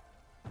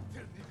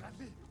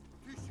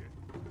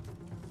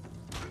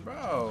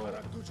 Bro,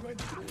 what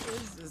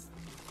is this?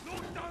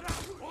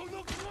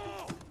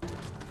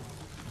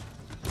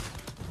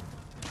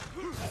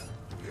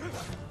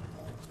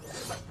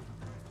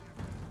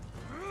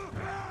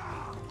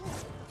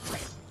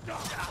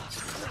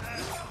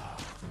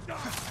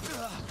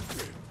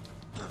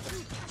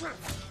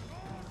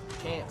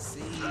 Can't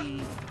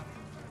see.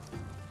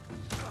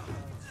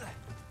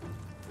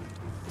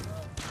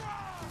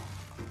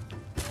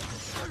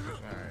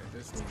 Alright,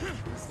 this needs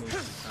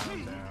to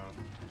calm down.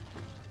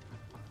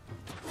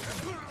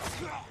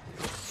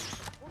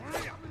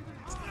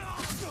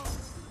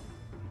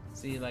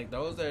 See, like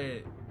those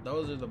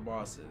are the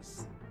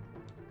bosses.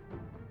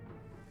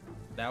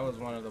 That was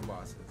one of the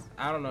bosses.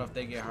 I don't know if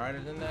they get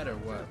harder than that or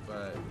what,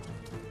 but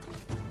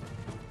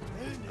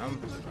I'm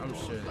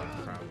sure they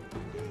probably.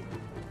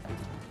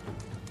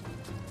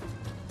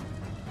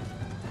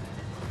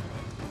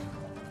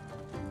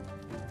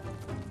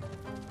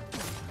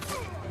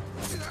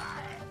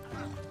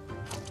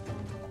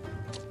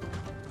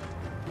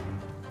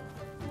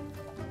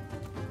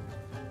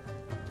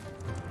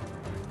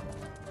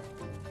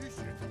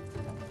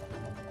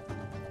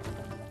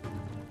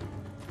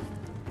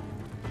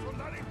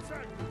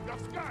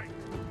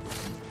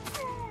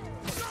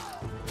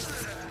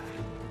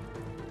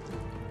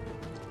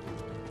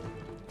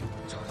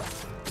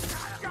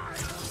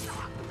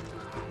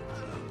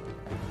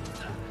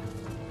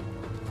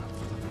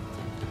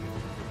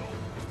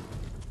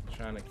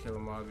 Trying to kill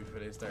them all before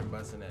they start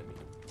busting at me.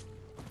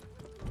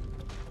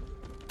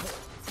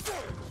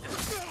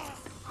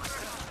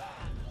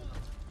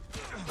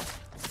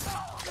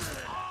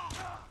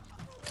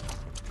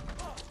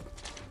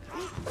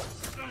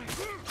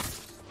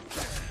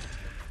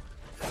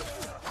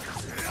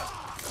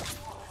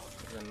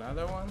 There's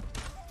another one.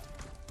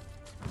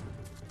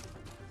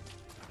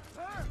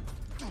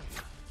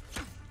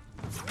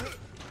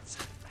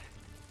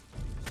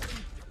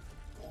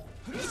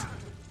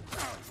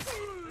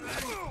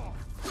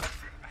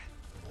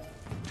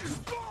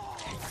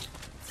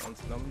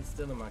 Don't be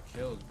stealing my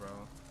kills, bro.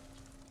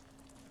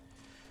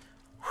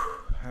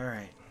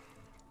 Alright.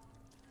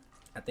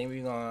 I think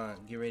we're gonna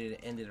get ready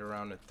to end it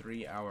around the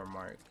 3-hour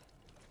mark.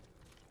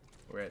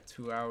 We're at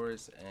 2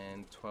 hours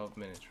and 12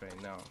 minutes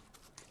right now.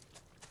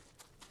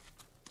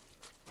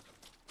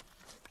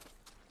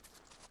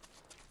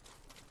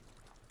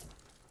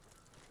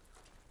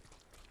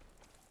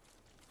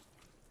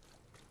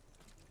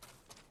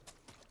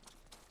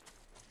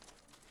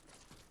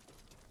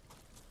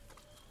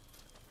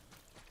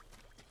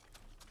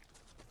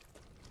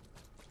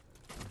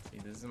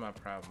 This is my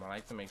problem. I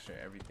like to make sure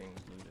everything's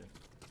looted.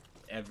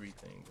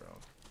 Everything, bro.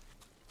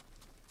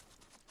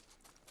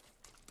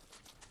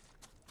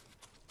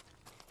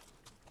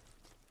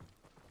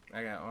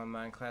 I got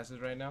online classes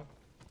right now.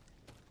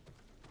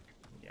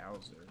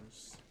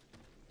 Yowzers.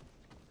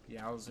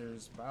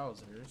 Yowzers,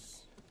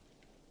 Bowsers.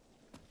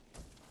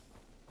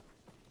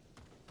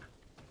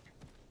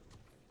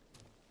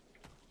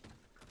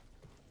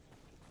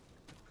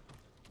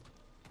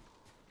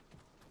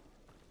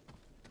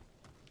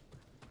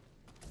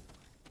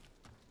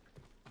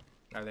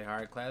 Are they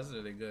hard classes or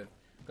are they good?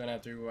 Gonna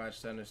have to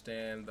rewatch to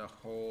understand the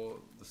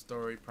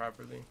story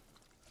properly.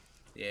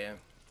 Yeah.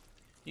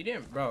 You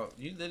didn't, bro.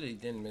 You literally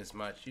didn't miss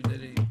much. You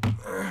literally.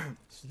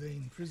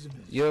 Slain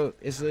prisoners. Yo,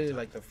 it's literally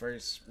like the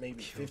first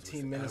maybe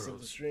 15 minutes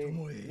of the stream.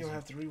 You don't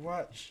have to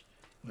rewatch.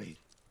 Wait,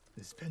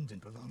 this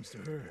pendant belongs to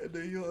her. And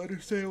then you'll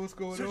understand what's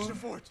going on. Search the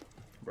fort.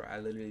 Bro, I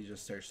literally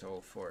just searched the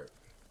whole fort.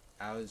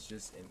 I was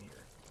just in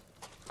here.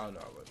 Oh no,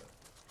 I wasn't.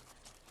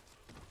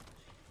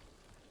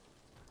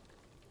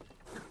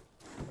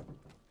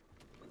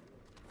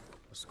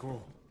 A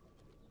scroll.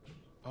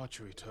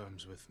 Archery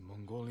terms with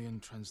Mongolian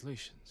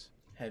translations.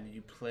 Have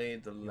you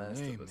played The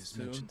Last of Us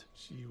 2?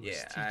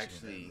 Yeah, I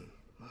actually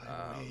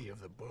way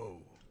of the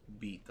bow.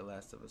 beat The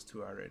Last of Us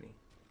 2 already.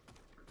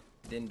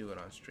 Didn't do it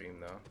on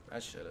stream though. I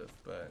should have,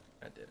 but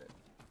I didn't.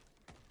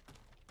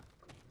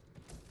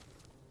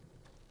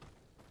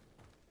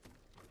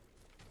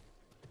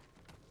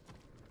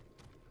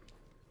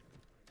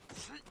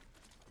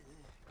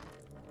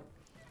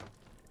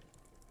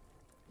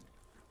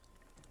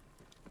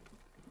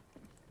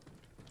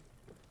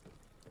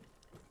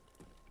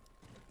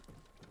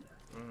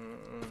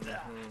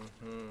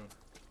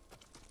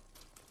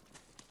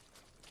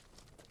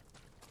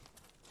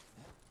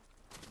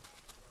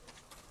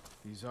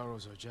 These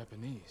arrows are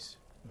Japanese.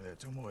 They're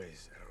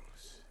Tomoe's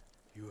arrows.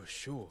 You are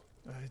sure?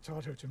 I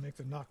taught her to make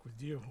the knock with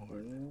deer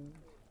horn.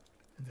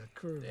 And that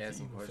curve. They had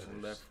some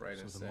questions left, right,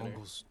 and So center. the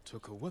Mongols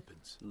took her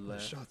weapons.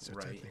 Left, shots are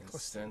right, tightly and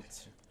clustered.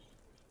 center.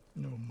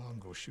 No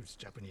Mongol shoots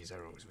Japanese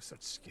arrows with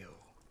such skill.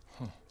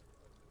 Huh.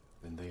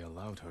 Then they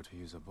allowed her to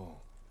use a bow.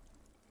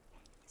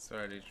 So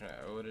are they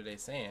trying? What are they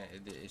saying?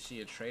 Is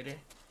she a traitor?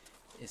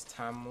 Is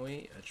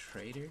Tomoe a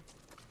traitor?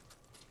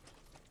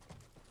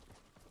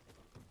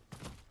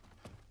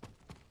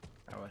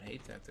 I would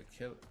hate to have to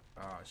kill.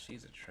 Oh,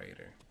 she's a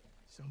traitor.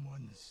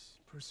 Someone's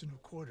personal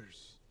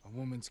quarters. A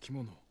woman's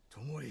kimono.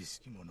 Tomoe's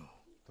kimono.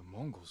 The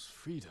Mongols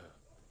freed her.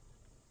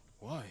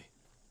 Why?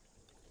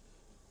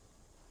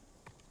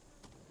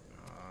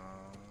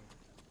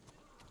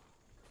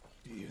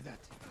 Do you hear that?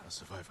 A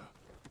survivor.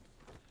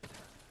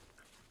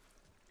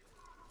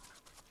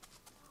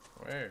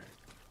 Where?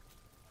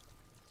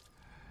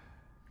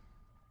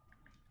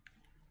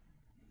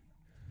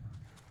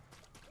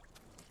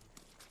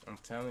 I'm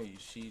telling you,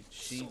 she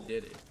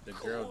did it. The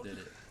girl did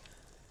it.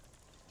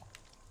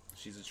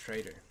 She's a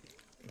traitor.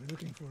 We're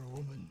looking for a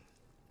woman,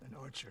 an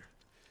archer.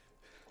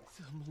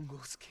 The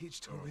Mongols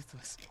caged her with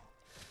us.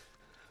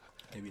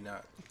 Maybe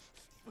not.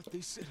 But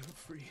they set her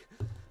free.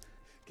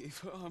 Gave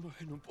her armor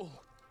and a bow.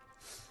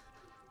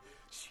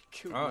 She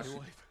killed my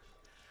wife.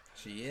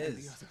 She And the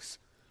is. others.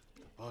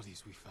 The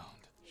bodies we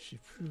found. She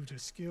proved her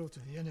skill to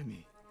the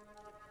enemy.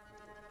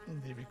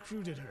 And they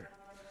recruited her.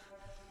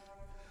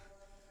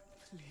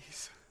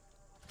 Please.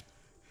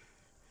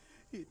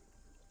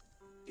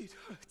 It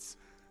hurts.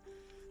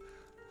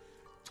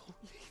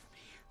 Don't leave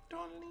me.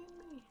 Don't leave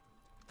me.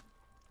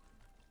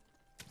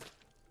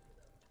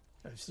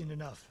 I've seen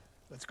enough.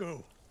 Let's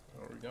go.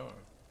 Where are we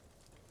going?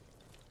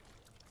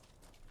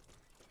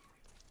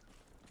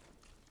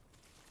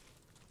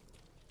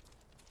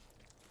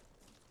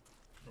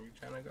 Where you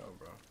trying to go,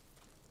 bro?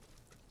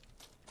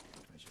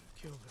 I should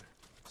have killed her.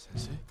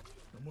 Sensei?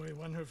 Tomoe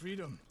won her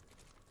freedom.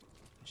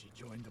 And she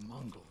joined the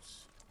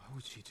Mongols. Why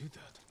would she do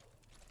that?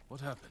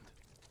 What happened?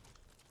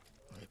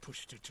 I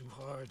pushed her too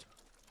hard.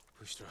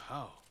 Pushed her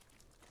how?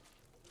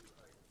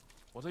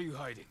 What are you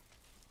hiding?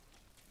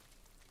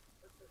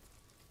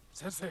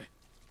 Sensei!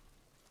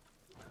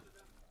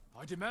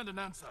 I demand an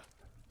answer.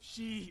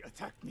 She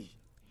attacked me.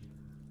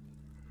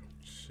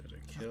 Should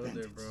have killed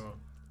her, bro.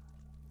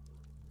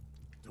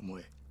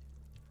 Tomoe.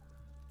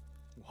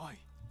 Why?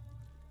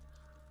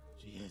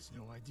 She has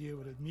no idea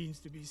what it means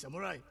to be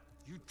samurai.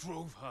 You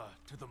drove her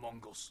to the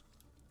Mongols.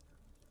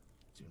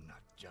 Do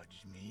not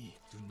judge me.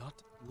 Do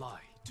not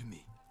lie to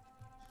me.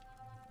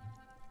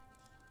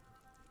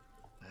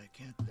 I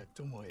can't let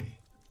Tomoe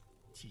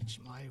teach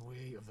my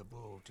way of the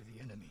bow to the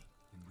enemy.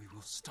 And we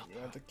will stop You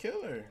her. have to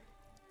kill her.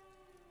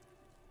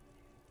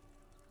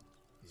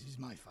 This is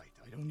my fight.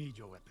 I don't need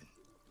your weapon.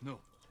 No,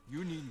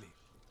 you need me.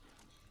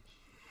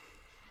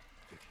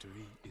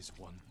 Victory is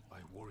won by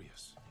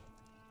warriors,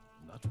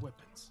 not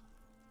weapons.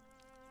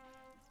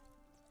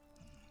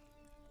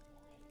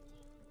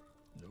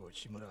 Lord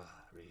Shimura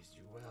raised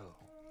you well.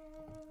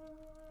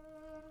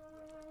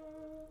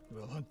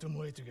 We'll hunt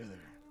Tomoe together,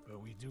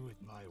 but we do it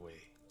my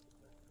way.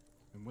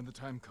 And when the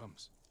time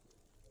comes,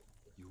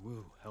 you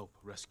will help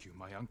rescue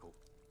my uncle.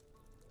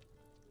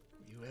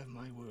 You have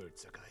my word,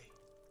 Sakai.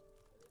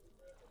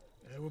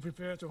 I will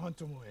prepare to hunt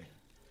Tomoe.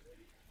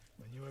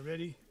 When you are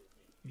ready,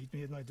 meet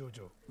me at my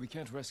dojo. We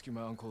can't rescue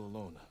my uncle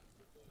alone.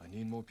 I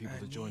need more people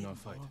to join our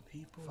fight.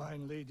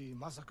 Fine lady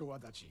Masako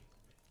Wadachi.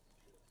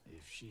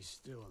 If she's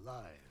still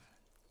alive,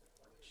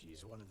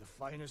 she's one of the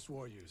finest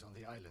warriors on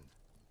the island.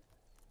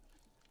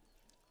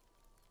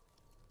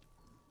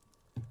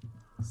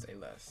 Say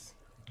less.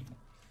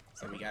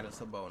 So we got us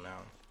a bow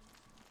now.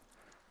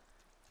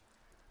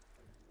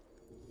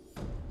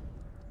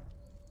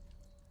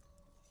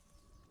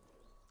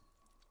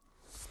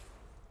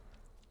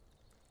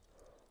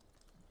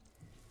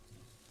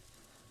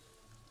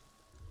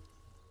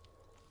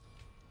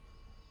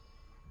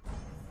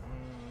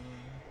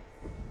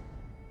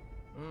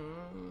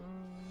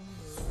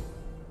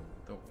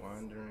 The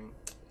wandering.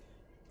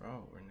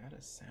 Bro, we're not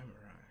a samurai.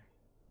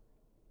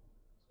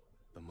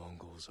 The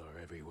Mongols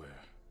are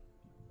everywhere.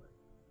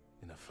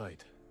 In a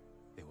fight,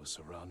 they will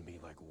surround me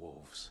like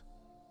wolves.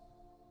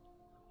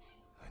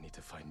 I need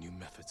to find new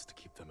methods to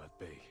keep them at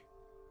bay.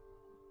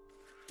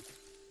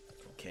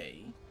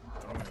 Okay.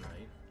 Throw a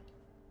knife.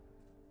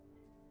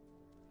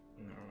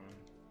 No.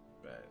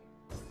 Bad.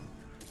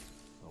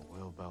 A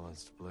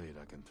well-balanced blade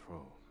I can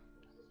throw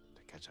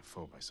to catch a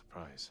foe by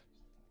surprise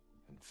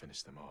and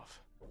finish them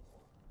off.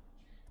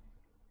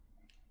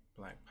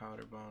 Black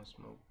powder bomb,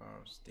 smoke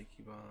bomb,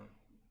 sticky bomb.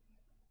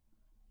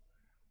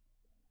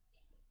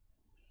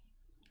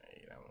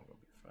 Hey, that one gonna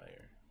be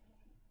fire.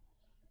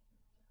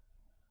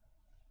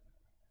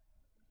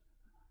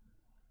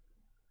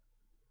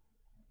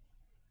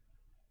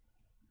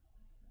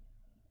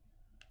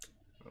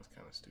 That was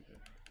kind of stupid.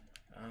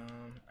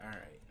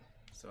 Alright.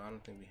 So I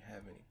don't think we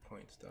have any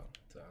points though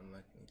to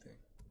unlock anything.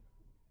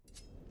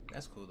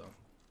 That's cool though.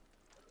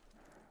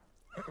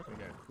 We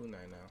got a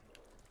kunai now.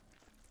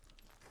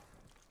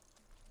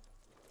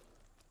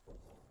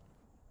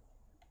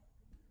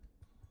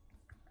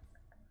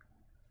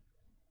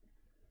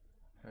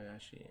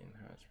 Hayashi in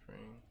Hot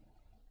Spring.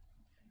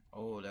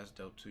 Oh, that's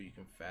dope too. You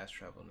can fast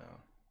travel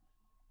now.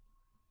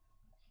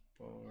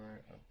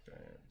 Forward,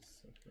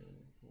 upgrades, something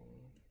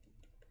cool.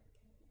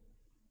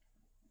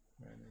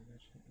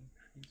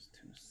 Increase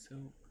to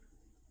silk.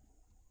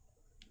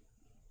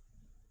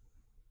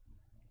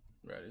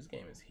 Bro, this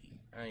game is heat.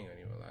 I ain't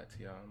gonna even lie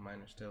to y'all.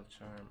 Minor stealth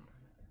charm.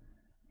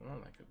 I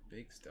want like a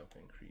big stealth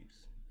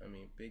increase. I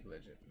mean, big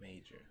legend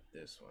major.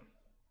 This one.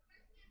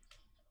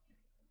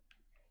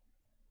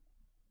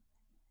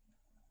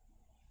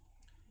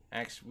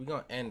 Actually, we're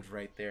gonna end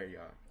right there,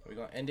 y'all. We're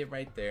gonna end it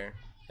right there,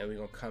 and we're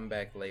gonna come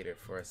back later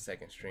for a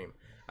second stream.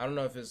 I don't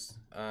know if it's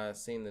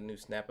seen the new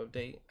Snap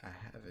update. I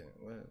haven't.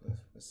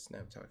 What's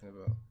Snap talking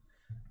about?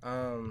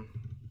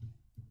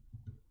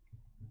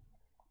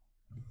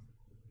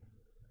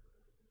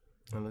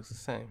 It looks the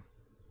same.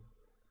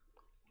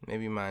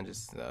 Maybe mine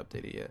just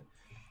updated yet.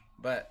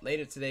 But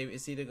later today,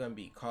 it's either gonna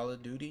be Call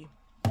of Duty,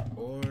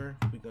 or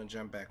we're gonna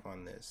jump back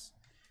on this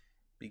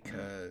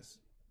because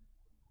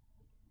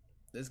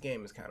this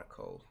game is kind of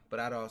cold.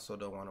 But I also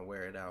don't want to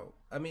wear it out.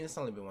 I mean, it's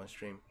only been one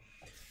stream,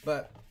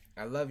 but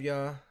I love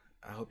y'all.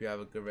 I hope y'all have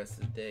a good rest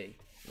of the day.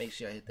 Make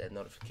sure y'all hit that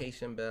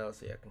notification bell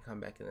so y'all can come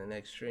back in the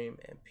next stream.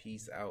 And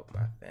peace out,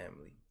 my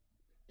family.